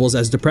serotonin levels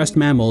as depressed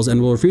mammals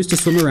and will refuse to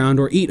swim around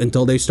or eat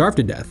until they starve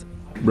to death.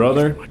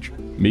 Brother,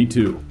 me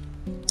too.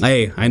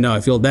 Hey, I know, I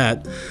feel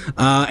that.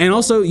 And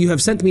also, you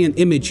have sent me an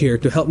image here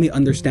to help me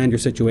understand your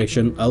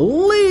situation a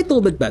little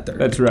bit better.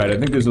 That's right. I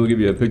think this will give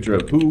you a picture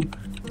of who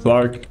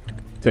Clark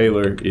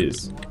Taylor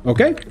is.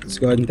 Okay, let's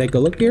go ahead and take a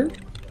look here.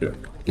 Sure.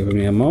 Give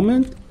me a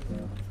moment.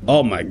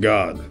 Oh my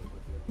god.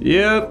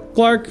 Yep.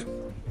 Clark,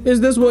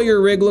 is this what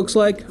your rig looks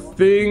like?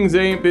 Things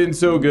ain't been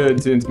so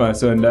good since my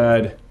son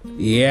died.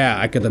 Yeah,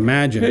 I could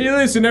imagine. Hey,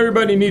 listen,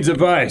 everybody needs a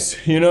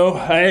vice, you know?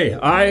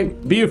 Hey,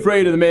 be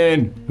afraid of the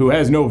man who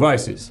has no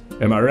vices.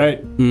 Am I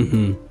right?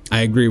 Mm-hmm.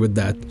 I agree with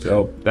that.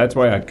 So that's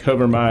why I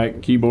cover my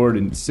keyboard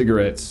in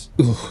cigarettes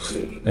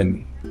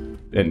and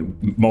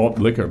malt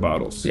liquor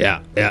bottles.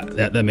 Yeah,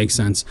 that makes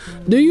sense.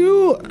 Do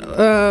you,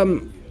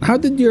 how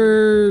did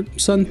your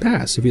son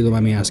pass, if you don't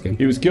mind me asking?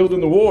 He was killed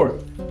in the war.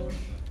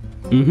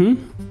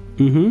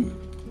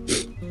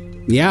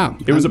 Yeah.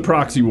 It was a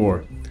proxy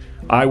war.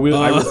 I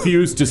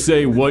refuse to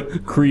say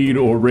what creed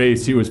or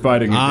race he was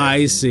fighting against.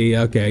 I see.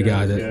 Okay,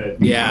 got it.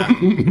 Yeah.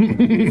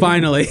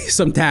 Finally,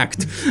 some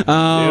tact.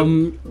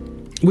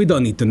 We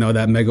don't need to know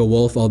that, Mega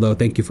Wolf, although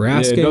thank you for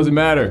asking. Yeah, it doesn't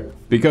matter,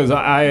 because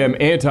I am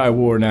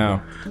anti-war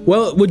now.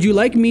 Well, would you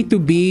like me to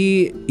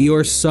be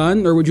your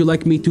son, or would you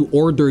like me to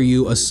order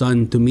you a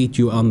son to meet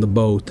you on the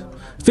boat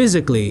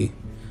physically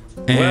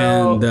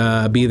and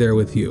be there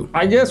with you?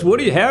 I guess, what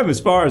do you have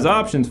as far as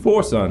options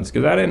for sons?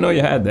 Because I didn't know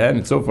you had that,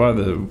 and so far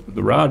the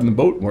rod and the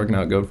boat working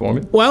out good for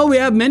me. Well, we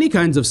have many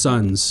kinds of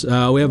sons.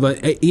 We have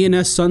a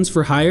ENS Sons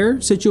for Hire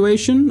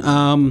situation.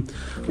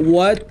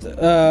 What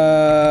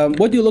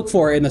do you look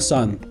for in a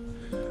son?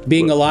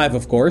 Being alive,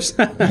 of course.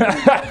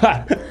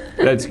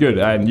 That's good,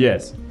 and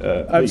yes.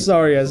 I'm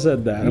sorry I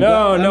said that.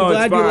 No, I'm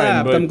glad it's fine. You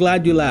laughed. I'm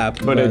glad you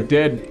laughed. But a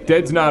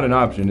dead's not an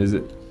option, is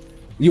it?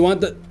 You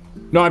want the...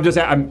 No,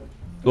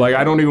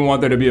 I don't even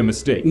want there to be a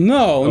mistake.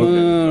 No,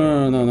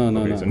 okay.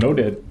 No. Okay, so no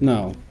dead.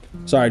 No.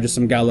 Sorry, just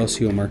some gallows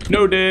humor.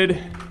 No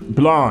dead.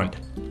 Blonde.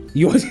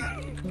 You...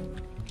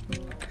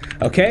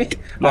 Okay.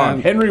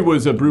 Blonde. Henry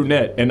was a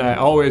brunette, and I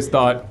always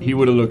thought he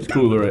would have looked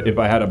cooler if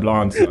I had a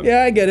blonde son.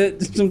 Yeah, I get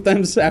it.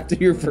 Sometimes after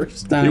your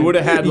first time, you would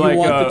have had you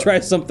want to try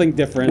something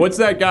different. What's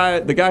that guy?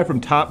 The guy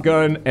from Top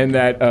Gun and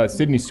that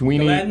Sydney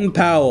Sweeney. Glenn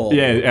Powell.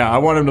 Yeah. I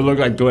want him to look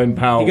like Glenn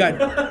Powell.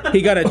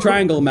 He got a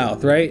triangle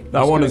mouth, right?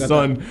 I want a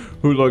son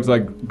who looks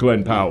like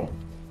Glenn Powell.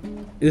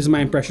 This is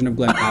my impression of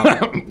Glenn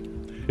Powell.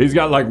 He's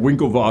got like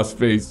Winklevoss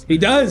face. He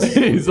does.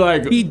 He's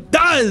like. He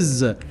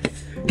does.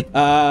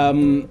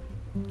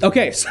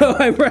 Okay, so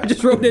I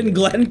just wrote in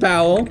Glenn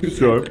Powell.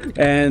 Sure.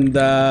 And,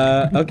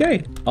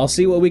 okay. I'll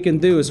see what we can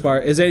do as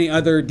far as any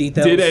other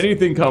details. Did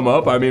anything come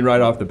up? I mean, right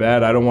off the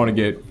bat, I don't want to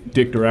get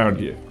dicked around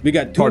here. We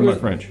got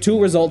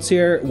two results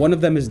here. One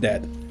of them is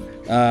dead.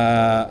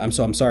 I'm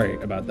sorry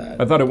about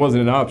that. I thought it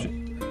wasn't an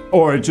option.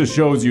 Or it just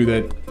shows you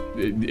that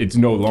it's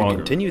no longer.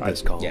 Continue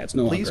this call. Yeah, it's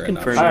no Please longer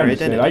confirm enough. your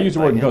identity. I used to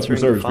work in customer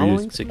service for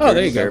years. Oh,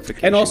 there you go.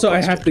 And also,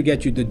 I have to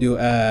get you to do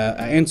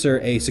answer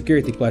a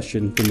security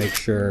question to make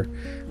sure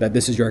that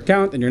this is your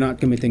account and you're not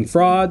committing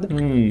fraud.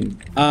 Well,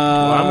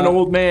 I'm an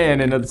old man,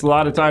 and a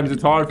lot of times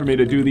it's hard for me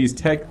to do these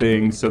tech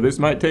things, so this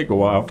might take a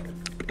while.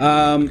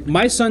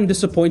 My son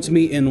disappoints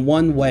me in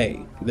one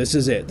way. This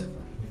is it.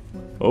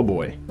 Oh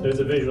boy. There's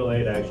a visual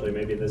aid, actually.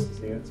 Maybe this is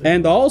the answer.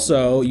 And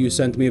also, you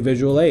sent me a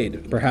visual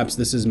aid. Perhaps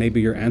this is maybe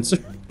your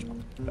answer.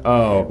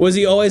 Oh. Was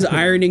he always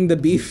ironing the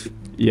beef?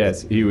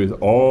 Yes, he was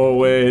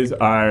always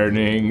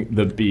ironing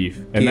the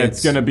beef. And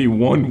that's going to be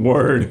one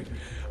word.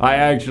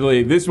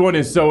 This one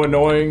is so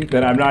annoying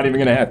that I'm not even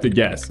going to have to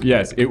guess.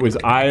 Yes, it was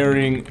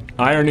ironing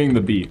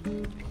the beef.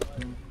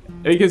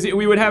 Because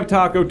we would have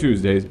Taco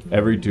Tuesdays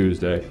every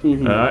Tuesday.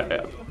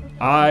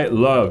 I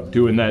love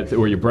doing that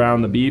where you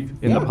brown the beef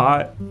in the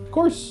pot. Of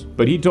course.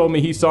 But he told me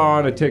he saw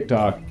on a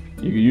TikTok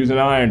you could use an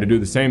iron to do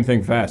the same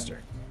thing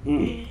faster.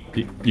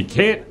 You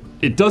can't.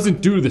 It doesn't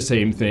do the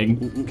same thing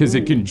because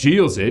it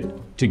congeals it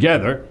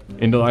together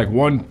into like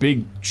one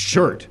big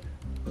shirt.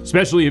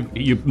 Especially if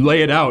you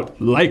lay it out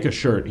like a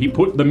shirt. He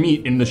put the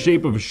meat in the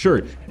shape of a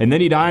shirt, and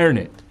then he'd iron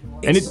it.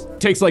 And it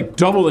takes like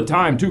double the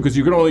time, too, because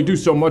you can only do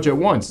so much at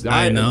once.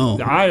 I know.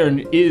 The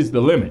iron is the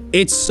limit.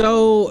 It's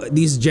so,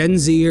 these Gen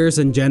Zers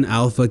and Gen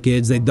Alpha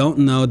kids, they don't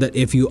know that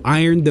if you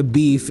iron the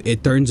beef,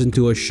 it turns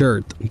into a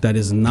shirt. That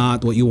is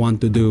not what you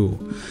want to do.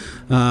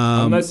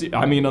 Unless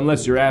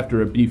you're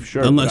after a beef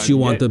shirt. Unless you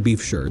want a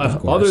beef shirt, of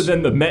course. Other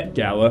than the Met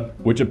Gala,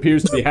 which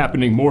appears to be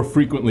happening more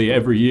frequently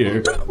every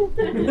year.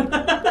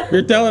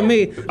 You're telling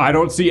me. I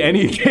don't see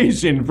any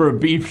occasion for a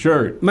beef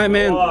shirt. My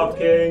man.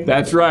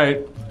 That's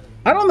right.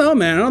 I don't know,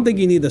 man. I don't think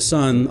you need a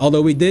son.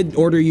 Although we did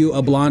order you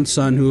a blonde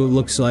son who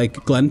looks like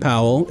Glenn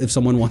Powell, if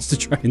someone wants to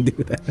try and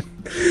do that.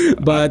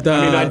 But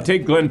I'd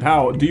take Glenn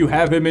Powell. Do you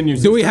have him in your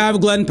system? Do we have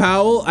Glenn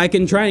Powell? I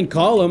can try and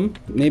call him.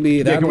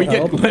 Maybe that can we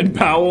get Glenn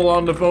Powell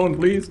on the phone,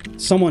 please?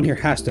 Someone here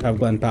has to have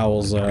Glenn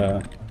Powell's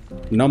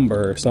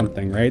number or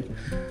something, right?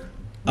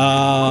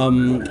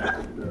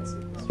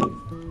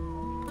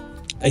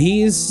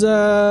 He's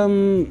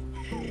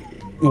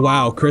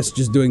wow, Chris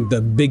just doing the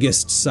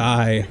biggest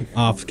sigh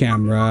off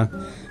camera.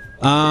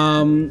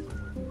 I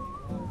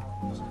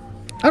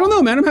don't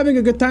know, man. I'm having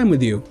a good time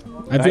with you.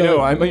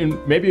 I mean,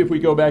 maybe if we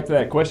go back to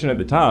that question at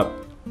the top,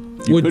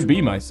 you could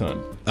be my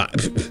son.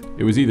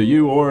 It was either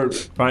you or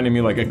finding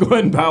me like a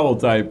Glenn Powell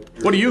type.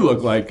 What do you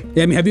look like?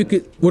 Yeah, I mean,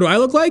 what do I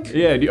look like?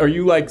 Yeah, are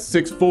you like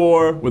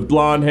 6'4" with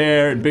blonde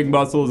hair and big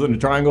muscles and a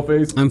triangle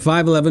face? I'm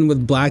 5'11"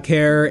 with black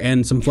hair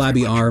and some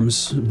flabby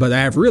arms, but I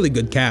have really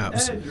good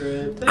calves.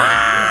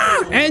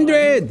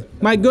 Andred!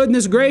 My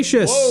goodness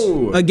gracious!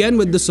 Whoa. Again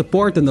with the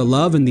support and the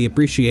love and the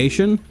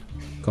appreciation.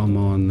 Come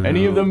on now.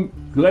 Any of them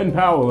Glenn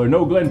Powell or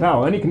no Glenn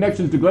Powell? Any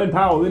connections to Glenn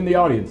Powell in the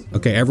audience?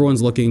 Okay,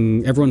 everyone's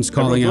looking. Everyone's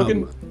calling out.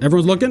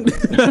 Everyone's looking?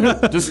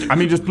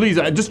 just please,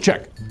 just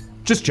check.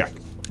 Just check.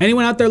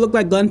 Anyone out there look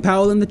like Glenn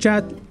Powell in the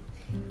chat?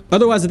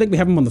 Otherwise, I think we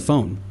have him on the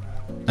phone.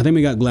 I think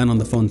we got Glenn on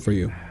the phone for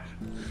you.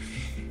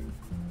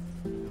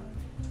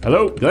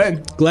 Hello,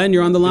 Glenn. Glenn,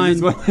 you're on the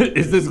line.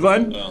 Is this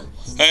Glenn? Oh.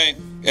 Hey,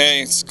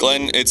 it's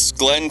Glenn. It's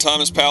Glenn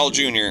Thomas Powell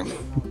Jr.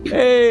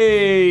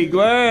 Hey,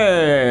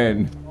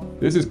 Glenn.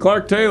 This is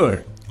Clark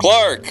Taylor.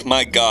 Clark,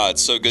 my God,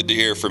 so good to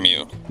hear from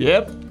you.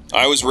 Yep.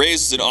 I was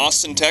raised in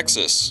Austin,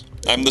 Texas.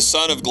 I'm the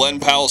son of Glenn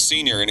Powell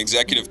Sr., an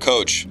executive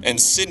coach, and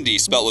Cindy,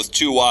 spelled with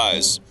 2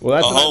 Y's. Well,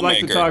 that's what I'd like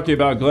to talk to you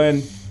about,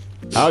 Glenn.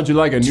 How'd you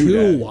like a new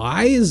dad? 2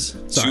 Y's?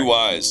 2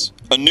 Y's.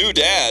 A new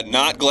dad,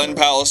 not Glenn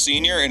Powell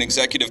Sr., an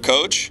executive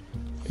coach?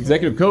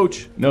 Executive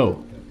coach?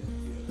 No.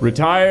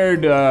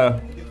 Retired,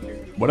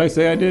 what'd I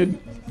say I did?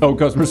 Oh,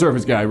 customer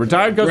service guy.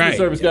 Retired customer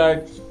service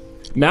guy.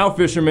 Now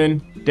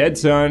fisherman. Dead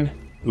son.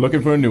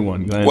 Looking for a new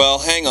one, Glenn. Well,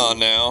 hang on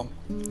now.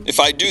 If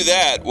I do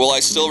that, will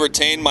I still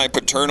retain my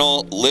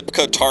paternal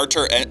Lipka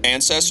Tartar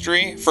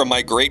ancestry from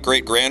my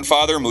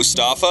great-great-grandfather,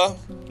 Mustafa?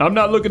 I'm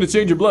not looking to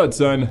change your blood,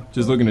 son.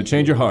 Just looking to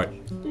change your heart.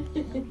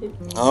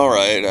 All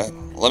right.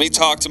 Let me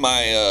talk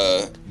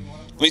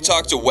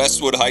to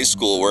Westwood High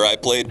School, where I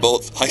played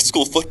both high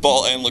school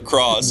football and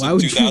lacrosse in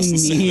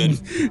 2007.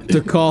 You need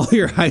to call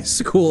your high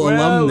school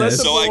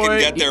alumnus? So I can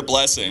get their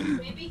blessing.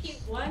 Maybe he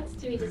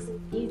wants to, he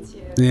doesn't need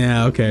to.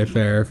 Yeah, okay,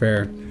 fair.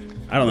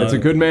 I don't know. That's a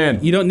good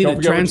man. You don't need a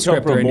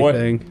transcript or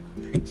anything.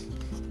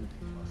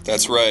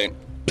 That's right.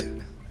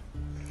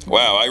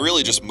 Wow, I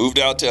really just moved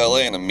out to LA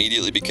and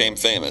immediately became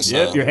famous.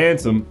 Yep, you're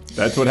handsome.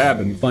 That's what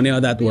happened. Funny how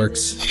that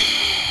works.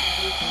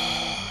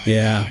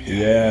 Yeah.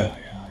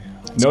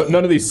 No,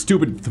 none of these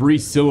stupid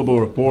 3-syllable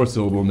or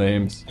 4-syllable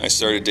names. I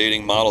started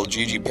dating model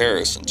Gigi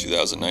Paris in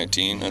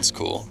 2019. That's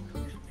cool.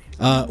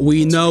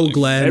 We know,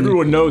 Glenn.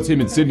 Everyone knows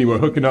him and Sydney were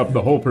hooking up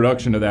the whole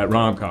production of that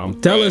rom-com.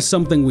 Tell us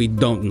something we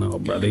don't know,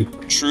 buddy.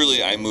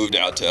 Truly, I moved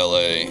out to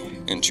LA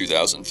in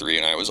 2003,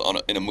 and I was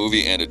in a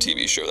movie and a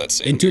TV show that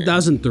same year. In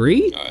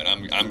 2003? All right,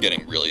 I'm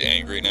getting really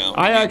angry now.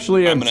 I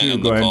actually am too,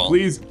 Glenn.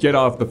 Please get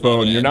off the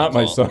phone. You're not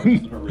my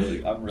son.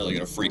 I'm really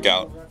gonna freak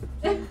out.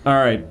 All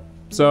right,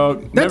 so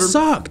that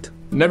sucked.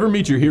 Never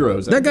meet your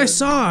heroes. That guy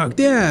sucked.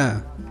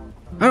 Yeah.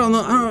 I don't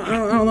know. I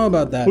don't know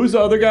about that. Who's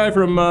the other guy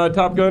from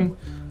Top Gun?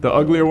 The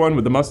uglier one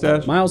with the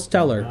mustache? Miles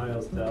Teller.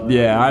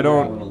 Yeah, I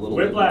don't.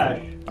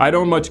 Whiplash. I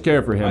don't much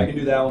care for him. I can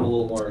do that one a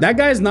little more. That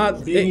guy's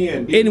not.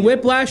 In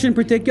Whiplash in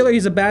particular,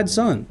 he's a bad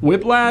son.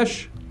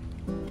 Whiplash,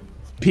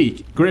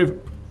 peak. Great,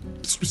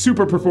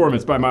 super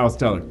performance by Miles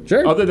Teller.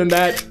 Sure. Other than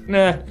that,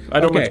 nah,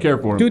 I don't much care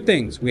for him. 2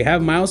 things. We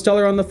have Miles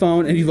Teller on the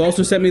phone, and you've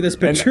also sent me this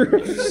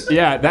picture.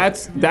 Yeah,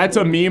 that's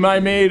a meme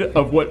I made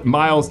of what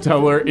Miles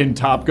Teller in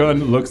Top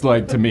Gun looks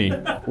like to me.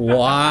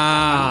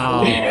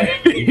 Wow.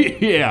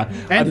 Yeah.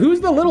 And who's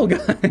the little guy?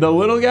 The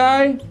little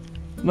guy?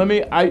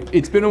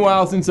 It's been a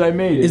while since I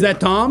made it. Is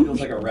that Tom?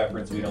 Feels like a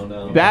reference we don't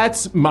know.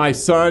 That's my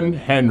son,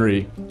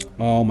 Henry.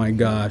 Oh my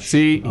gosh.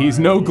 See, he's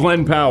no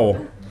Glenn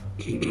Powell.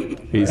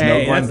 He's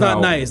Hey, no that's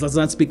not nice. Let's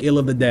not speak ill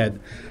of the dead.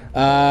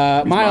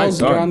 Miles,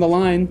 son. you're on the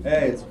line.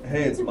 Hey,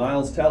 it's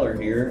Miles Teller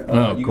here.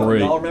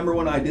 Great. Y'all remember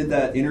when I did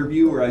that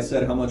interview where I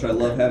said how much I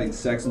love having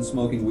sex and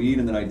smoking weed,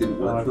 and then I didn't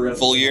work for it?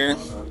 Full year?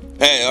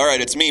 Hey, all right,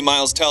 it's me,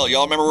 Miles Teller.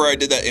 Y'all remember where I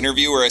did that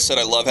interview where I said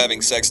I love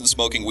having sex and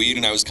smoking weed,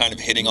 and I was kind of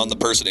hitting on the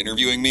person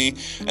interviewing me,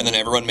 and then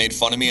everyone made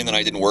fun of me, and then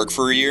I didn't work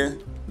for a year?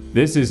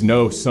 This is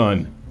no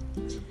son.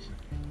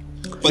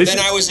 But then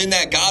I was in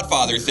that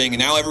Godfather thing, and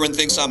now everyone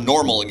thinks I'm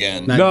normal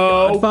again.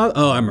 No.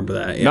 Oh, I remember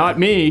that. Yeah. Not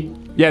me.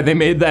 Yeah, they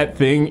made that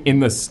thing in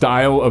the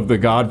style of The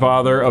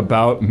Godfather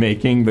about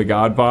making The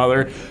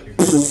Godfather.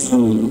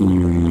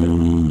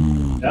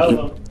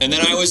 And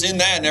then I was in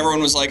that, and everyone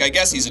was like, I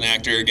guess he's an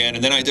actor again.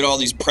 And then I did all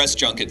these press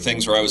junket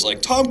things where I was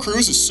like, Tom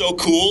Cruise is so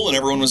cool. And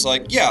everyone was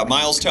like, yeah,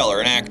 Miles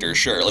Teller, an actor,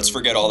 sure. Let's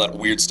forget all that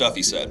weird stuff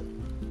he said.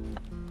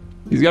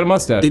 He's got a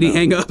mustache. Did he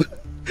hang up?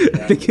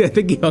 I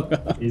think he hung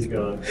up. He's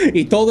gone.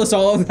 He told us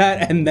all of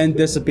that and then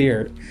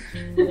disappeared.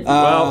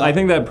 Well, I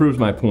think that proves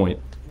my point.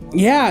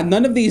 Yeah,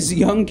 none of these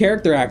young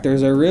character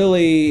actors are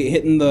really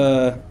hitting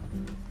the,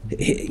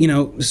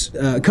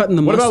 cutting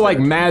the mustard. What about like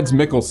Mads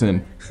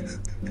Mikkelsen?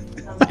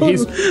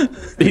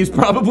 He's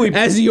probably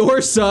as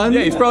your son.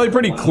 Yeah, he's probably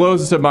pretty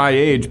close to my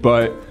age,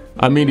 but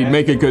I mean, he'd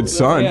make a good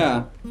son.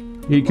 Yeah,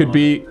 he could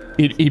be.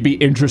 He'd be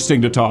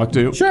interesting to talk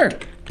to. Sure.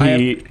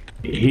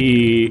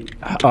 He's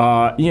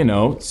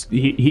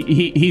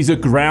a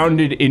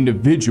grounded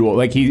individual.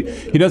 Like he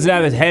doesn't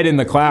have his head in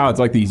the clouds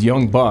like these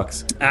young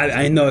bucks.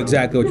 I know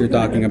exactly what you're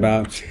talking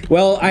about.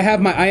 Well, I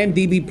have my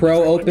IMDb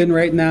Pro open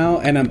right now,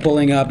 and I'm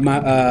pulling up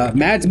my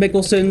Mads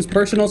Mikkelsen's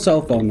personal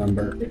cell phone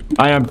number.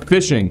 I am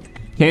fishing.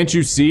 Can't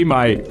you see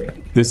my?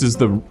 This is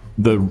the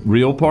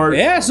real part?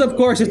 Yes, of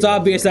course. It's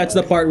obvious that's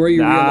the part where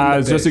you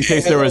reel just in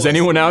case there was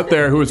anyone out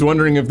there who was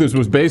wondering if this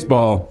was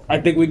baseball. I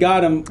think we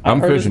got him. I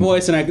heard his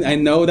voice, and I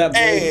know that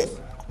voice.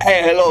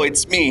 Hey, hello,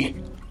 it's me.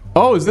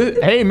 Oh, is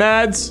this? Hey,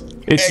 Mads.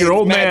 It's your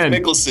old man.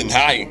 Mads Mikkelsen,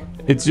 hi.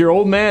 It's your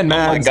old man,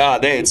 Mads. Oh my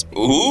God, hey, it's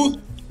who?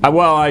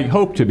 Well, I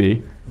hope to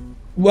be.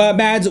 Well,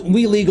 Mads,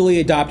 we legally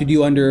adopted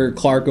you under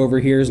Clark over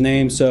here's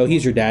name, so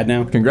he's your dad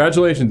now.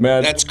 Congratulations,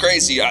 Mads. That's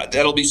crazy.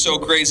 That'll be so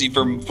crazy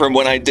from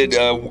when I did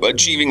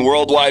achieving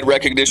worldwide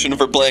recognition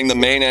for playing the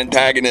main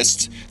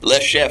antagonist,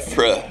 Le Chef,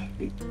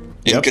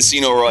 in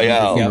Casino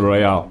Royale. Yep.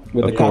 Royale.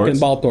 With the cock and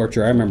ball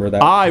torture, I remember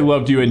that. I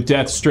loved you in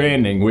Death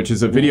Stranding, which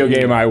is a video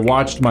game I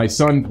watched my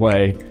son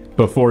play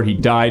before he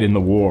died in the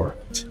war.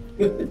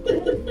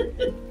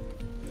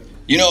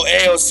 You know,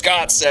 A.O.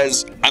 Scott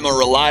says, I'm a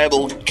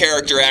reliable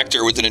character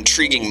actor with an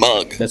intriguing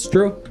mug. That's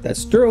true.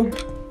 That's true.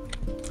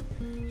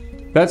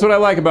 That's what I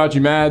like about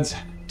you, Mads.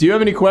 Do you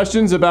have any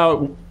questions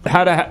about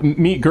how to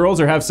meet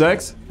girls or have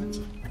sex?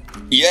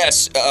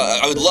 Yes,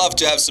 I would love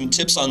to have some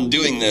tips on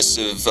doing this,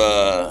 of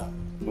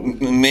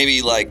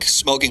maybe like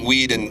smoking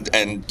weed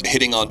and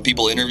hitting on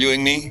people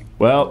interviewing me.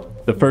 Well,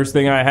 the first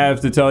thing I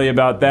have to tell you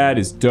about that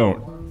is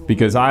don't,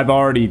 because I've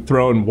already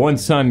thrown one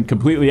son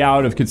completely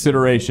out of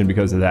consideration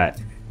because of that.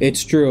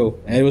 It's true.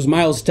 And it was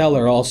Miles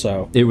Teller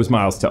also. It was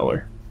Miles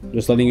Teller.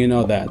 Just letting you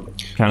know that.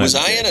 Was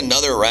I in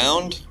another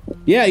round?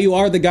 Yeah, you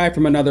are the guy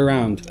from another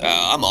round.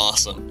 I'm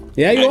awesome.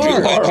 Yeah, you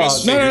are. I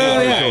just figured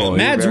out. Yeah.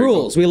 Mads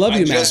rules. We love you,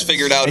 Mads. I just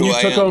figured out and who you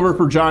I took am. over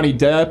for Johnny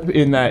Depp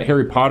in that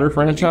Harry Potter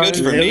franchise.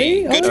 Good for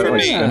me. Good for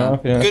me. Yeah.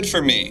 Good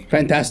for me.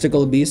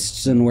 Fantastical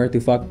Beasts and Where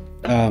to Fuck.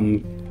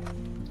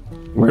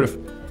 Where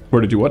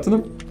to do what to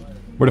them?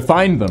 Where to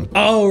find them.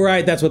 Oh,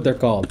 right. That's what they're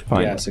called.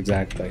 Yes,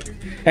 exactly.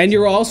 And you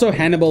were also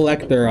Hannibal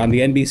Lecter on the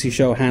NBC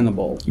show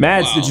Hannibal.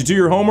 Mads, did you do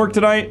your homework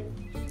tonight?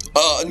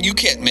 You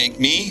can't make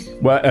me.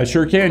 Well, I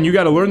sure can. You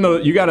got to learn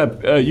you got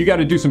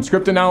to do some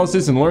script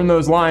analysis and learn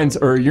those lines,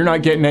 or you're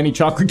not getting any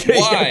chocolate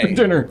cake after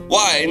dinner.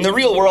 Why? In the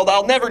real world,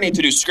 I'll never need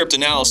to do script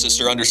analysis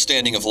or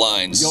understanding of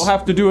lines. You'll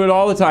have to do it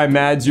all the time,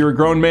 Mads. You're a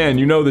grown man.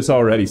 You know this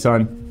already,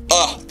 son.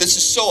 This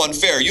is so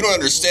unfair. You don't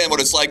understand what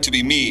it's like to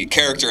be me,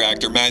 character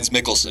actor Mads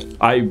Mikkelsen.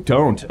 I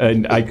don't,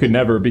 and I could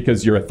never,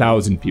 because you're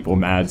 1,000 people,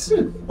 Mads.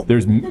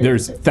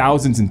 There's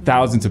thousands and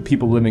thousands of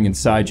people living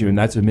inside you, and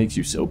that's what makes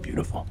you so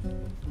beautiful.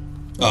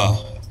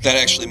 Oh, that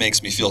actually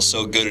makes me feel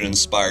so good and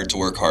inspired to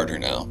work harder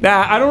now.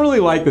 Nah, I don't really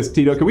like this,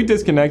 Tito. Can we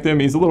disconnect him?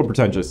 He's a little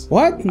pretentious.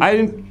 What?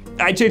 I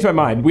changed my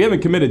mind. We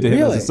haven't committed to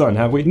him as a son,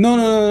 have we?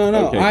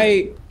 No.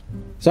 Okay.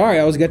 Sorry,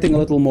 I was getting a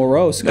little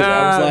morose because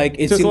I was like,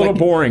 it just seemed a little like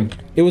boring.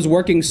 It was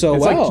working so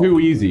it's well. It's like too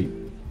easy.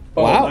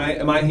 Wow.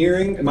 Am I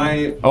hearing?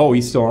 Oh,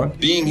 he's still on.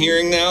 Being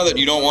hearing now that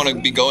you don't want to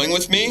be going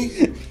with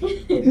me?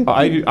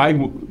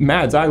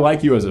 Mads, I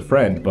like you as a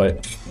friend,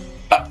 but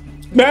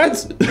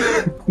Mads,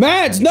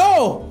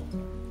 no.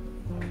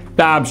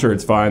 I'm sure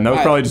it's fine. That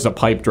was probably just a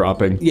pipe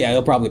dropping. Yeah,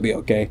 it'll probably be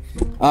okay.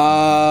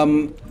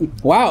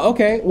 Wow,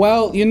 okay.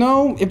 Well, you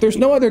know, if there's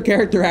no other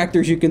character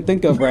actors you can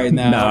think of right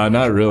now. Nah,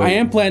 not really. I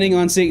am planning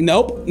on seeing.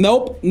 Nope.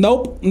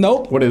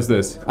 What is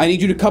this? I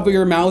need you to cover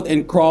your mouth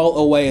and crawl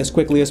away as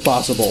quickly as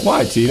possible.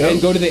 Why, Tito? And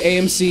go to the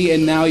AMC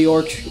in Now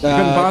York. Couldn't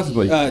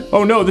possibly.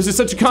 Oh no, this is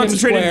such a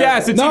concentrated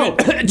gas. It's even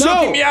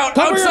choking me out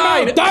cover outside.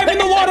 Your mouth. Dive in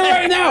the water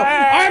right now.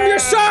 I'm your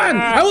son.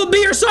 I will be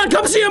your son.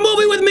 Come see a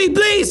movie with me,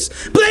 please.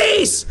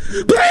 Please.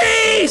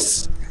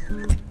 Please.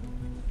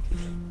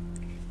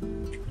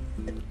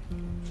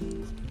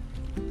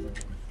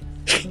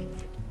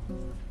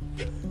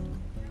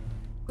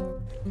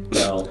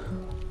 Well.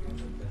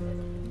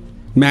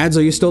 Mads,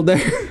 are you still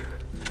there?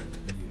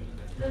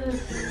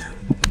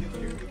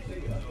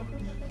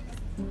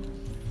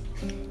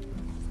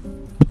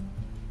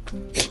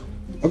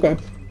 Okay.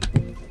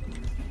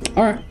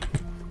 Alright.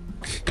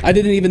 I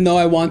didn't even know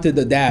I wanted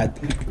a dad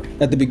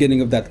at the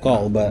beginning of that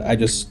call, but I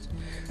just,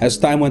 as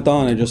time went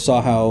on, I just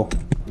saw how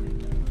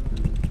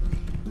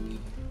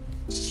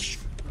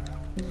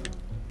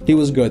he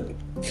was good.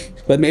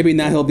 But maybe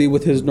now he'll be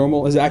with his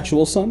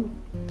actual son,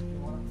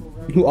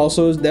 who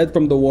also is dead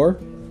from the war.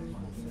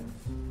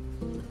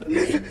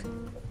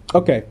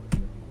 Okay.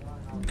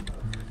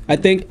 I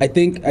think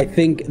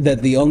that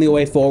the only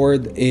way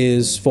forward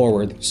is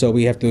forward. So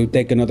we have to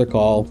take another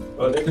call.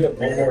 Oh, I think we have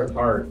one more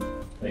card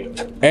thing.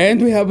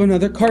 And we have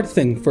another card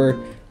thing for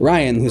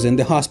Ryan, who's in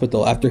the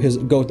hospital after his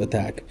goat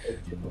attack.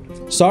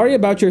 Sorry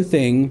about your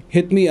thing.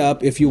 Hit me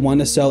up if you want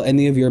to sell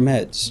any of your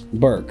meds.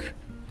 Burke.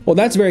 Well,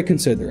 that's very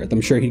considerate.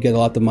 I'm sure he'd get a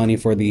lot of money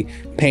for the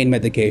pain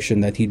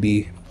medication that he'd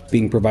be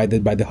being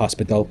provided by the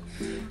hospital.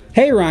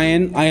 Hey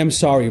Ryan, I am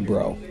sorry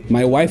bro.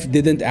 My wife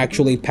didn't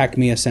actually pack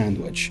me a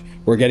sandwich.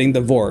 We're getting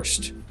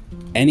divorced.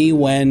 Any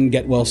when,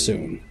 get well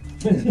soon.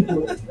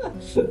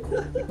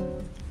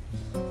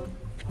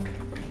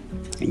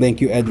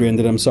 Thank you, Adrian,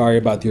 that I'm sorry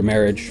about your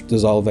marriage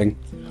dissolving.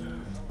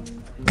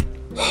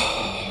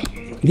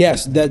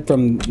 Yes, dead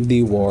from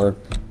the war.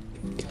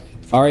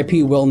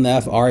 R.I.P. Will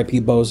Neff,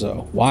 R.I.P.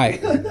 Bozo. Why?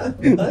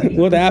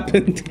 What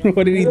happened?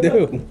 What did he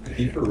do?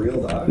 Be for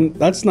real, dog.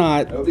 That's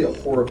not... That would be a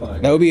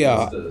horrifying... That would be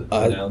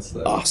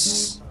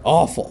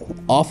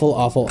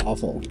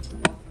awful.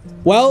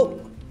 Well,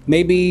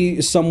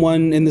 maybe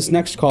someone in this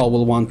next call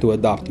will want to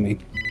adopt me.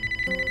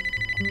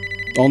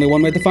 Only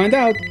one way to find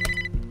out.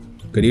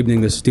 Good evening,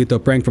 this is Tito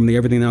Prank from the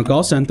Everything Now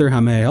call center. How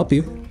may I help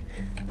you?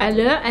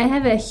 Hello, I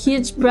have a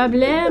huge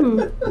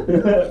problem.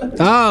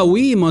 Ah,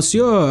 oui,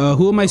 monsieur.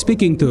 Who am I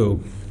speaking to?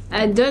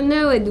 I don't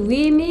know what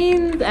we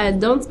mean. I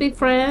don't speak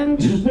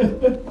French.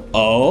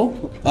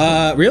 Oh?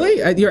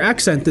 Really? Your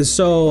accent is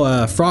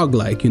so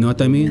frog-like, you know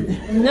what I mean?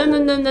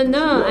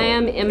 No. I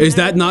am American. Is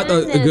that not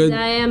a good...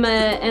 I am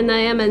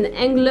an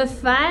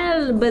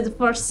Anglophile, but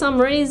for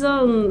some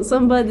reason,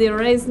 somebody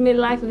raised me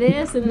like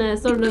this in a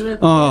sort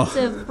of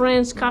a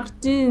French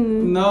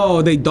cartoon.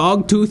 No, they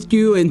dog-toothed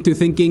you into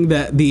thinking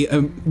that the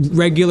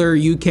regular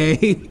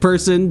UK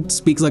person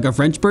speaks like a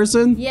French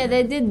person? Yeah,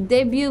 they did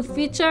debut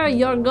feature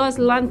Yorgos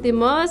Lanthimos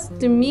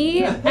to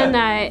me, and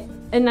I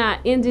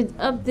ended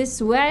up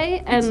this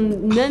way,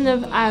 and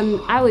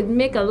I would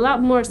make a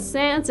lot more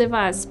sense if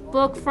I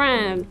spoke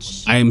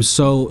French. I am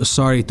so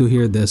sorry to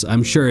hear this.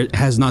 I'm sure it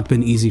has not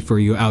been easy for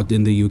you out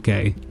in the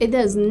UK. It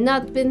has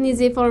not been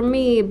easy for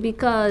me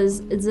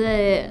because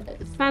the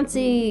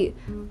fancy,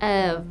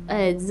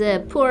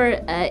 the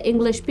poor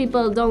English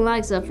people don't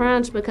like the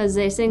French because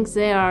they think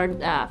they are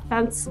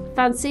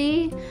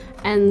fancy,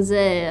 and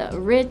the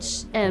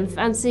rich and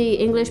fancy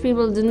English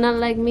people do not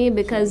like me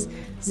because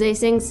they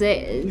think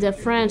the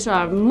French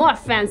are more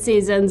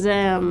fancy than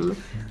them.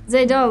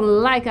 They don't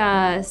like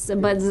us,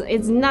 but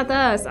it's not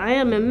us. I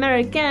am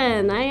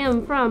American. I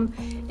am from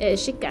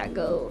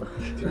Chicago.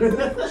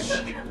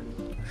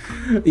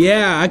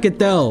 Yeah, I could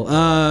tell.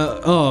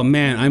 Oh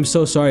man, I'm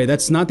so sorry.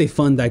 That's not a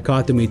fun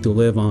dichotomy to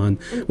live on,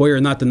 where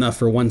you're not enough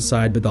for one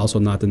side, but also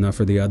not enough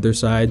for the other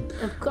side.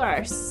 Of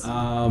course.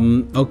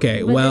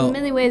 Okay, but well... in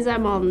many ways,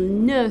 I'm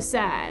on no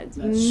side.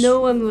 No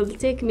one will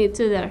take me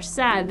to their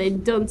side. They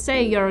don't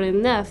say you're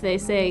enough. They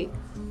say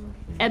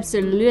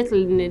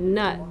absolutely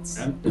not.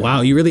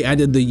 Wow, you really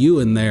added the you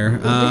in there.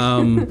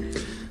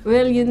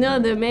 Well, you know,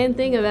 the main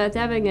thing about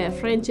having a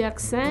French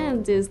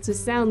accent is to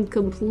sound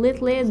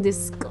completely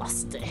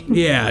disgusting.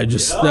 Yeah,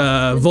 just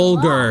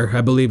vulgar,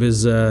 I believe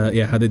is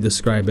how they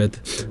describe it.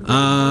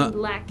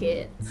 Like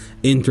it.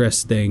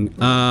 Interesting.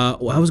 I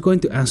was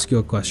going to ask you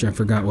a question. I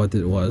forgot what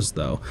it was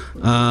though.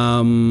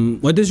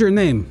 What is your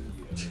name?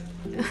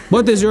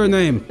 What is your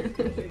name?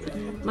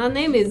 My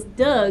name is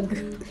Doug.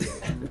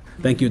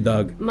 Thank you,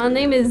 Doug. My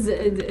name is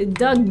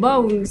Doug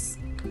Bones.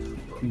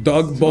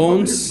 Doug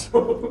Bones?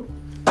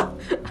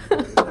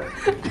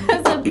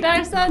 As a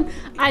person,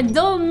 I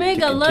don't make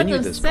To a lot continue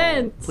of this call,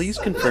 sense. please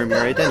confirm your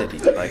identity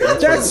by answering the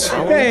That's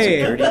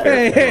following security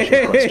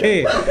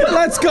hey.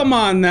 Let's come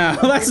on now.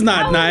 That's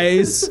not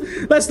nice.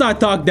 Let's not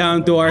talk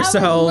down to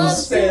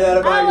ourselves.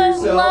 I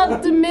would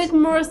love to make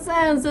more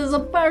sense as a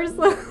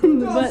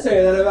person, but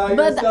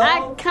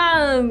I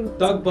can't.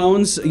 Dog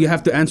Bones, you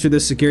have to answer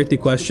this security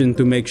question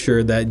to make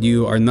sure that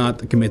you are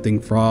not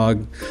committing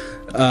fraud,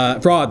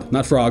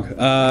 not frog.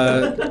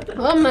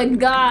 Oh my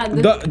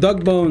God.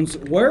 Dog Bones,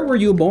 where were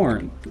you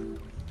born?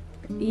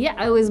 Yeah,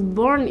 I was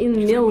born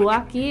in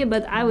Milwaukee,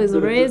 but I was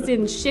raised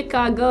in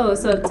Chicago.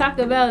 So talk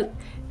about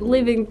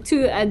living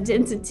two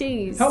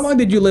identities. How long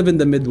did you live in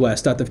the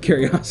Midwest, out of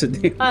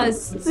curiosity? A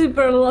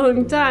super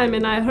long time,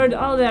 and I heard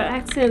all their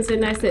accents,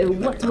 and I said,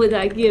 what would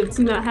I give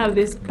to not have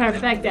this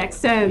perfect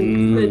accent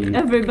that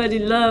everybody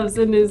loves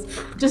and is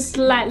just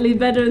slightly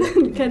better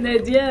than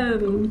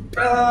Canadian?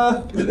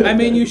 I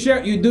mean, you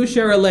do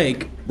share a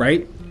lake,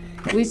 right?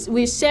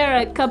 We share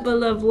a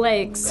couple of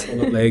lakes.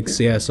 Lakes,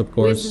 yes, of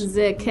course. With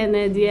the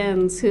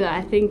Canadians, who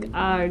I think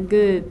are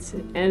good,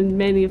 and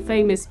many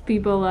famous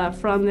people are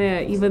from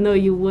there, even though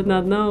you would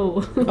not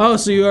know. Oh,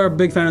 so you are a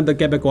big fan of the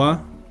Quebecois?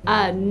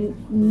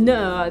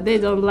 No, they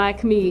don't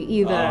like me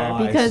either,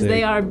 because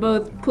they are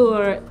both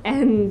poor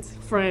and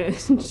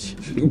French.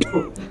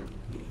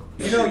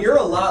 You know, you're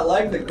a lot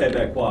like the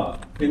Quebecois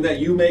in that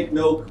you make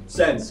no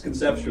sense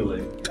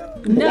conceptually.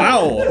 No,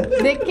 wow.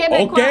 The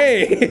Quebecois,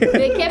 okay.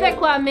 The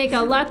Quebecois make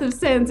a lot of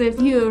sense if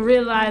you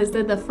realize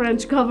that the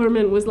French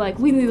government was like,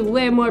 we need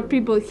way more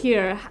people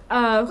here.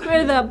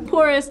 We're the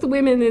poorest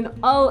women in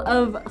all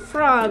of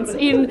France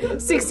in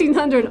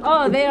 1600.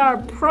 Oh, they are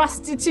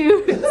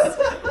prostitutes.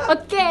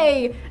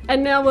 Okay,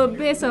 and now we'll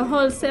base a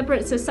whole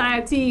separate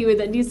society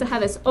that needs to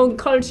have its own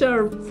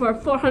culture for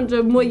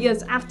 400 more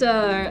years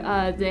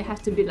after. They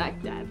have to be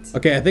like that.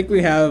 Okay, I think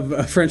we have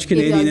a French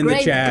Canadian in the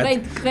chat.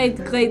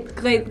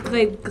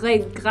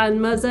 Great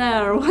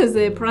grandmother was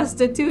a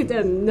prostitute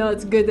and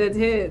not good at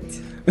it.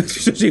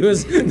 She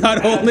was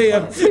not only a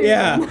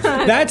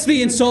that's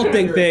the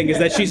insulting thing, is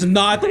that she's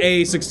not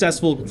a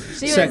successful sex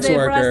She was a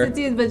worker.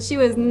 prostitute, but she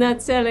was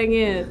not selling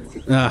it.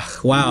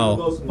 Wow.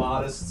 The most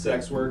modest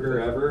sex worker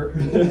ever.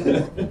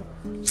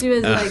 She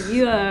was like,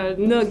 you are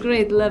no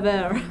great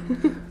lover.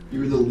 You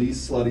were the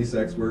least slutty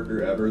sex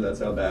worker ever. That's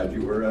how bad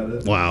you were at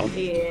it. Wow.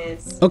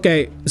 Yes.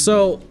 Okay,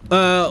 so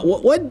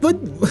what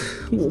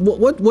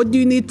do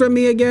you need from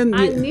me again?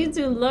 I need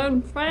to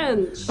learn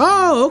French.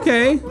 Oh,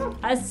 okay.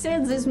 I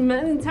said this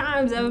many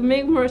times. I would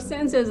make more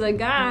sense as a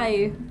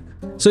guy.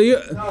 So you.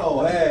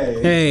 No, hey.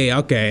 Hey,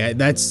 okay.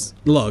 That's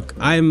look.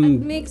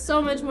 I'm. Makes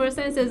so much more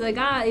sense as a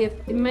guy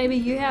if maybe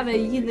you have a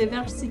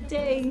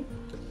university.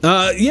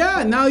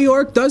 Yeah, New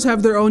York does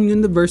have their own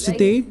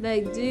university.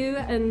 They do,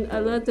 and a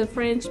lot of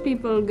French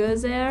people go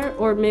there,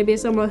 or maybe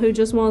someone who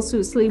just wants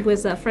to sleep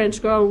with a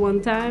French girl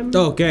one time.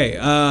 Okay,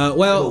 well...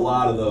 There's a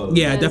lot of those.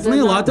 Yeah,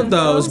 definitely a lot of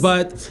those,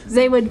 but...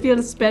 They would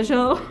feel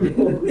special.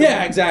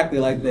 Yeah, exactly,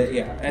 like that,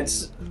 yeah.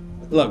 It's...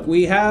 Look,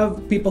 we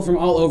have people from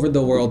all over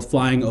the world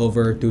flying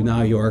over to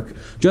New York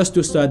just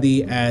to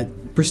study at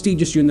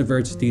prestigious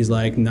universities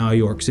like New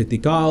York City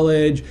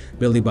College,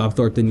 Billy Bob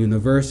Thornton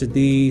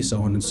University,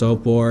 so on and so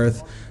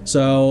forth.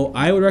 So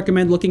I would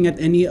recommend looking at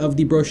any of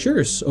the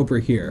brochures over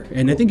here.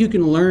 And I think you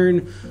can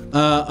learn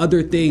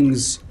other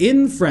things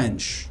in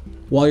French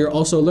while you're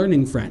also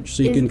learning French.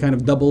 So you can kind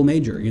of double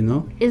major, you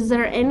know? Is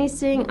there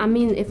anything, I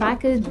mean, if I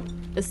could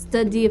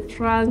study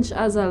French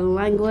as a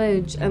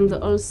language and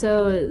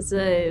also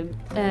the,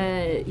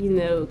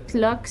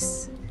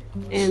 clocks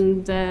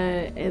and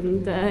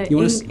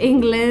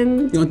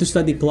England. You want to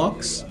study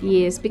clocks?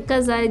 Yes,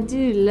 because I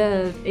do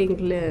love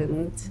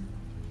England.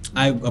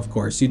 Of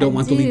course, you don't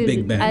want to leave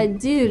Big Ben. I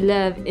do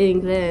love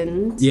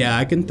England. Yeah,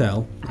 I can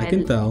tell. I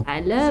can tell. I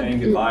love. Saying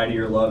goodbye to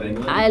your love,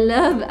 England. I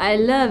love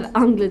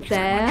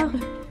Angleterre.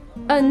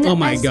 Oh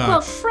my I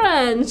gosh. spoke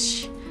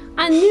French.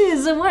 I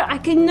knew the word. I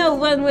can know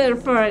one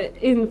word for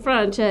in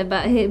French,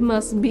 but it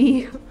must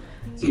be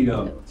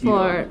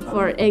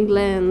for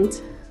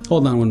England.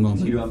 Hold on one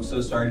moment. Tito, I'm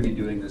so sorry to be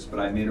doing this, but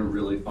I made a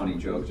really funny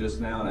joke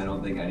just now, and I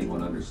don't think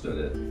anyone understood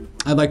it.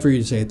 I'd like for you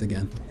to say it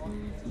again.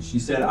 She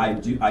said, I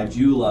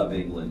do love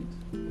England.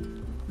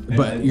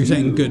 But you're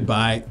saying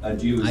goodbye.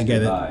 Adieu is I get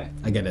goodbye. it.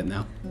 I get it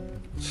now.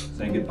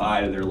 Saying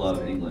goodbye to their love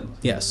of England.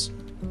 Yes.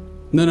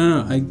 No.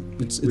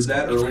 Was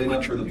that early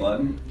enough for the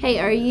button? Hey,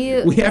 are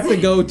you? We have to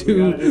go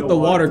to the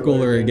water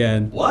cooler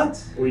again.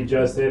 What? We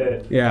just did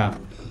it. Yeah.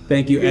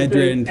 Thank you,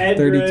 Edrin.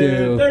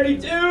 32.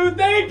 32,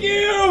 thank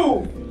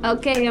you!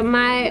 Okay, am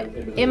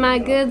I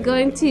good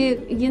going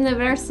to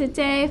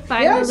university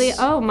finally? Yes.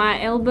 Oh,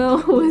 my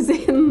elbow was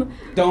in.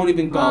 Don't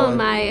even call it.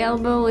 My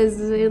elbow is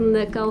in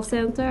the call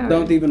center.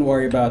 Don't even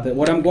worry about it.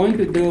 What I'm going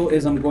to do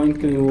is I'm going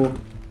to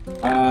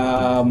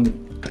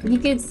You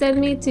could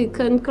send me to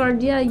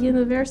Concordia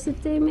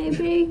University,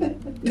 maybe?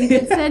 You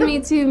could send me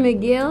to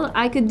McGill.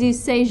 I could do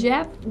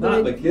Cégep.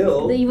 Not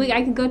McGill.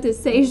 I could go to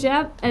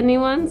Cégep.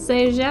 Anyone?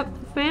 Cégep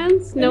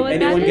fans? Know what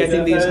Anyone that is?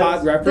 getting these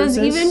hot references?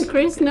 Does even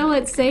Chris know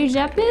what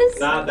Cégep is?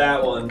 Not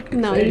that one.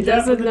 No, he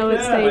doesn't know what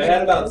I Cégep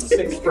had about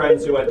 6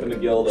 friends who went to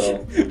McGill,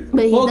 though.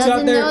 But he Folks out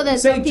doesn't there, know that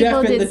say some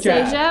Jeff people in the did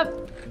chat. Cégep.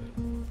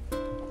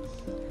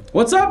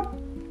 What's up?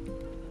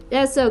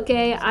 That's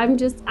okay. I'm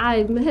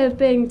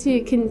hoping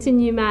to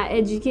continue my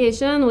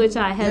education, which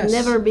I had Yes.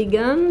 never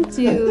begun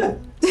to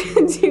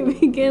to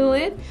begin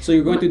with. So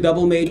you're going to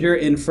double major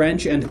in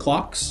French and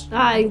clocks?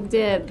 I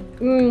did.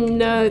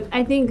 No,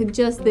 I think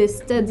just the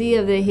study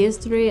of the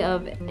history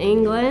of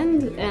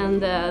England,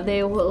 and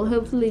they will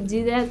hopefully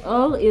do that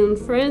all in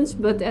French,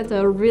 but at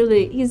a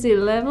really easy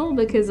level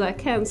because I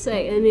can't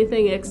say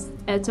anything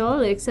at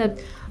all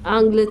except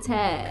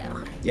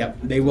Angleterre. Yep,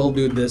 they will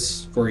do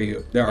this for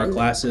you. There are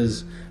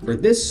classes for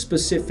this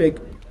specific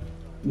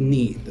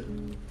need.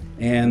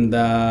 And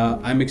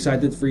I'm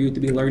excited for you to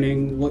be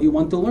learning what you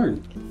want to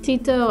learn.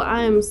 Tito,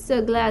 I am so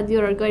glad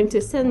you are going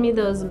to send me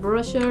those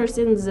brochures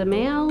in the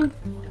mail.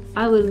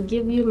 I will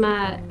give you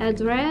my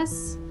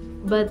address,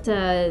 but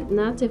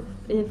not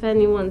if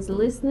anyone's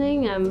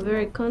listening. I'm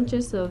very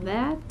conscious of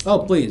that. Oh,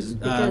 please.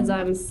 Because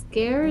I'm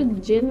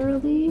scared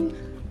generally,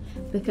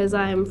 because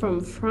I am from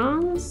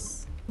France.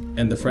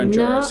 And the French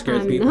are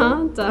scared people.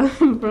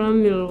 I'm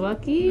from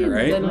Milwaukee,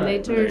 Right, then right.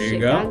 Later There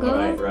you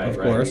Chicago. go. Of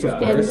course.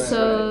 And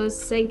so,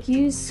 thank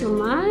you so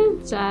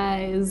much.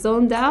 I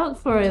zoned out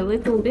for a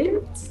little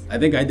bit. I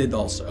think I did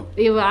also.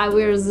 Yeah,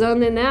 we're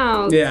zoning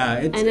out. Yeah,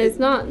 it's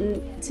not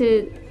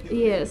to.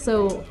 Yeah,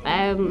 so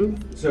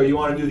So you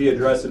want to do the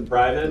address in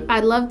private?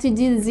 I'd love to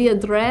do the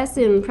address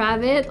in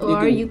private,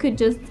 or can- you could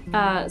just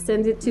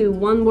send it to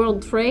One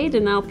World Trade,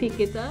 and I'll pick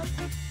it up.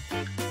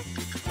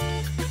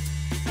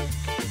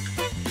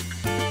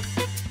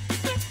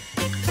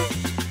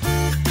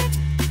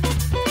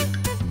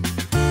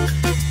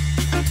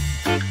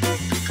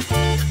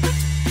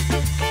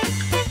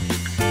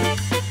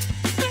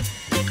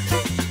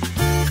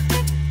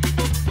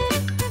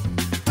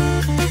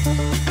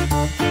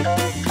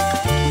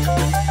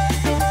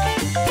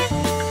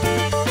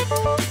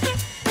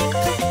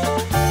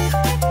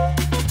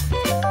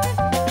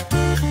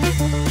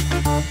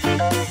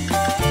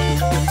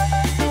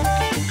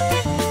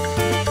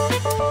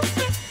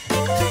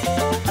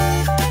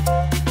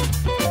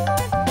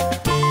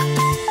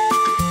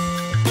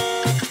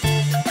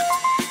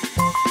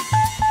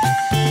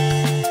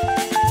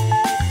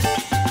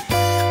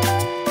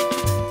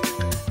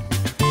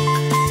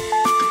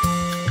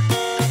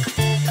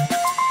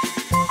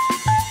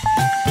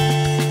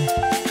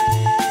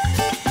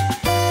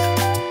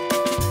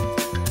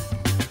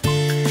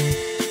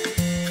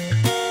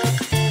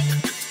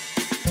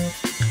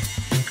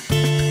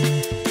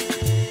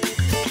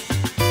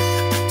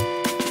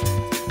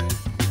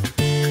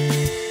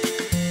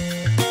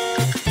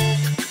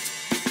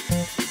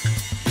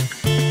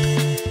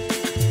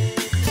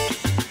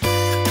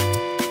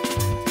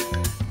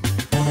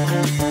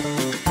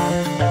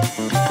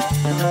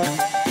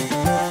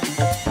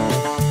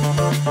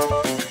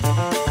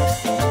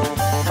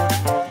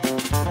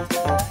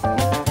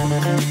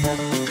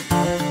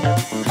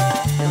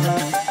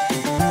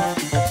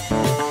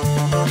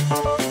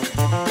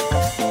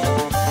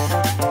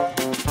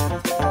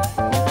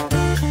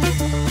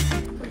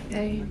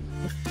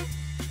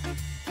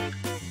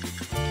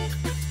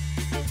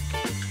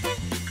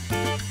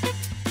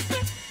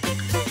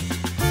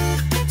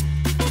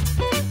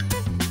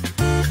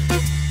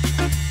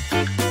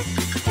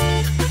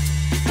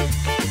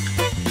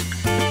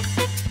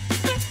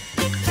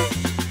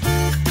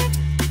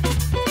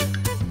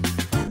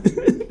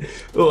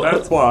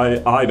 That's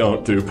why I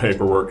don't do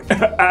paperwork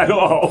at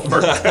all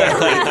for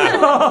Terry.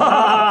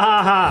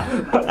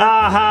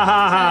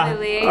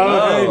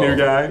 Hey, new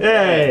guy.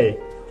 Hey.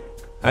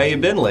 How you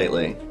been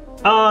lately?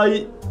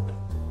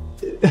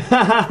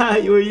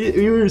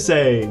 You were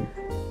saying.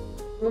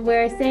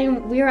 We're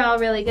saying we're all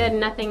really good and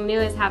nothing new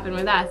has happened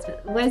with us.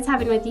 But what's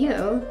happened with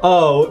you?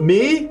 Oh,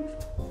 me?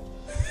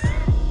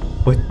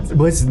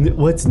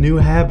 What's new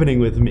happening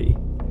with me?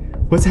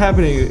 What's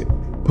happening?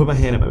 Put my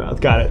hand in my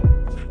mouth. Got it.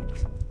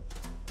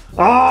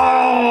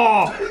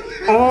 Oh!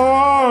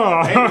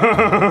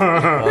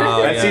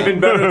 That's yeah. even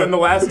better than the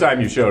last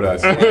time you showed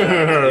us.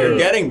 You're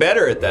getting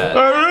better at that.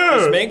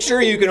 Just make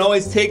sure you can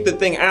always take the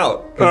thing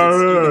out.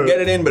 'Cause you can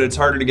get it in, but it's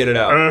harder to get it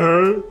out.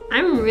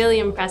 I'm really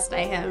impressed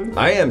by him.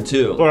 I am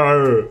too.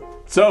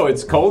 So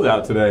it's cold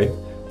out today.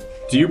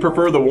 Do you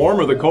prefer the warm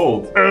or the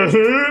cold?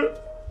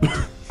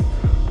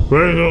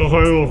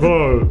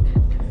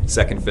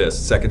 Second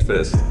fist. Second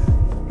fist.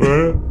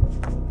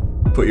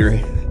 Put your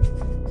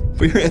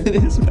hand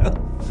in his mouth.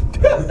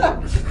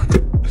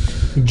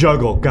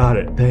 Juggle. Got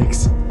it.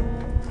 Thanks.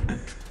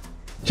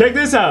 Check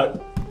this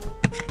out.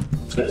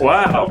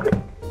 Wow.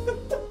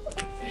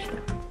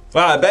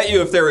 Wow, I bet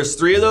you if there was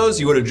 3 of those,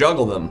 you would have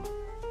juggled them.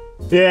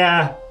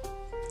 Yeah.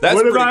 That's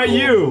What pretty about cool.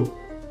 you?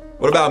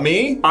 What about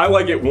me? I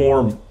like it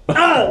warm.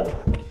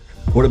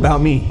 What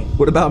about me?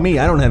 What about me?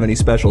 I don't have any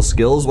special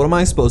skills. What am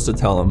I supposed to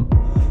tell him?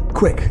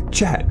 quick,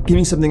 chat. Give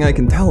me something I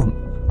can tell him.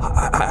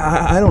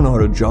 I don't know how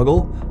to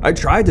juggle. I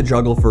tried to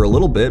juggle for a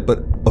little bit,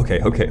 but okay,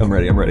 I'm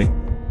ready.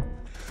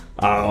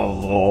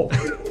 Oh.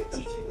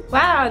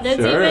 Wow, that's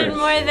Sure. even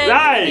more than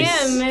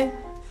Nice. him.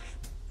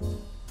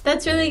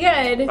 That's really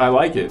good. I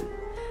like it.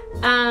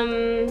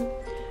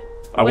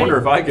 I wonder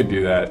if I could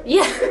do that.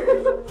 Yeah.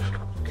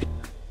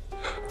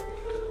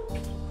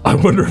 I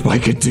wonder if I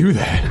could do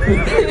that.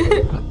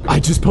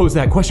 I just posed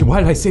that question. Why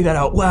did I say that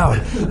out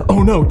loud?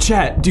 Oh no,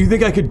 chat, do you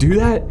think I could do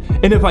that?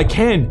 And if I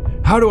can,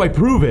 how do I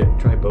prove it?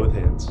 Try both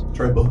hands.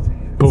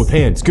 Both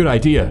hands, good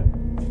idea.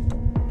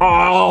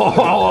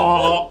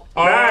 Oh,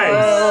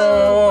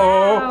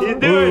 Nice. You're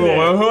doing it.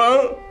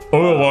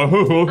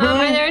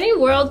 Are there any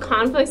world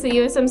conflicts that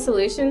you have some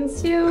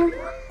solutions to?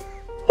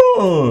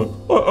 Ooh.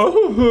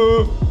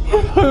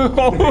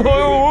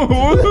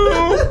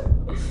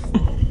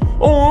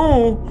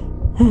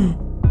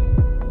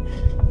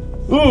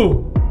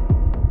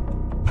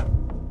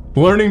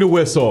 Learning to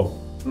whistle.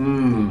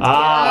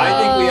 I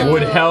think we have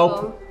would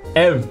help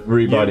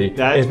everybody.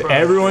 If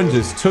everyone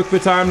just took the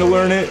time to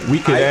learn it, we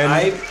could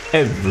end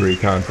every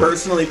conflict.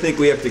 Personally think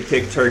we have to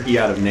kick Turkey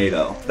out of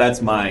NATO.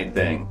 That's my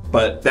thing.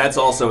 But that's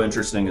also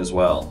interesting as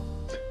well.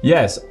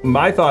 Yes,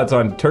 my thoughts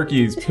on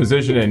Turkey's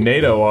position in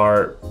NATO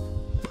are...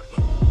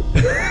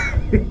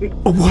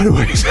 What do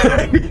I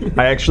say?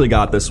 I actually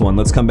got this one.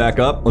 Let's come back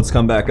up. Let's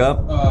come back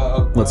up.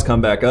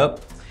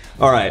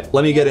 All right,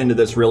 let me get into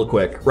this real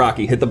quick.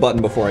 Rocky, hit the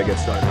button before I get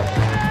started.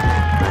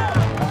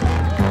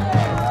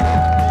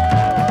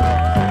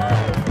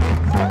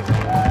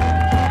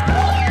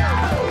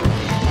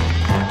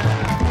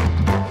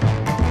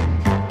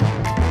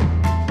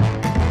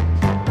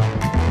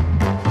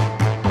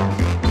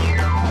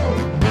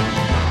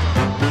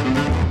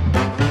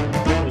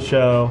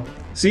 Show.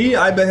 See,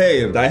 I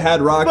behaved. I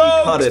had Rocky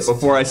cut it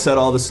before I said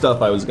all the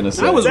stuff I was gonna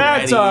say.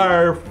 That's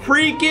our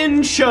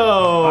freaking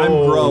show.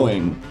 I'm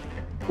growing.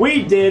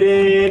 We did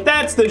it.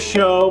 That's the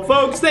show.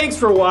 Folks, thanks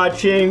for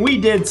watching. We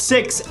did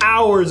 6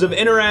 hours of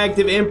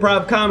interactive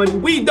improv comedy.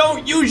 We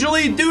don't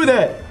usually do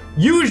that.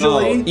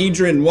 Usually.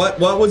 Adrian, what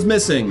was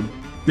missing?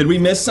 Did we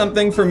miss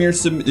something from your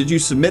did you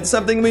submit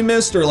something we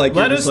missed, or like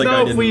Let us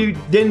know if we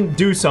didn't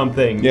do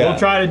something. Yeah. We'll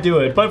try to do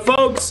it. But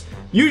folks,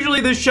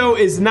 usually this show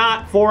is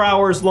not 4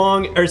 hours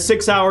long or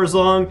 6 hours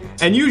long,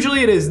 and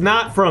usually it is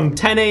not from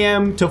 10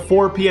 a.m. to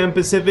 4 p.m.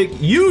 Pacific.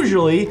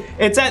 Usually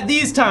it's at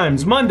these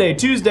times: Monday,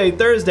 Tuesday,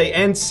 Thursday,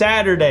 and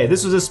Saturday.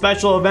 This was a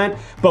special event,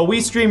 but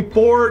we stream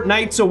 4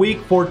 nights a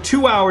week for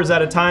 2 hours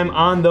at a time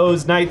on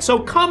those nights. So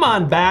come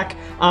on back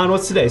on,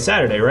 what's today?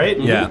 Saturday, right?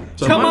 Yeah.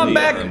 So come on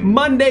back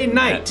Monday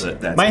night.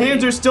 My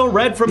hands are still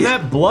red from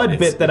that blood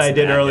bit that I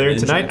did earlier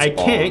tonight. I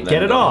can't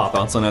get it off.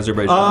 Thoughts on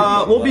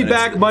Azerbaijan? We'll be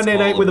back Monday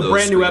night with a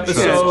brand new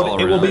episode.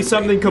 It will be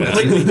something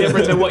completely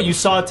different than what you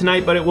saw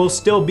tonight, but it will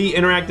still be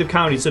interactive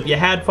comedy. So if you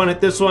had fun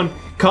at this one,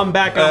 come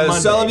back on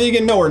Monday.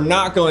 Salavegan, no, we're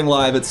not going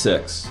live at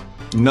 6.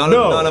 None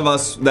of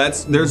us.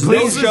 There's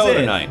no show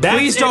tonight.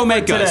 Please don't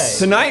make us.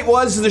 Tonight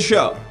was the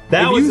show.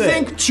 If you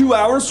think 2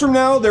 hours from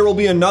now there will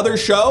be another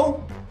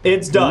show,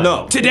 it's done.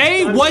 No.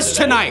 Today was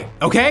tonight,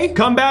 okay?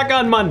 Come back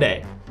on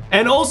Monday.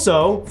 And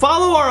also,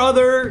 follow our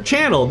other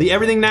channel, the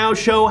Everything Now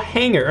Show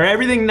Hanger, or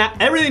Everything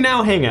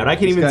Now Hangout. I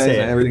can't even say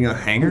it. Everything Now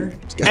Hanger?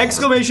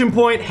 Exclamation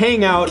point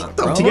Hangout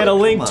to get a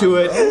link to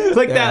it.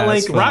 Click that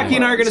link. Rocky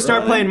and I are going to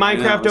start playing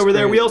Minecraft over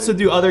there. We also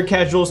do other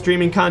casual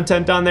streaming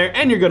content on there,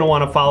 and you're going to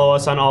want to follow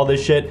us on all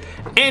this shit.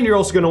 And you're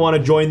also going to want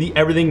to join the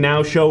Everything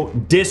Now Show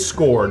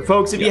Discord.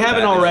 Folks, if you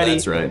haven't already,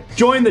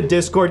 join the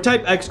Discord.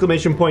 Type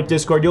exclamation point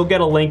Discord. You'll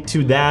get a link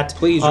to that.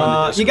 Please join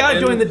the Discord. You got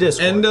to join the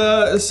Discord.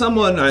 And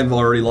someone, I've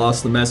already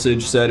lost the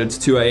message, said it's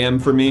 2 a.m.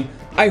 for me.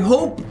 I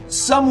hope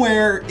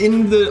somewhere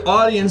in the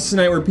audience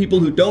tonight were people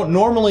who don't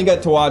normally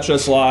get to watch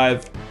us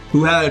live,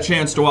 who had a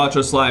chance to watch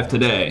us live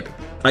today.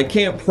 I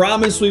can't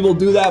promise we will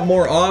do that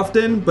more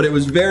often, but it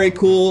was very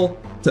cool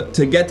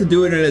to get to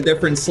do it in a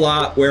different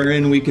slot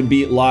wherein we can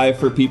be live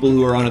for people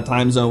who are on a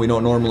time zone we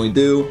don't normally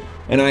do.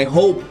 And I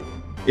hope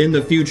in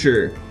the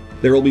future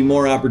there will be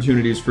more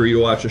opportunities for you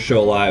to watch a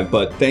show live.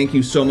 But thank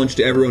you so much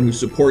to everyone who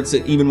supports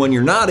it, even when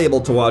you're not able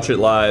to watch it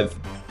live.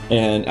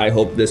 And I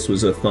hope this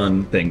was a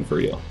fun thing for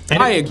you.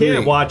 And if you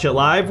can't watch it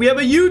live, we have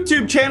a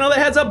YouTube channel that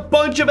has a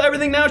bunch of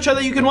Everything Now Show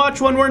that you can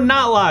watch when we're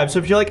not live. So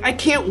if you're like, I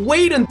can't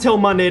wait until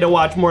Monday to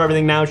watch more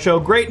Everything Now Show,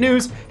 great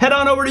news. Head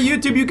on over to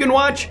YouTube. You can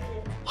watch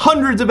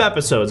hundreds of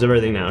episodes of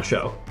Everything Now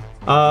Show.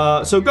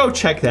 So go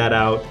check that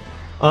out.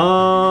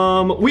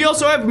 We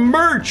also have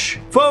merch,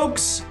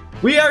 folks.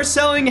 We are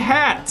selling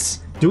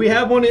hats. Do we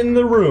have one in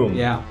the room?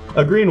 Yeah.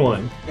 A green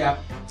one? Yeah.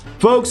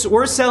 Folks,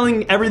 we're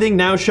selling Everything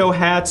Now Show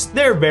hats.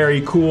 They're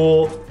very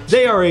cool.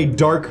 They are a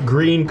dark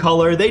green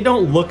color. They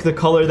don't look the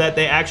color that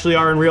they actually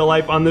are in real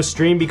life on the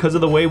stream because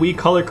of the way we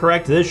color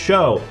correct this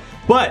show.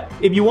 But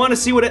if you want to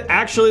see what it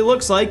actually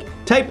looks like,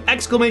 type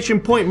exclamation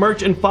point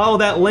merch and follow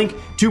that link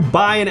to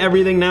buy an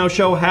Everything Now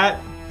Show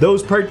hat.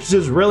 Those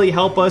purchases really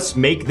help us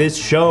make this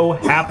show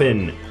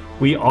happen.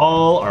 We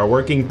all are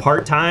working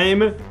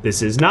part-time.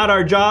 This is not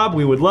our job.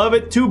 We would love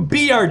it to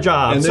be our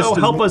job. So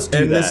help us do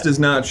that. And this does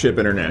not ship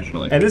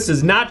internationally. And this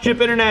does not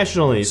ship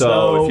internationally.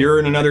 So if you're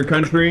in another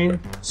country,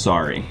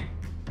 sorry.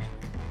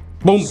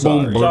 Boom,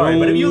 Sorry,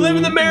 but if you live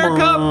in America,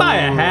 buy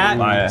a hat.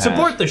 Buy a hat.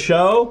 Support the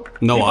show.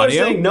 No People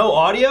audio? Are saying no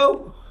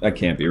audio? That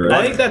can't be right.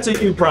 I think that's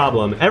a you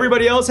problem.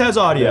 Everybody else has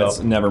audio. That's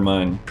never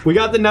mind. We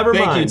got the never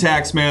Thank mind. you,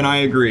 Taxman. I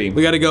agree.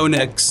 We gotta go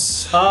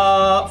next.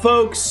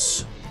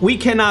 Folks, we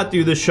cannot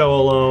do the show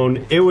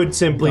alone. It would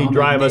simply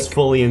drive us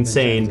fully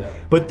insane.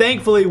 But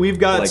thankfully, we've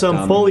got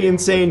some fully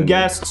insane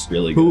guests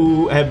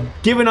who have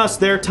given us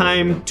their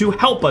time to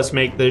help us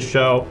make this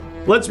show.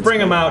 Let's bring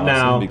them out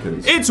now.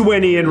 It's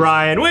Winnie and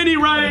Ryan. Winnie,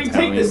 Ryan,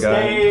 take the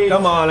stage.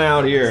 Come on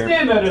out here.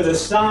 Stand under the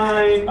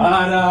sign.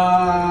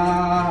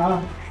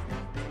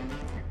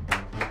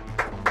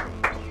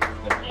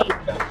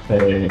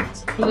 Hey,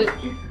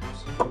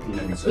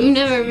 You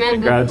never met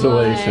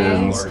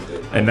congratulations.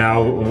 And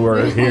now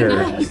we're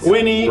here.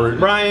 Winnie,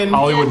 Ryan,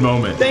 Hollywood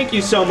moment. Thank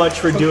you so much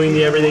for doing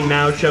the Everything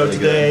Now show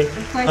today.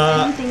 Of course,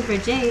 anything for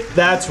Jake.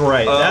 That's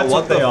right. That's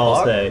what they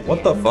all say.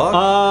 What the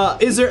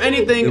fuck? Is there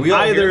anything Did we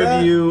all either hear that?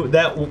 of you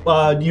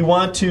that you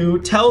want to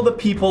tell the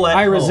people at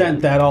I home?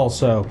 resent that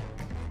also.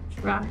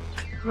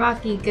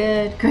 Rocky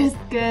good, Chris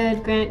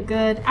good, Grant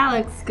good,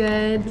 Alex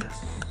good.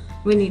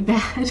 Winnie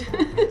bad.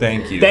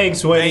 Thank you.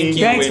 Thanks, Winnie. Thank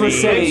you, Thanks for Winnie.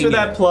 Thanks for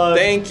that plug.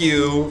 Thank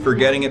you for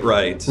getting it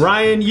right.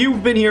 Ryan,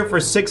 you've been here for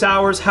 6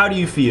 hours. How do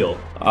you feel?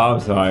 I'm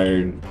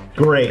tired.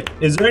 Great.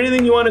 Is there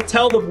anything you want to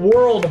tell the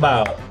world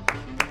about?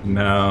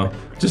 No.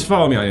 Just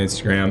follow me on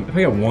Instagram. If I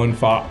get one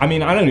follow, I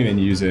mean, I don't even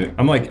use it.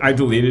 I'm like, I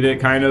deleted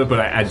it kind of, but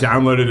I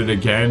downloaded it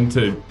again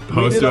to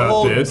post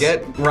about this.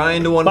 Get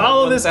Ryan to one.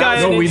 Follow this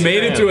guy on No, we Instagram.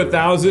 made it to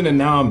 1,000 and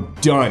now I'm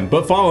done.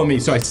 But follow me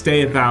so I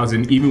stay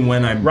 1,000 even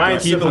when I'm Ryan,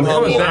 done. keep I'm it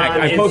coming on back.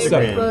 I post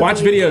Instagram. stuff. Watch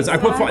videos. I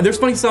put there's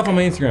funny stuff on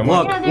my Instagram.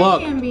 Look, Yeah, there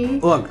look, can be.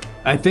 look.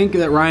 I think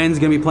that Ryan's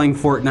gonna be playing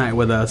Fortnite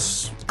with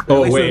us. At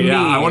Oh least wait, with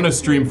yeah, me I want to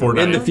stream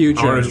Fortnite in the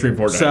future. I want to stream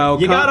Fortnite. So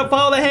You gotta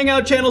follow the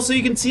Hangout channel so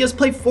you can see us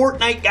play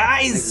Fortnite,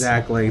 guys.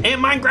 Exactly.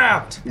 And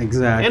Minecraft.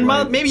 Exactly.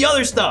 And maybe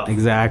other stuff.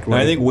 Exactly.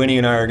 I think Winnie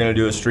and I are gonna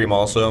do a stream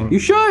also. You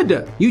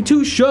should. You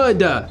two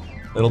should.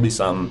 It'll be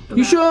something.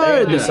 You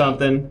should. Do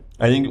something.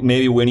 I think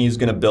maybe Winnie's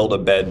gonna build a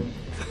bed.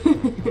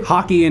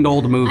 Hockey and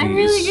old movies. I'm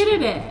really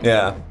good at it.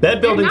 Yeah.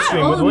 Bed building Not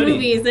stream old with Winnie.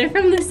 movies. They're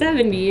from the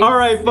 70s. All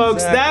right,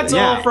 folks, that's all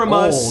Yeah, from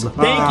us. old.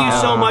 Thank you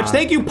so much.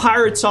 Thank you,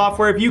 Pirate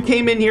Software. If you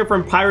came in here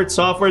from Pirate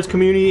Software's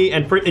community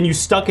and you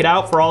stuck it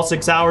out for all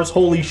 6 hours,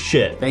 holy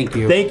shit. Thank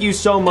you. Thank you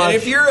so much. And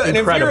if you're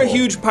Incredible. a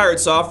huge Pirate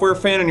Software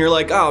fan and you're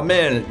like, oh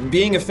man,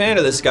 being a fan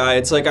of this guy,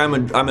 it's like I'm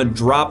a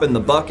drop in the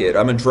bucket.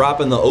 I'm a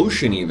drop in the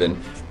ocean even.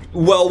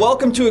 Well,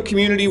 welcome to a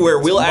community where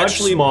we'll much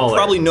actually smaller.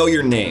 probably know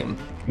your name.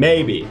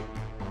 Maybe.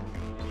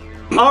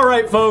 All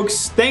right,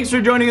 folks. Thanks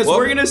for joining us. Well-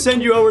 We're gonna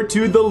send you over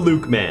to the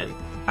Luke Man.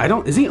 I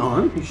don't. Is he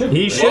on? He should.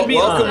 He should be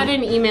I got on.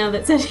 an email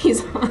that said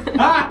he's on.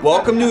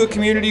 Welcome to a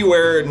community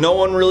where no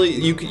one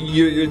really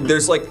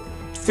there's like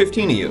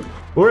 15 of you.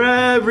 Where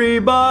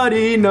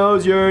everybody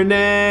knows your You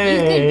name.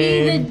 could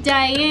be the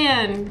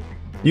Diane.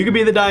 You could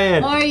be the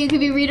Diane. Or you could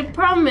be Rita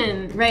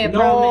Perlman. Rhea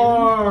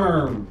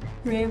Perlman.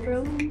 Rhea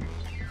Perlman?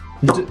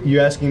 You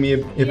asking me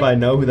if I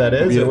know who that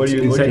is? Or what are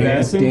you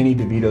asking? Danny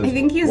DeVito's. I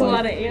think he has a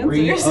lot of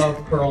answers. of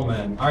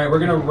Perlman. All right, we're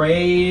gonna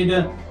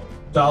raid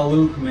the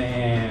Luke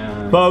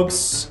Man.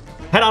 Folks,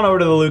 head on over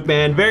to the Luke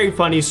Man. Very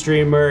funny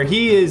streamer.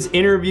 He is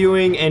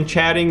interviewing and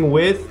chatting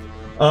with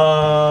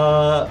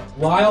Lyle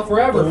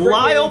Forever.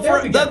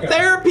 the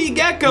Therapy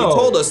Gecko. You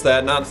told us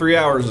that not 3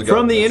 hours ago.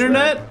 From the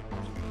internet.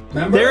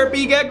 Remember?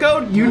 Therapy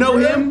Gecko, you know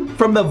him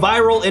from the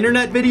viral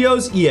internet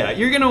videos? Yeah,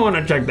 you're gonna want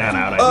to check that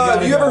out.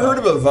 Have you ever heard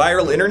of a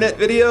viral internet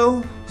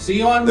video? See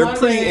you on They're Monday.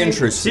 pretty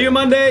interesting. See you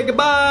Monday.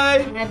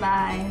 Goodbye.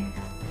 Bye-bye.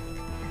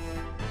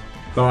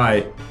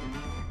 Bye.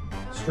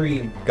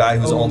 Stream. Guy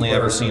who's only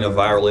ever seen a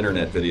viral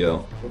internet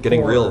video.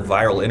 Getting real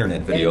viral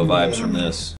internet video vibes from this.